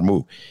a dumber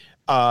move.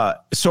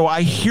 So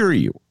I hear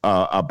you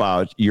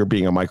about your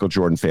being a Michael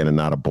Jordan fan and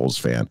not a Bulls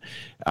fan.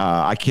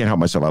 I can't help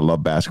myself. I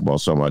love basketball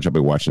so much. I'll be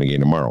watching the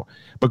game tomorrow.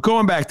 But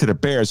going back to the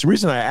Bears, the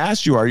reason I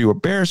asked you, are you a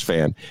Bears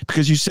fan?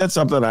 Because you said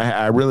something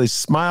I really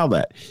smiled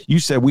at. You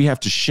said we have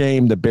to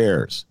shame the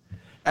Bears.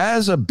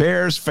 As a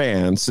Bears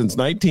fan since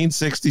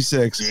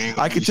 1966,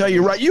 I can tell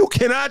you, right, you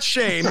cannot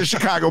shame the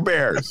Chicago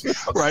Bears.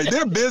 Right.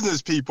 They're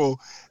business people.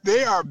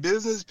 They are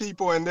business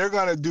people, and they're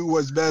going to do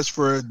what's best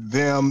for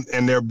them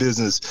and their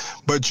business.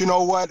 But you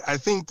know what? I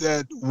think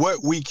that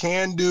what we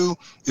can do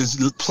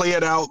is play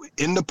it out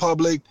in the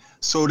public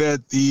so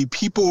that the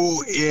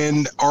people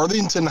in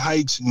Arlington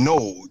Heights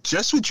know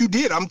just what you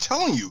did. I'm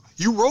telling you,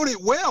 you wrote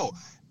it well.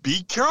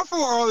 Be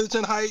careful,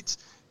 Arlington Heights.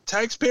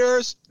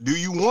 Taxpayers, do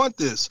you want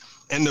this?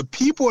 And the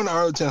people in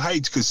Arlington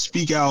Heights could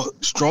speak out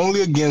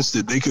strongly against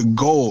it. They could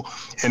go,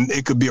 and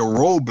it could be a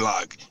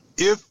roadblock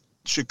if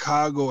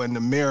Chicago and the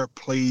mayor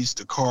plays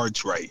the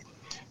cards right.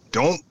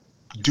 Don't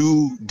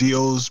do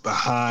deals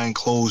behind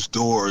closed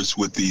doors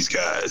with these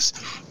guys.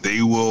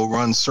 They will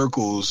run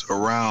circles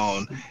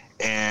around,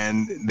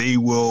 and they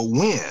will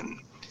win.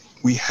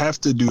 We have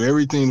to do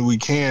everything we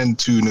can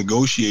to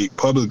negotiate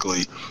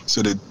publicly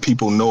so that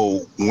people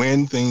know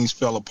when things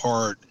fell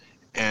apart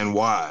and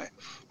why.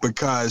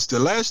 Because the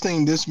last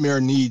thing this mayor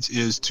needs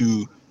is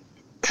to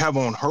have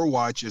on her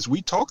watch, as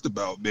we talked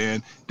about,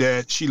 Ben,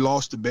 that she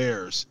lost the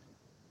Bears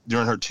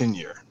during her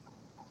tenure.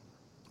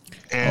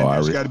 And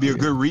there's got to be a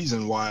good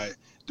reason why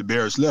the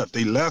Bears left.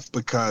 They left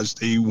because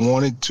they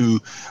wanted to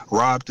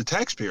rob the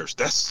taxpayers.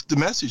 That's the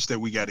message that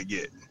we got to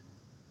get.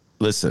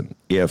 Listen,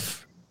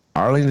 if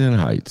Arlington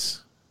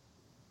Heights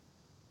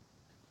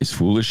is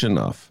foolish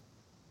enough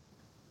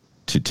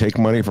to take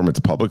money from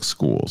its public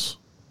schools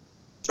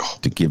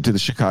to give to the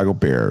Chicago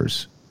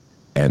Bears,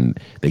 and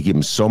they give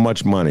them so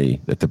much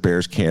money that the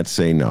Bears can't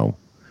say no,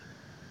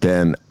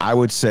 then I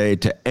would say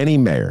to any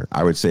mayor,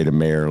 I would say to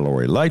Mayor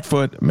Lori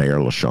Lightfoot, Mayor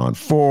LaShawn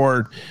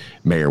Ford,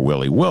 Mayor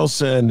Willie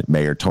Wilson,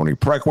 Mayor Tony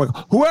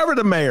Preckwinkle, whoever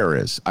the mayor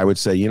is, I would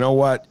say, you know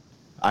what?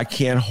 I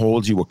can't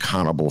hold you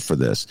accountable for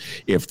this.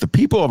 If the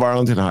people of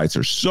Arlington Heights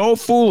are so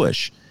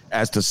foolish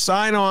as to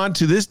sign on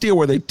to this deal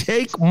where they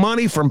take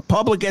money from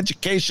public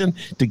education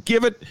to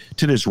give it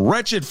to this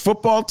wretched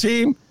football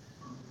team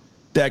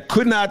that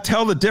could not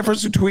tell the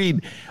difference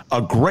between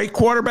a great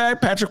quarterback,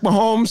 Patrick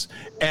Mahomes,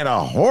 and a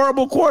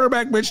horrible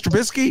quarterback, Mitch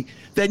Trubisky,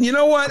 then you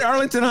know what,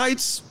 Arlington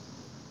Heights,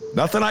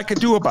 nothing I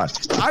could do about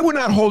it. I would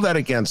not hold that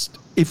against,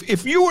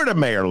 if you were the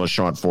mayor,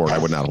 LaShawn Ford, I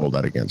would not hold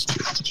that against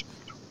you.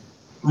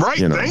 Right,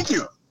 you know. Thank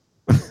you.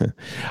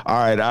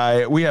 All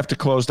right, we have to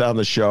close down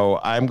the show.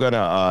 I'm going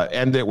to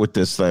end it with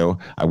this, though.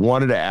 I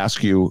wanted to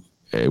ask you,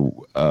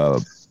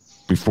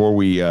 before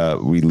we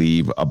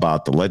leave,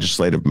 about the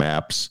legislative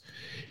maps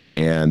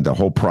and the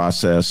whole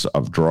process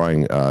of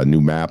drawing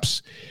new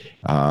maps.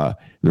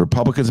 The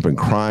Republicans have been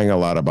crying a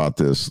lot about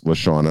this,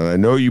 LaShawn, and I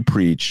know you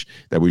preach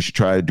that we should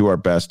try to do our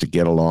best to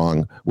get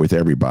along with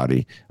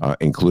everybody,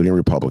 including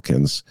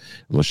Republicans.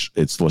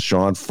 It's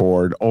LaShawn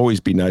Ford. Always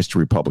be nice to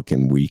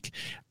Republican week.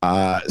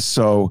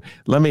 So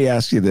let me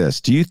ask you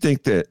this. Do you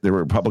think that the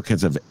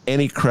Republicans have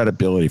any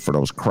credibility for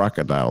those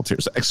crocodile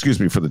tears? Excuse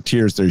me, for the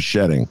tears they're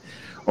shedding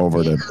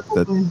over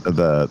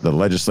the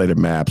legislative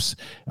maps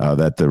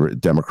that the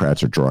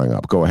Democrats are drawing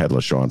up? Go ahead,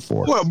 LaShawn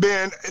Ford. Well,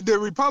 Ben, the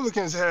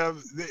Republicans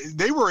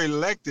they were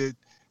elected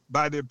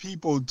by the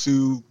people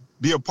to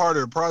be a part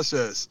of the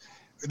process.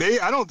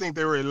 I don't think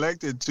they were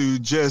elected to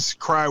just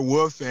cry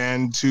wolf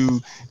and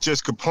to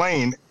just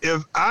complain.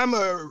 If I'm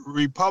a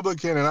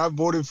Republican and I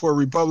voted for a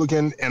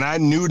Republican and I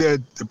knew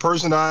that the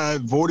person I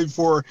voted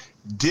for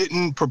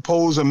didn't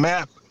propose a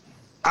map,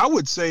 I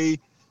would say,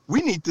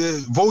 we need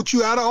to vote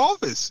you out of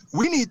office.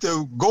 We need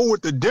to go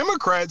with the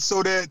Democrats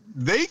so that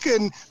they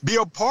can be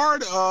a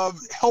part of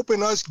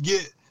helping us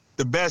get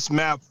the best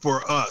map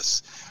for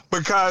us.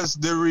 Because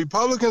the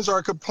Republicans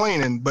are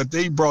complaining, but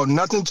they brought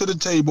nothing to the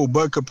table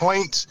but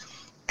complaints.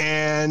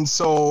 And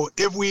so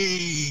if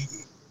we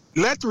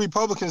let the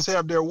Republicans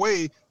have their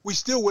way, we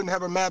still wouldn't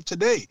have a map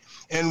today.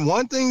 And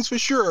one thing's for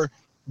sure,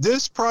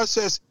 this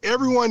process,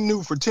 everyone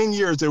knew for 10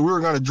 years that we were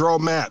going to draw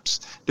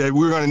maps, that we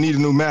were going to need a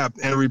new map.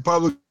 And the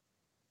Republicans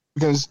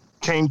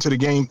came to the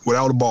game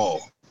without a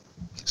ball.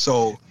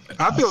 So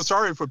I feel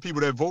sorry for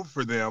people that vote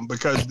for them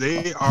because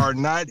they are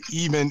not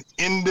even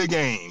in the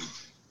game.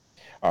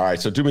 All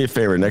right, so do me a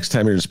favor. Next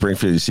time you're in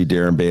Springfield, you see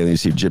Darren Bailey, you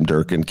see Jim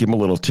Durkin, give him a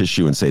little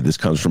tissue and say, this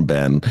comes from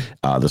Ben.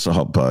 This will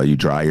help you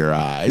dry your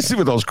eyes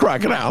with those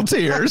crocodile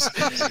tears.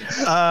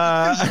 You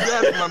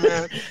got it, my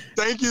man.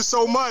 Thank you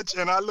so much,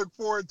 and I look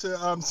forward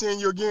to seeing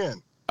you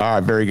again. All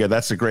right, very good.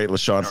 That's the great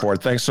LaShawn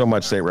Ford. Thanks so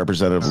much, State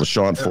Representative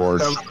LaShawn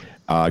Ford.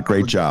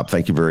 Great job.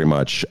 Thank you very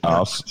much. I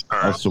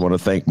also want to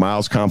thank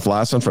Miles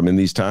Kampf-Lassin from In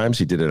These Times.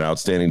 He did an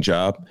outstanding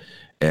job.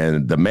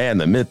 And the man,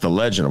 the myth, the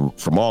legend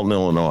from Alton,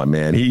 Illinois,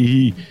 man,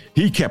 he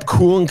kept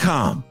cool and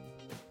calm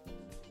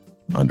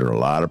under a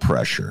lot of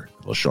pressure.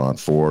 LaShawn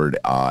Ford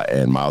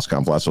and Miles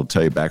Kampf-Lassin will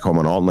tell you back home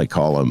in Alton, they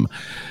call him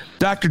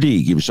Dr.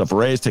 D. Give yourself a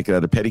raise, take it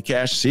out of petty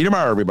cash. See you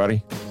tomorrow,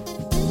 everybody.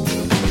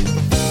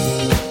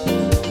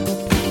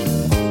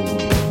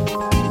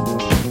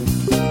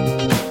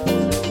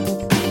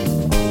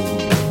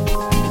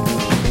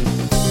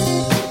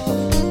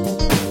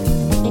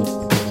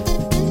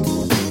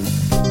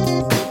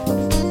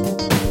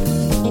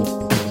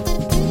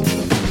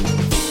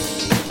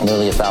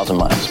 Nearly 1,000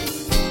 miles.